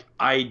like,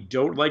 I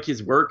don't like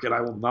his work, and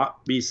I will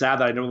not be sad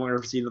that I no longer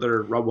ever see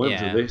another Robin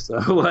Williams movie. So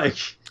like,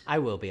 I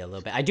will be a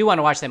little bit. I do want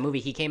to watch that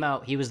movie. He came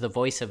out. He was the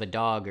voice of a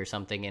dog or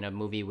something in a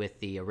movie with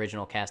the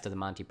original cast of the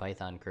Monty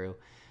Python crew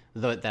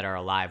that are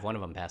alive. One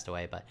of them passed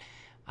away, but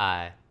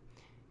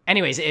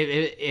anyways,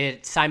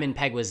 Simon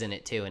Pegg was in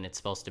it too, and it's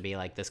supposed to be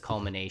like this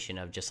culmination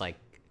of just like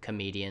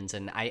comedians.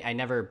 And I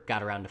never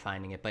got around to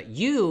finding it, but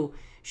you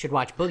should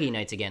watch Boogie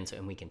Nights again,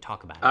 and we can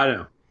talk about it. I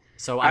know.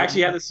 So I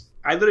actually had this.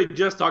 I literally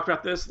just talked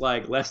about this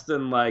like less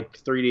than like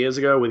 3 days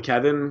ago with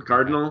Kevin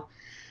Cardinal,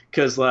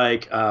 because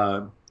like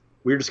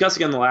we were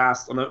discussing on the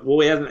last. It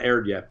hasn't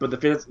aired yet, but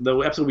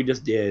the episode we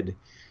just did,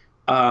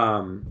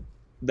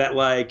 that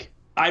like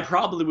I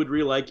probably would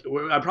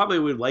I probably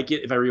would like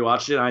it if I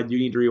rewatched it. And I do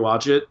need to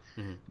rewatch it,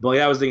 but like,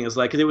 that was the thing. Is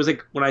like, because it was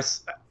like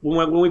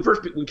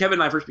when Kevin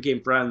and I first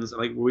became friends,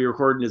 like we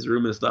recorded in his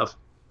room and stuff.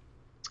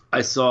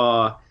 I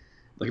saw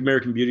like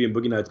American Beauty and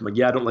Boogie Nights. I'm like,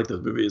 yeah, I don't like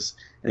those movies.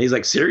 And he's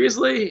like,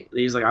 seriously? And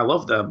he's like, I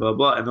love them, blah,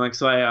 blah. And like,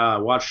 so I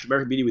watched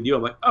American Beauty with you.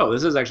 I'm like, oh,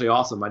 this is actually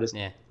awesome. I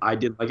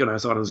didn't like it when I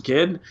saw it as a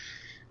kid.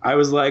 I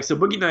was like, so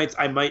Boogie Nights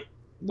I might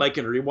like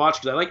and rewatch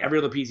because I like every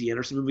other P.C.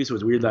 Anderson movie, so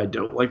it's weird that I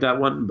don't like that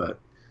one. But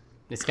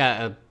It's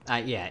got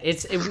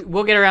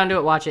we'll get around to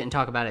it, watch it, and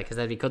talk about it because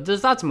that'd be cool.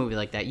 There's lots of movies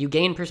like that. You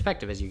gain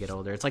perspective as you get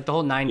older. It's like the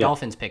whole Nine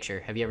Dolphins picture.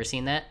 Have you ever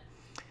seen that?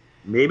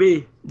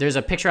 Maybe. There's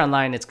a picture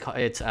online. It's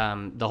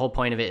the whole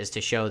point of it is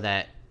to show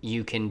that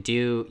you can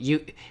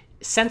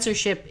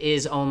censorship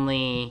is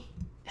only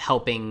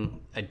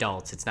helping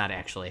adults. It's not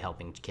actually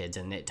helping kids.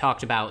 And it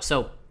talked about,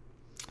 so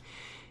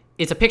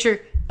it's a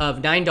picture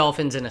of 9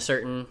 dolphins in a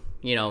certain,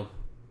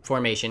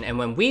 formation. And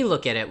when we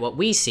look at it, what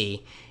we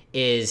see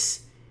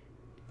is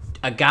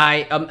a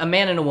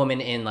man and a woman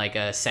in like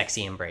a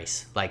sexy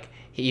embrace. Like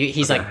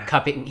he's like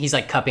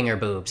cupping her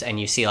boobs, and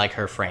you see like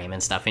her frame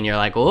and stuff, and you're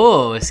like,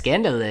 oh,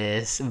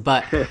 scandalous.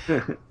 But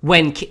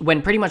when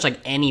pretty much like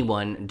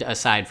anyone,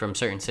 aside from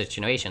certain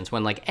situations,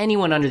 when like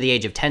anyone under the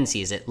age of 10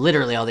 sees it,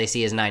 literally all they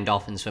see is 9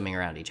 dolphins swimming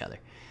around each other.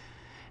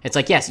 It's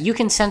like, yes, you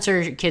can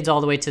censor kids all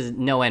the way to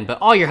no end, but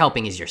all you're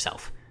helping is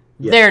yourself.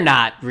 Yeah. They're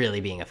not really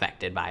being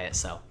affected by it.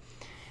 So,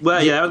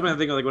 well, yeah, that was my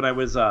thing. Like when I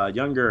was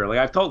younger, like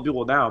I've told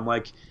people now, I'm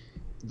like,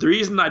 the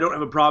reason I don't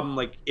have a problem,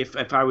 like if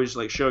I was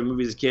like showing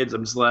movies as kids,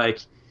 I'm just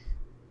like,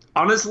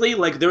 honestly,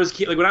 like there was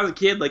like when I was a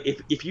kid, like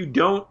if you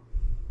don't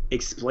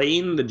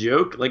explain the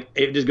joke, like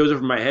it just goes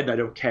over my head and I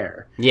don't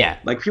care. Yeah.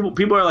 Like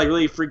people are like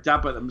really freaked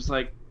out by them. I'm just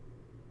like,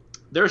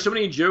 there are so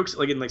many jokes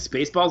like in like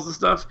Spaceballs and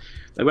stuff.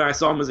 Like when I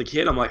saw them as a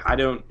kid, I'm like,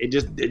 it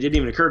didn't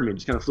even occur to me. It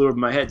just kind of flew over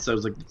my head. So I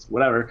was like,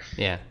 whatever.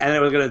 Yeah. And then I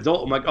was an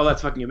adult. I'm like, oh,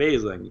 that's fucking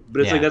amazing.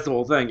 But it's like that's the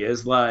whole thing.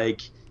 Is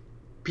like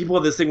people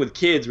have this thing with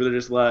kids where they're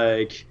just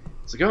like,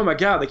 it's like, oh my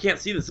god, they can't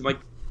see this. I'm like,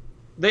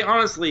 they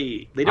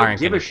don't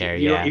give a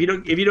shit.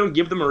 If you don't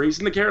give them a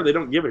reason to care, they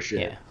don't give a shit.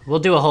 Yeah, we'll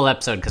do a whole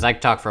episode because I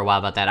could talk for a while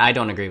about that. I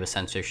don't agree with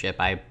censorship.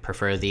 I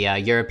prefer the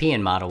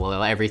European model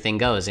where everything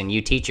goes and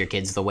you teach your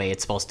kids the way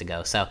it's supposed to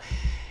go. So,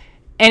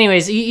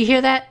 anyways, you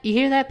hear that? You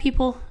hear that,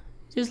 people?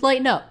 Just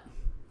lighten up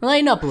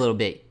a little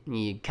bit,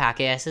 you cock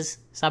asses.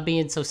 Stop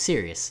being so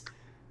serious.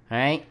 All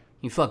right,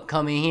 you fucking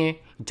come in here,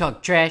 you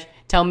talk trash,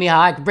 tell me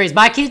how I can raise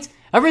my kids.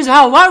 I raise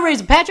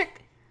them, Patrick.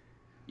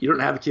 You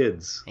don't have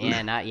kids.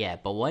 Yeah, not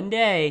yet. But one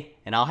day,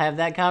 and I'll have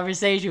that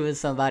conversation with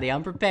somebody.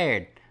 I'm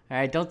prepared. All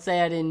right? Don't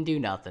say I didn't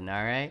do nothing,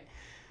 all right?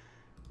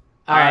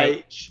 All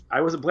right. I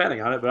wasn't planning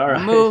on it, but all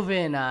right.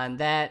 Moving on.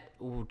 That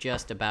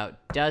just about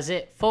does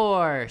it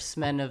for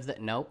Men of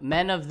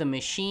the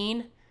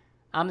Machine.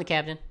 I'm the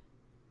captain.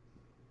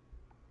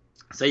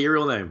 Say your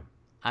real name.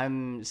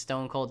 I'm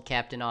Stone Cold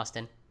Captain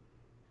Austin.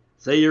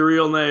 Say your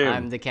real name.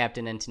 I'm the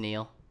Captain and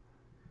Tennille.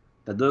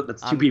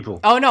 That's two people.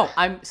 Oh, no.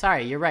 I'm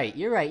sorry. You're right.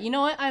 You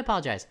know what? I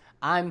apologize.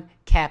 I'm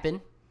Cap'n.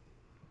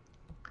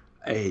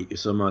 I hate you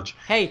so much.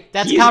 Hey,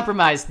 that's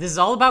compromise. This is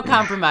all about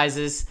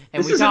compromises.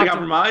 And this isn't a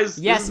compromise.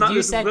 Yes,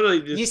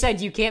 you said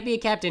you can't be a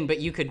captain, but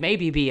you could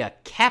maybe be a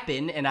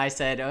cap'n. And I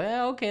said,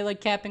 oh, okay, like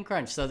Cap'n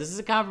Crunch. So this is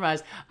a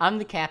compromise. I'm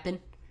the captain.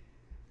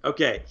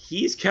 Okay,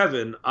 he's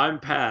Kevin. I'm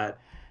Pat.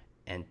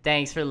 And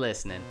thanks for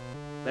listening.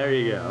 There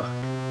you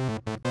go.